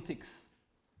about politics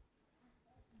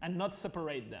and not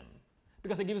separate them.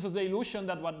 Because it gives us the illusion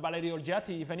that what Valerio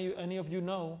Orgiati, if any of you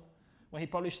know, when he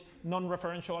published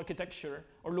non-referential architecture,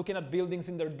 or looking at buildings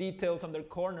in their details and their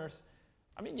corners,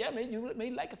 I mean, yeah, you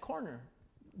may like a corner.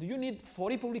 Do you need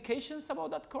 40 publications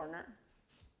about that corner?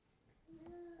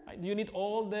 Right? Do you need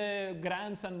all the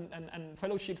grants and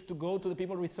fellowships to go to the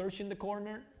people researching the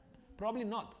corner? Probably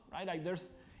not, right? Like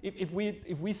if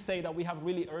we say that we have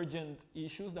really urgent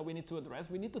issues that we need to address,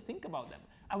 we need to think about them.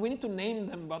 And we need to name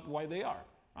them about why they are,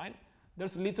 right?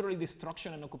 There's literally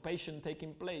destruction and occupation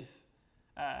taking place.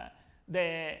 I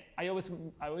always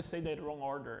say the wrong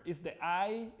order. It's the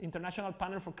International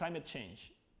Panel for Climate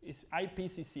Change. It's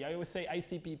IPCC. I always say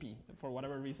ICPP for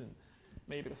whatever reason.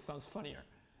 Maybe because it sounds funnier.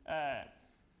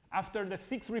 After the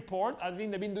 6th report, I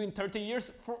think they've been doing 30 years,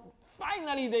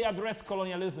 finally they address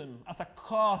colonialism as a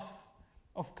cause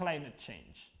of climate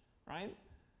change, right?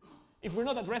 If we're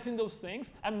not addressing those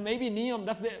things, and maybe NEOM,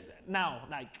 now,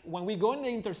 like, when we go in the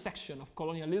intersection of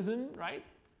colonialism, right,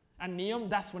 and NEOM,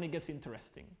 that's when it gets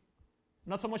interesting.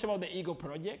 Not so much about the ego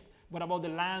project, but about the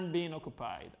land being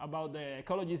occupied, about the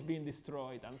ecologies being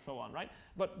destroyed, and so on, right?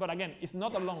 But again, it's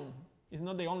not alone. It's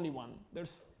not the only one.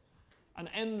 There's an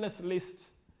endless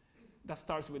list that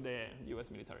starts with the US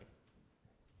military.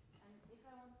 And if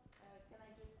I want, can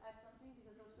I just add something?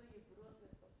 Because also you brought,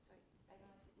 sorry, I don't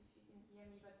know if you can hear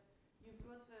me, but you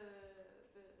brought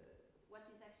what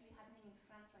is actually happening in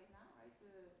France right now, right?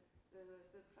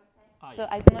 The protests. So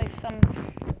I don't know if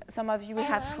some of you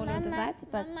have followed that,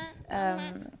 but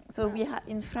so we have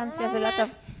in France there's a lot of.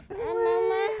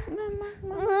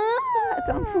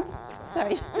 Attends,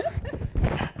 sorry.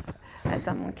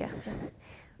 Attends mon cœur, tiens.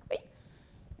 Oui.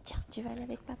 Tiens, tu vas aller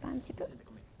avec papa un petit peu.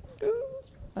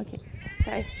 Okay,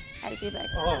 sorry, I'll be back.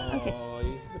 Okay,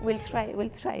 we'll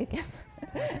try again.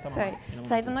 Sorry.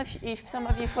 So I don't know if some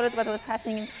of you followed what was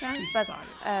happening in France, but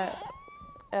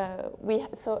we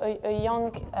saw a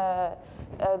young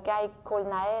guy called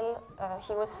Naël.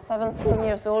 He was 17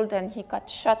 years old and he got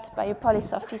shot by a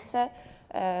police officer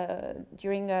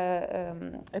during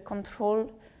a control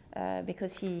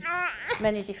because he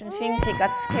many different things. He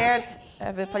got scared.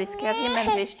 The police scared him and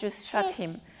they just shot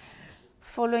him.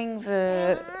 Following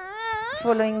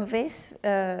this,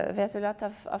 there's a lot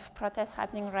of protests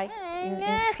happening right in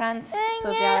France.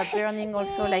 So they are burning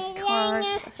also like cars.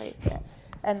 Sorry.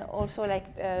 And also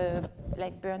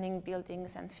like burning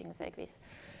buildings and things like this.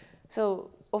 So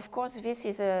of course this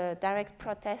is a direct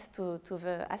protest to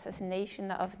the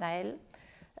assassination of Naël,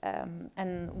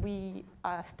 and we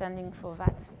are standing for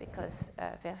that because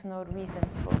there's no reason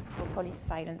for police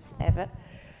violence ever.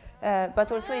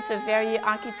 But also it's a very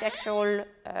architectural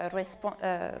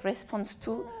response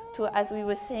to, as we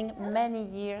were saying, many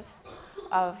years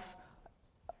of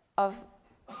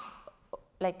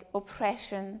like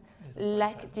oppression,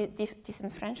 lack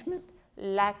disenfranchisement,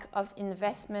 lack of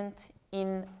investment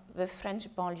in the French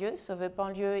banlieue. So the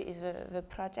banlieue is the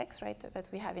projects, right, that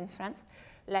we have in France.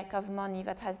 Lack of money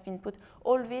that has been put.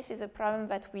 All this is a problem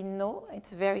that we know.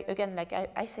 It's very, again, like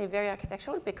I say, very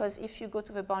architectural, because if you go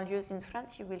to the banlieues in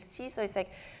France, you will see. So it's like,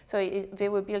 they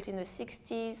were built in the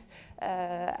 60s,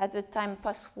 at the time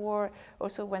post-war,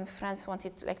 also when France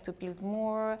wanted to build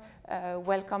more,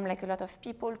 welcome like a lot of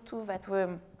people too that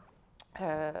were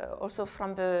also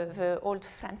from the old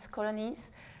France colonies,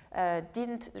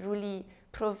 didn't really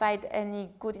provide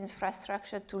any good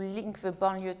infrastructure to link the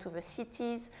banlieue to the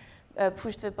cities.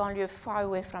 Pushed the banlieue far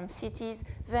away from cities,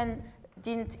 then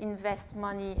didn't invest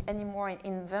money anymore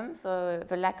in them. So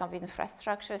the lack of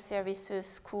infrastructure, services,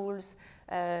 schools,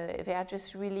 they are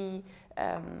just really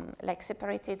like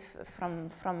separated from,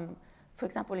 for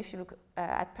example, if you look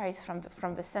at Paris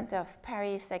from the center of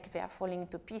Paris, like they are falling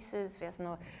to pieces. There's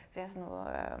no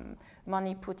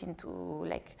money put into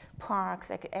like parks,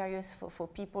 like areas for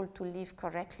people to live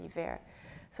correctly there.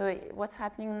 So what's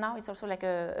happening now is also like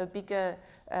a bigger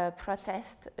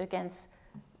protest against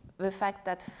the fact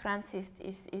that France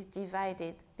is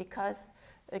divided, because,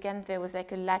 again, there was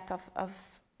like a lack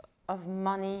of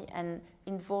money and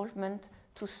involvement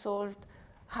to solve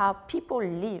how people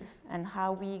live and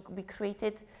how we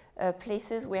created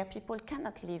places where people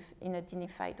cannot live in a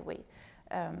dignified way.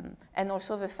 And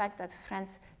also the fact that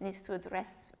France needs to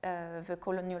address the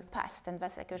colonial past, and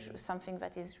that's like something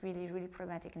that is really, really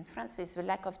problematic in France. There's the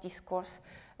lack of discourse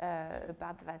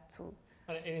about that too.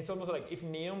 And it's almost like if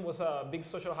NEOM was a big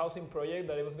social housing project,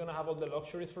 that it was going to have all the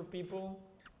luxuries for people,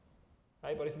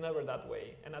 right? But it's never that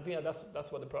way. And I think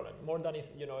that's what the problem. More than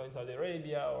is, in Saudi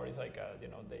Arabia, or it's like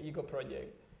the Eco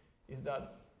project, is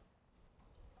that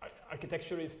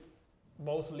architecture is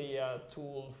mostly a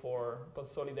tool for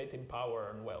consolidating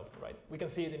power and wealth, right? We can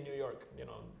see it in New York,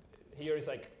 Here is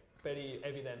like very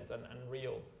evident and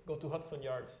real. Go to Hudson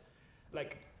Yards.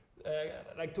 Like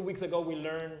 2 weeks ago, we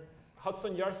learned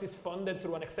Hudson Yards is funded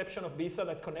through an exception of visa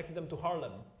that connects them to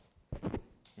Harlem,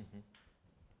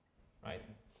 right?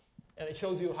 And it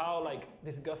shows you how like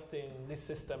disgusting this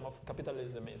system of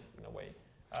capitalism is in a way.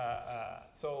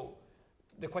 So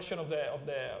the question of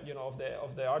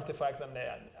the artifacts and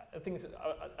I think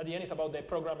at the end it's about the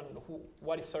program and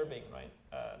what is serving, right?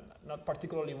 Not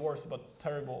particularly worse, but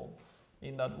terrible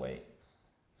in that way.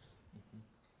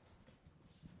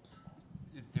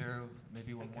 Is there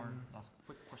maybe one more last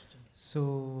quick question?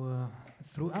 So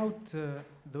throughout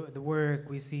the work,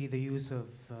 we see the use of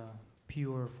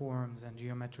pure forms and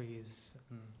geometries,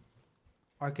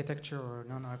 architecture or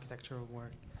non-architectural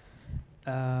work.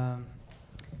 And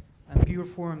pure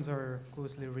forms are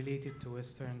closely related to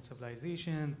Western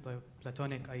civilization,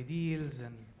 Platonic ideals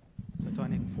and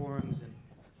Platonic forms, and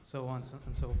so on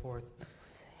and so forth.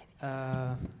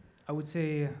 I would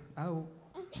say,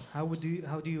 how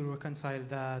do you reconcile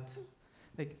that?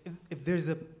 Like, if there's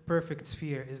a perfect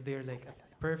sphere, is there like a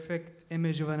perfect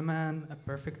image of a man, a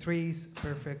perfect race, a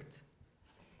perfect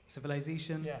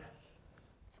civilization? Yeah,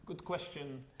 it's a good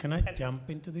question. Can I jump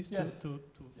into this? Yes.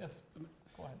 Yes.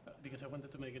 Go ahead. Because I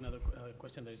wanted to make another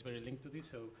question that is very linked to this.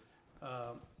 So,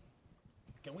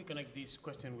 can we connect this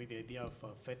question with the idea of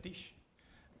fetish?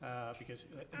 Because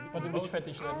which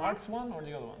fetish? The Marx one or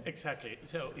the other one? Exactly.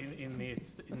 So,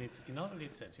 in all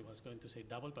its sense, I was going to say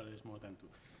double, but there's more than two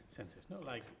senses. No,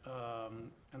 like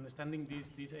understanding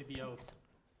this idea of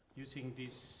using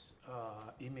these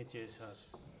images as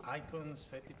icons,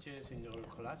 fetishes in your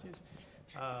collages.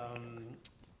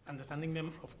 Understanding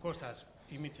them, of course, as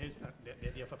images, the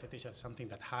idea of a fetish as something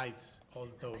that hides all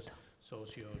those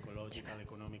socio-ecological,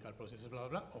 economical processes, blah,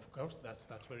 blah, blah. Of course, that's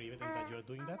very evident that you're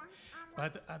doing that.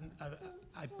 But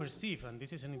I perceive, and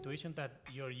this is an intuition, that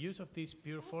your use of these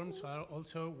pure forms are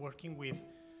also working with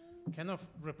kind of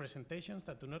representations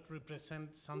that do not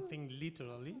represent something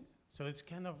literally. So it's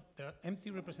kind of, there are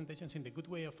empty representations in the good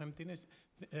way of emptiness,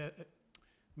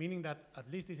 meaning that at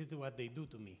least this is what they do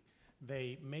to me.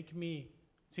 They make me,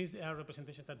 since they are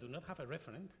representations that do not have a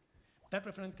referent, that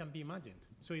referent can be imagined.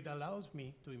 So it allows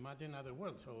me to imagine other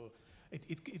worlds. So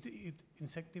it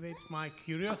incentivates my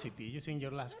curiosity, using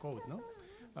your last quote, no?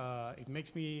 It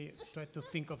makes me try to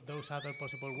think of those other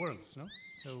possible worlds, no?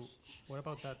 So what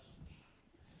about that?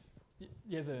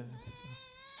 Yes. I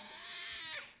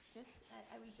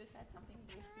will just add something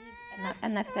briefly.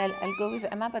 And after I'll go with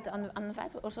Emma, but on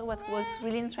that also what was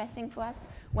really interesting for us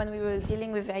when we were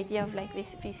dealing with the idea of like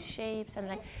these shapes and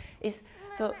like is,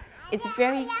 so it's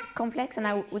very complex and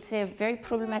I would say a very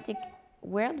problematic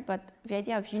word, but the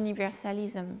idea of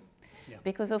universalism. Yeah.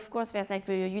 Because of course there's like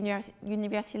the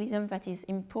universalism that is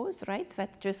imposed, right?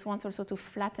 That just wants also to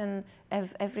flatten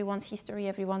everyone's history,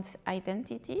 everyone's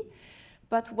identity.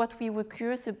 But what we were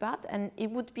curious about, and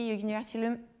it would be a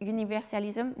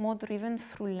universalism more driven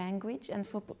through language and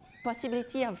for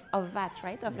possibility of that,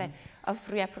 right? Of like of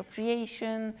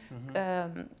reappropriation,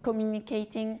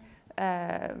 communicating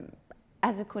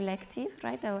as a collective,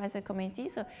 right? Or as a community.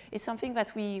 So it's something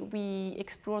that we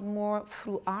explored more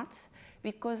through art,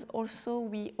 because also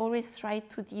we always try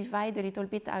to divide a little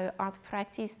bit our art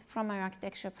practice from our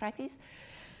architecture practice,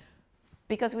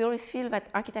 because we always feel that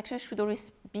architecture should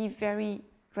always be very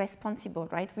responsible,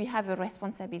 right? We have a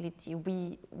responsibility.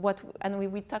 We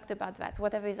talked about that.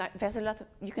 Whatever is, there's a lot of,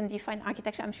 you can define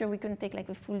architecture. I'm sure we can take like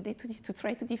a full day to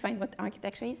try to define what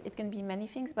architecture is. It can be many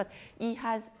things, but it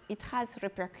has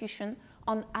repercussion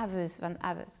on others than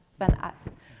us.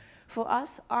 For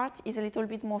us, art is a little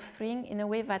bit more freeing in a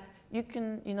way that you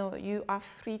can, you are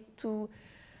free to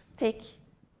take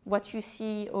what you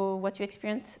see or what you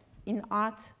experience in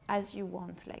art as you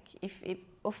want. Like if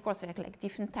of course, like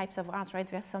different types of art, right?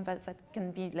 There's some that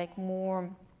can be like more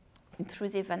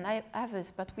intrusive than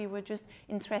others, but we were just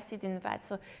interested in that.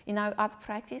 So in our art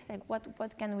practice, like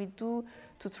what can we do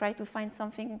to try to find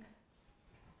something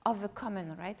of the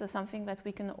common, right? Or something that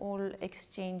we can all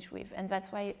exchange with. And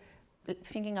that's why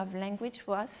thinking of language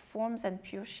for us, forms and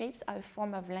pure shapes are a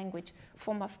form of language,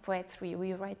 form of poetry.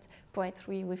 We write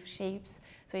poetry with shapes.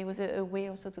 So it was a way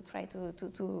also to try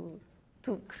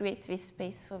to create this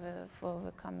space for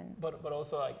the common. But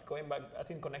also like going back, I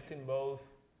think connecting both,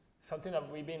 something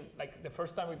that we've been, like the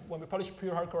first time when we published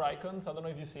Pure Hardcore Icons, I don't know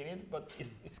if you've seen it, but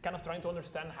it's kind of trying to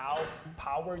understand how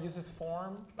power uses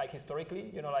form, like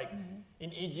historically, like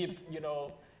in Egypt,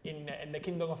 in the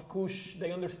kingdom of Kush,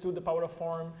 they understood the power of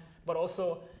form, but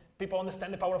also people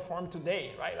understand the power of form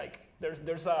today, right? Like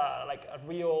there's a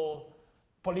real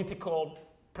political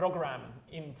program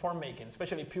in form making,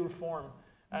 especially pure form.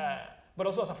 But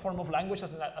also as a form of language,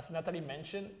 as Nathalie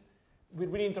mentioned, we're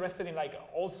really interested in like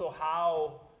also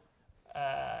how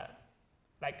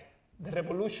like the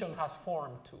revolution has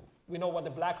formed too. We know what the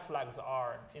black flags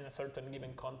are in a certain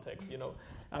given context.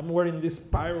 I'm wearing this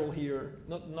spiral here,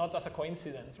 not as a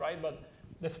coincidence, right? But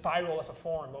the spiral as a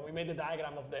form. When we made the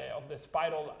diagram of the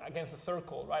spiral against the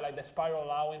circle, right? Like the spiral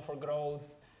allowing for growth,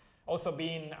 also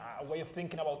being a way of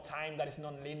thinking about time that is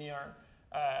non-linear.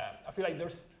 I feel like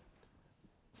there's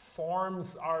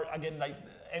forms are, again, like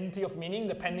empty of meaning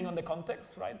depending on the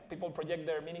context, right? People project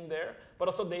their meaning there, but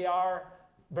also they are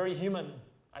very human,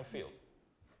 I feel.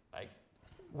 Like,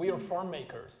 we are form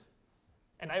makers.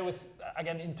 And I was,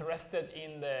 again, interested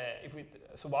in the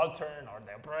subaltern or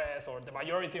the oppressed or the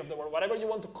majority of the world, whatever you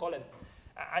want to call it.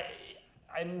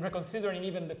 I'm reconsidering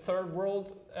even the third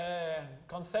world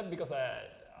concept, because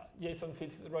Jason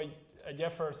Fitzroy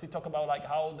Jeffers, he talked about like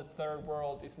how the third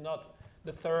world is not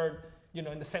the third,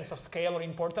 in the sense of scale or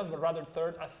importance, but rather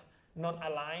third as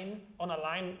non-aligned,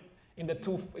 unaligned in the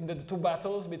two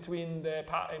battles between the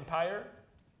empire.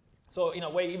 So in a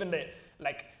way, even the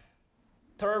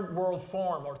third world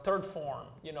form or third form,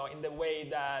 in the way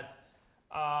that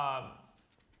I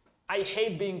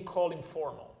hate being called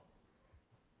informal.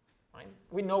 Right?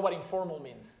 We know what informal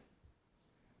means.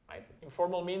 Right?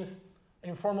 Informal means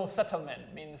informal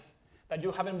settlement means that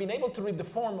you haven't been able to read the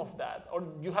form of that, or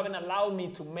you haven't allowed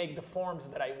me to make the forms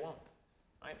that I want,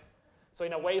 right? So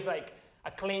in a way, it's like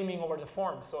a claiming over the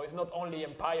form. So it's not only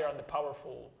empire and the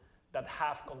powerful that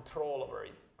have control over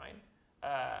it, right?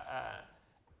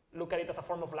 Look at it as a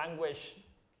form of language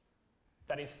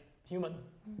that is human,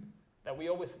 that we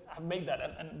always have made that.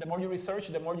 And the more you research,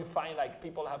 the more you find like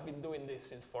people have been doing this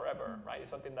since forever, right? It's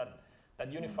something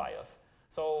that unifies us.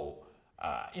 So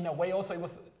in a way also it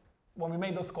was, when we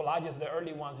made those collages, the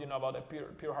early ones, about the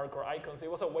pure hardcore icons, it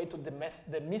was a way to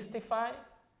demystify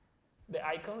the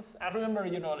icons. I remember,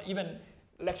 even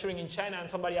lecturing in China and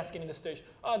somebody asking in the stage,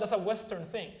 oh, that's a Western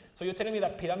thing. So you're telling me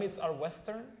that pyramids are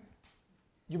Western?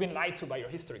 You've been lied to by your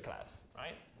history class,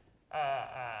 right?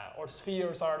 Or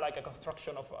spheres are like a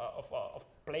construction of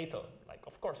Plato. Like,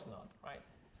 of course not, right?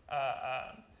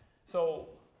 So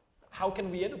how can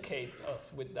we educate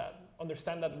us with that?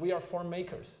 Understand that we are form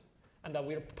makers, and that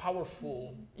we're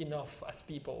powerful enough as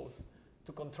peoples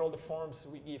to control the forms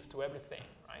we give to everything,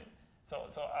 right? So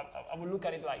I would look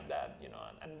at it like that,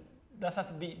 and that has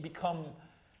become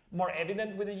more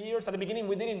evident with the years. At the beginning,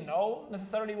 we didn't know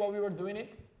necessarily why we were doing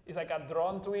it. It's like I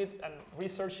drawn to it and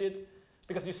research it,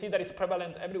 because you see that it's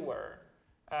prevalent everywhere.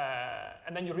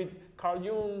 And then you read Carl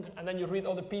Jung, and then you read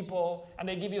other people, and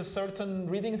they give you certain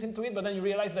readings into it, but then you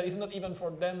realize that it's not even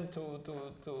for them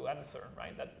to answer,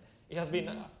 right? That it has been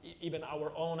even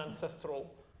our own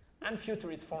ancestral and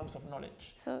futurist forms of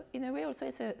knowledge. So in a way also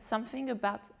it's something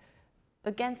about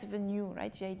against the new,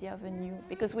 right? The idea of the new,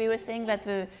 because we were saying that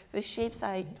the shapes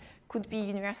could be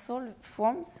universal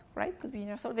forms, right? Could be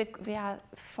universal. They are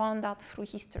found out through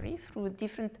history, through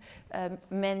different,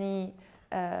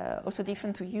 also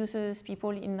different users,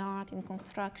 people in art, in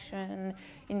construction,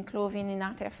 in clothing, in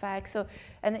artifacts. So,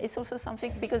 and it's also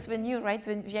something, because the new, right,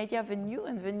 the idea of the new,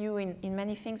 and the new in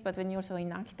many things, but the new also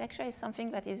in architecture, is something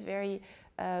that is very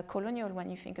colonial when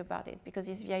you think about it, because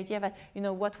it's the idea that, you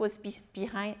know, what was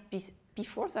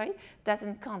before,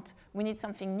 doesn't count. We need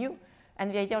something new.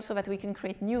 And the idea also that we can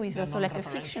create new is also like a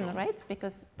fiction, right?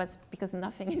 Because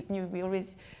nothing is new. We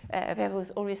always, there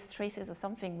was always traces of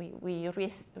something. We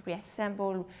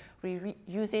reassemble, we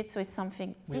reuse it, so it's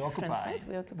something different, right?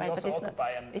 We occupy. We also but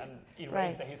occupy and erase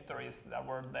right. the histories that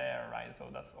were there, right? So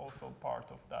that's also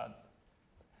part of that.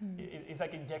 It's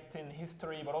like injecting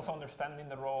history, but also understanding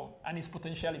the role and its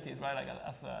potentialities, right? Like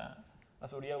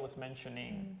as Uriel was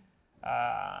mentioning,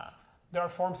 there are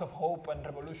forms of hope and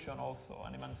revolution also,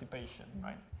 and emancipation,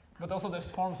 right? But also there's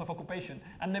forms of occupation,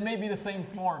 and they may be the same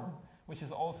form, which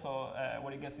is also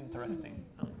where it gets interesting.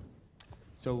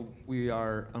 So we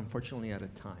are unfortunately out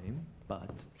of time,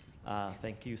 but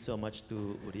thank you so much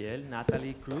to Uriel,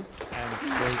 Nathalie, Cruz, and of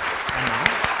course, Anna.